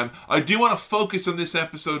beyond. I do want to focus on this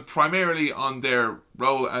episode primarily on their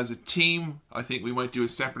role as a team. I think we might do a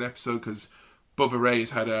separate episode because Bubba Ray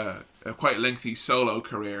has had a quite lengthy solo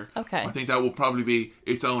career. Okay. I think that will probably be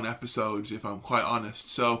its own episode, if I'm quite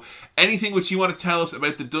honest. So, anything which you want to tell us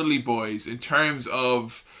about the Dudley Boys in terms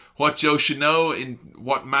of what Joe should know, in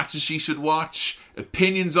what matches she should watch,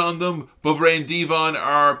 opinions on them. Bubba Ray and Devon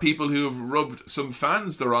are people who have rubbed some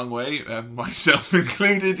fans the wrong way, myself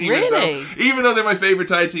included. Even though they're my favourite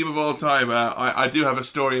tag team of all time, I do have a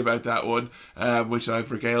story about that one, which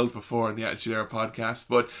I've regaled before in the Attitude Era podcast.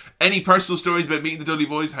 But any personal stories about meeting the Dudley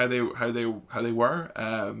Boys, how they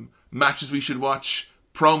were, matches we should watch,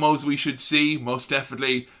 promos we should see, most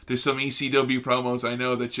definitely. There's some ECW promos I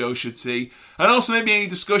know that Joe should see, and also maybe any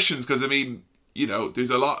discussions, because I mean, you know, there's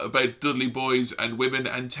a lot about Dudley Boys and women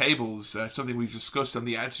and tables, something we've discussed on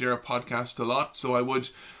the Attitude Era podcast a lot. So I would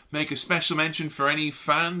make a special mention for any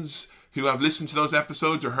fans who have listened to those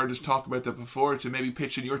episodes or heard us talk about that before to maybe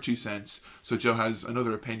pitch in your 2 cents, so Joe has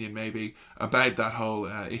another opinion maybe about that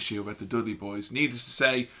whole issue about the Dudley Boys. Needless to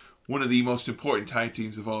say, one of the most important tag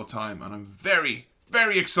teams of all time, and I'm very,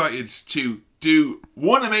 very excited to do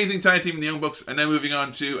one amazing tag team in the Young Bucks and now moving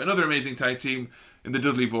on to another amazing tag team in the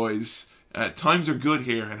Dudley Boys. Times are good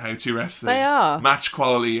here in How To Wrestling. They are. Match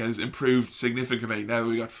quality has improved significantly now that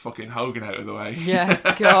we got fucking Hogan out of the way. Yeah,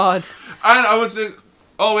 God. And I was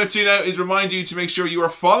all we have to do now is remind you to make sure you are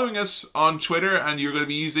following us on Twitter, and you're going to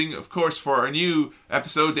be using, of course, for our new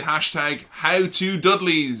episode, the hashtag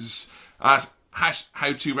HowToDudleys at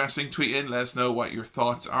How To Wrestling. Tweet in, let us know what your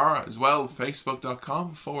thoughts are as well.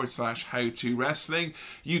 Facebook.com/HowToWrestling.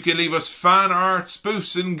 You can leave us fan art,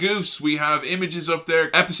 spoofs and goofs. We have images up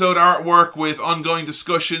there, episode artwork with ongoing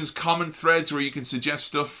discussions, comment threads where you can suggest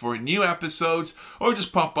stuff for new episodes, or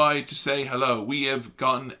just pop by to say hello. We have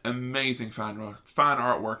gotten amazing fan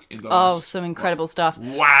artwork in the last... some incredible stuff.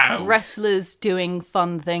 Wow. Wrestlers doing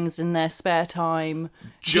fun things in their spare time.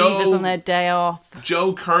 Divas on their day off.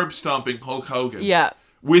 Joe curb stomping Hulk Hogan. Yeah.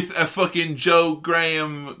 With a fucking Joe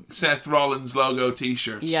Graham, Seth Rollins logo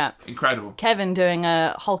t-shirt. Yeah. Incredible. Kevin doing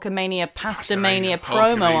a Hulkamania Pastamania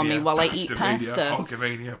promo on me while I eat pasta.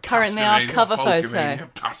 Hulkamania, currently our cover photo.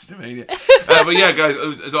 Pastamania. But yeah, guys, it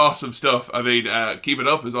was awesome stuff. I mean, keep it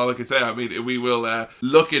up is all I can say. I mean, we will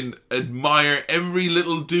look and admire every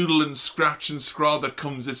little doodle and scratch and scrawl that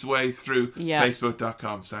comes its way through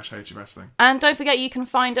Facebook.com/HowToWrestling. And don't forget, you can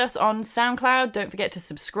find us on SoundCloud. Don't forget to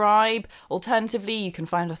subscribe. Alternatively, you can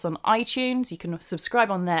find us on iTunes. You can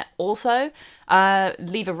subscribe on there also.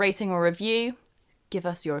 Leave a rating or review. Give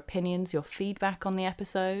us your opinions, your feedback on the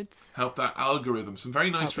episodes. Help that algorithm. Some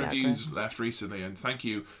very nice reviews left recently, and thank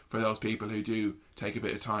you for those people who do take a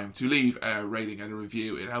bit of time to leave a rating and a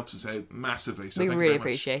review. It helps us out massively. So we really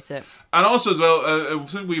appreciate it. And also as well,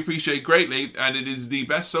 something we appreciate greatly, and it is the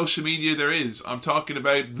best social media there is. I'm talking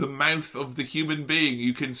about the mouth of the human being.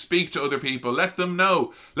 You can speak to other people. Let them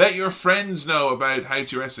know. Let your friends know about How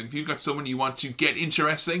To Wrestling. If you've got someone you want to get into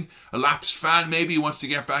wrestling, a lapsed fan maybe who wants to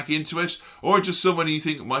get back into it, or just someone you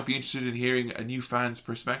think might be interested in hearing a new fan's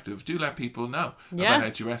perspective, do let people know about How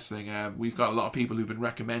To Wrestling. We've got a lot of people who've been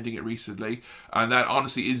recommending it recently, and that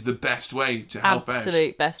honestly is the best way to help out.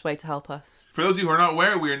 Absolute best way to help us. For those of you who are not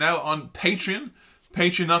aware, we are now on Patreon.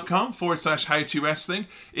 Patreon.com/HowToWrestling.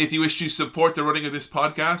 If you wish to support the running of this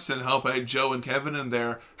podcast and help out Joe and Kevin in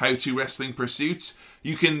their How To Wrestling pursuits,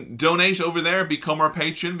 you can donate over there, become our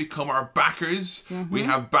patron, become our backers. Mm-hmm. We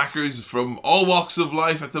have backers from all walks of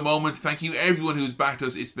life at the moment. Thank you everyone who's backed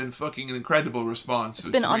us. It's been fucking an incredible response. It's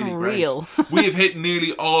been really unreal. We have hit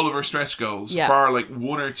nearly all of our stretch goals, bar like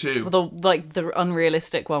 1 or 2. Well, the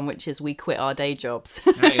unrealistic one, which is we quit our day jobs.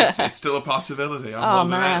 Hey, it's still a possibility. I'm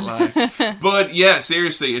holding out like. But yeah,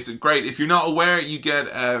 seriously, it's great. If you're not aware, you get,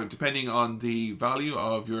 depending on the value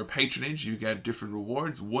of your patronage, you get different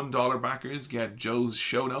rewards. $1 backers get Joe's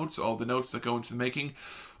show notes, all the notes that go into the making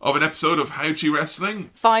of an episode of How To Wrestling.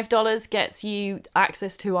 $5 gets you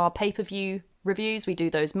access to our pay-per-view reviews. We do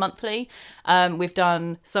those monthly. We've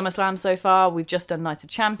done SummerSlam so far. We've just done Night of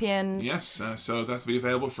Champions. Yes, so that's be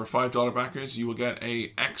available for $5 backers. You will get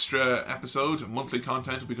a extra episode. Monthly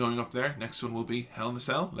content will be going up there. Next one will be Hell in a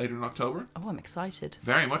Cell later in October. Oh, I'm excited.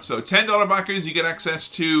 Very much so. $10 backers, you get access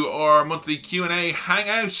to our monthly Q&A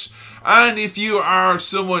hangout. And if you are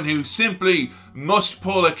someone who simply must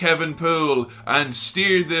pull a Kevin Poole and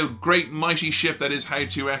steer the great mighty ship that is How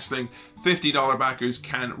To Wrestling, $50 backers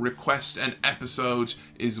can request an episode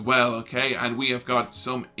as well, okay? And we have got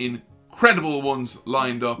some incredible ones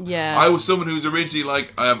lined up. Yeah. I was someone who's originally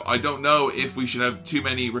like, I don't know if we should have too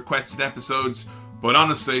many requested episodes, But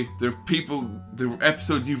honestly, the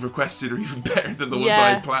episodes you've requested are even better than the ones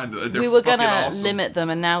I had planned. We were going to limit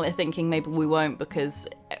them, and now we're thinking maybe we won't, because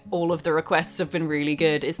all of the requests have been really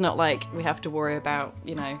good. It's not like we have to worry about,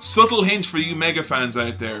 Subtle hint for you mega fans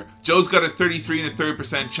out there. Joe's got a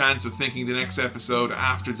 33.3% chance of thinking the next episode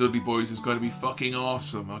after Dudley Boys is going to be fucking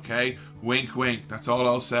awesome, okay? Wink, wink. That's all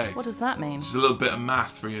I'll say. What does that mean? It's a little bit of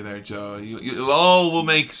math for you there, Joe. It all will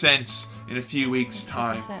make sense in a few weeks'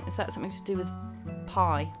 time. Is that something to do with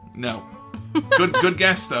pie? No. Good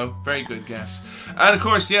guess, though. Very good guess. And of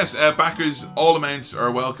course, yes, backers, all amounts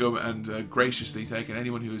are welcome and graciously taken.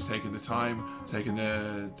 Anyone who has taken the time out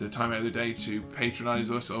of their day to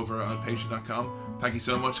patronize us over on patreon.com. Thank you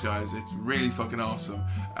so much, guys. It's really fucking awesome.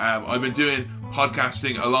 I've been doing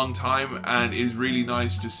podcasting a long time, and it is really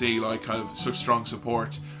nice to see kind of such strong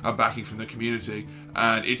support and backing from the community.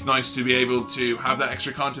 And it's nice to be able to have that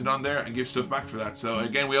extra content on there and give stuff back for that. So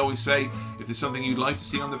again, we always say, if there's something you'd like to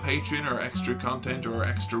see on the Patreon, or extra content or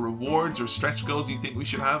extra rewards or stretch goals you think we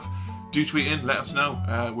should have, do tweet in, let us know.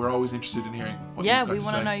 We're always interested in hearing what you've got to say. Yeah, we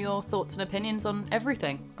want to know your thoughts and opinions on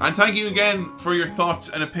everything. And thank you again for your thoughts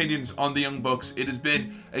and opinions on the Young Bucks. It has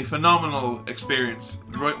been a phenomenal experience.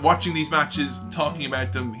 Watching these matches, talking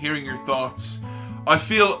about them, hearing your thoughts. I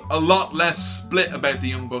feel a lot less split about the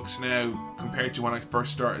Young Bucks now compared to when I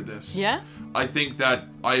first started this. Yeah? I think that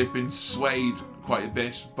I have been swayed quite a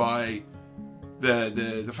bit by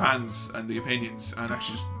the fans and the opinions, and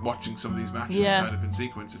actually just watching some of these matches kind of in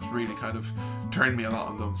sequence. It's really kind of turned me a lot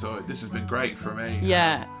on them. So this has been great for me.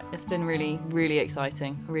 Yeah, it's been really, really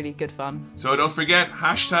exciting. Really good fun. So don't forget,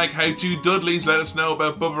 #HowToDudleys. Let us know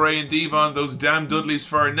about Bubba Ray and Devon, those damn Dudleys,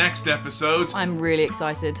 for our next episode. I'm really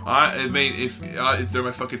excited. They're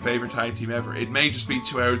my fucking favourite tag team ever. It may just be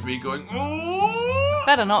 2 hours of me going, ooh.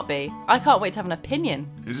 Better not be. I can't wait to have an opinion.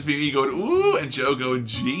 It'll just be me going, ooh, and Joe going,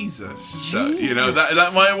 Jesus. So,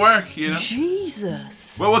 that might work,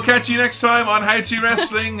 Jesus. Well, we'll catch you next time on How To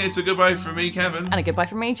Wrestling. It's a goodbye from me, Kevin. And a goodbye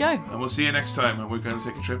from me, Joe. And we'll see you next time when we're going to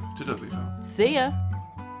take a trip to Dudleyville. See ya.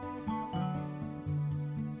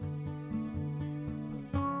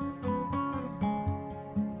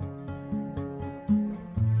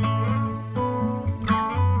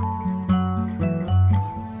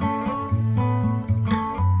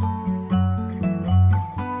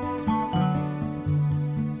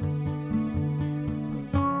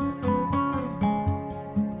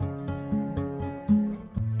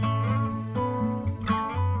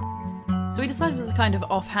 We decided as a kind of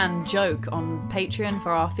offhand joke on Patreon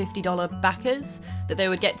for our $50 backers that they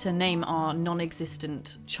would get to name our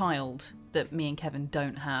non-existent child that me and Kevin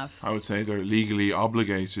don't have. I would say they're legally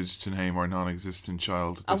obligated to name our non-existent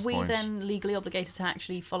child at this point. Are we then legally obligated to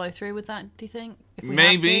actually follow through with that, do you think? If we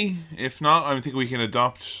Maybe. If not, I think we can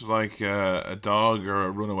adopt a dog or a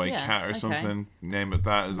runaway cat or something. Name it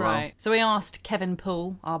that as well. So we asked Kevin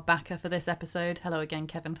Poole, our backer for this episode. Hello again,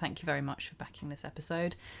 Kevin. Thank you very much for backing this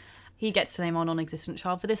episode. He gets to name our non-existent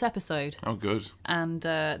child for this episode. Oh, good. And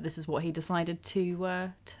this is what he decided to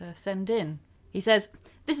send in. He says,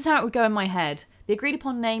 "This is how it would go in my head. The agreed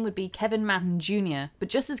upon name would be Kevin Manton Jr., but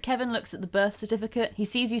just as Kevin looks at the birth certificate, he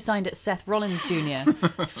sees you signed it Seth Rollins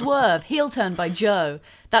Jr. Swerve, heel turn by Joe.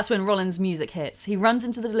 That's when Rollins' music hits. He runs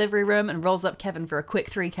into the delivery room and rolls up Kevin for a quick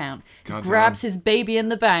 3 count. Grabs his baby in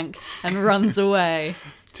the bank and runs away."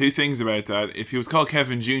 2 things about that. If he was called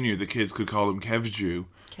Kevin Jr., the kids could call him Kev-Jew.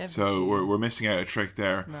 So we're missing out a trick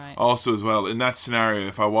there. Right. Also, as well, in that scenario,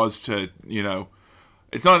 if I was to,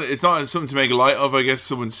 it's not something to make light of, I guess,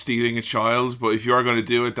 someone stealing a child, but if you are going to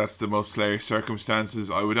do it, that's the most hilarious circumstances.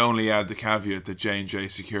 I would only add the caveat that J&J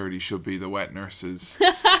Security should be the wet nurses.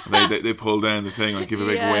 they pull down the thing, give a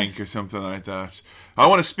big wink or something like that. I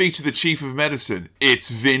want to speak to the chief of medicine. It's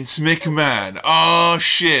Vince McMahon. Oh,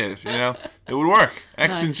 shit. It would work.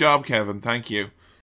 Excellent job, Kevin. Thank you.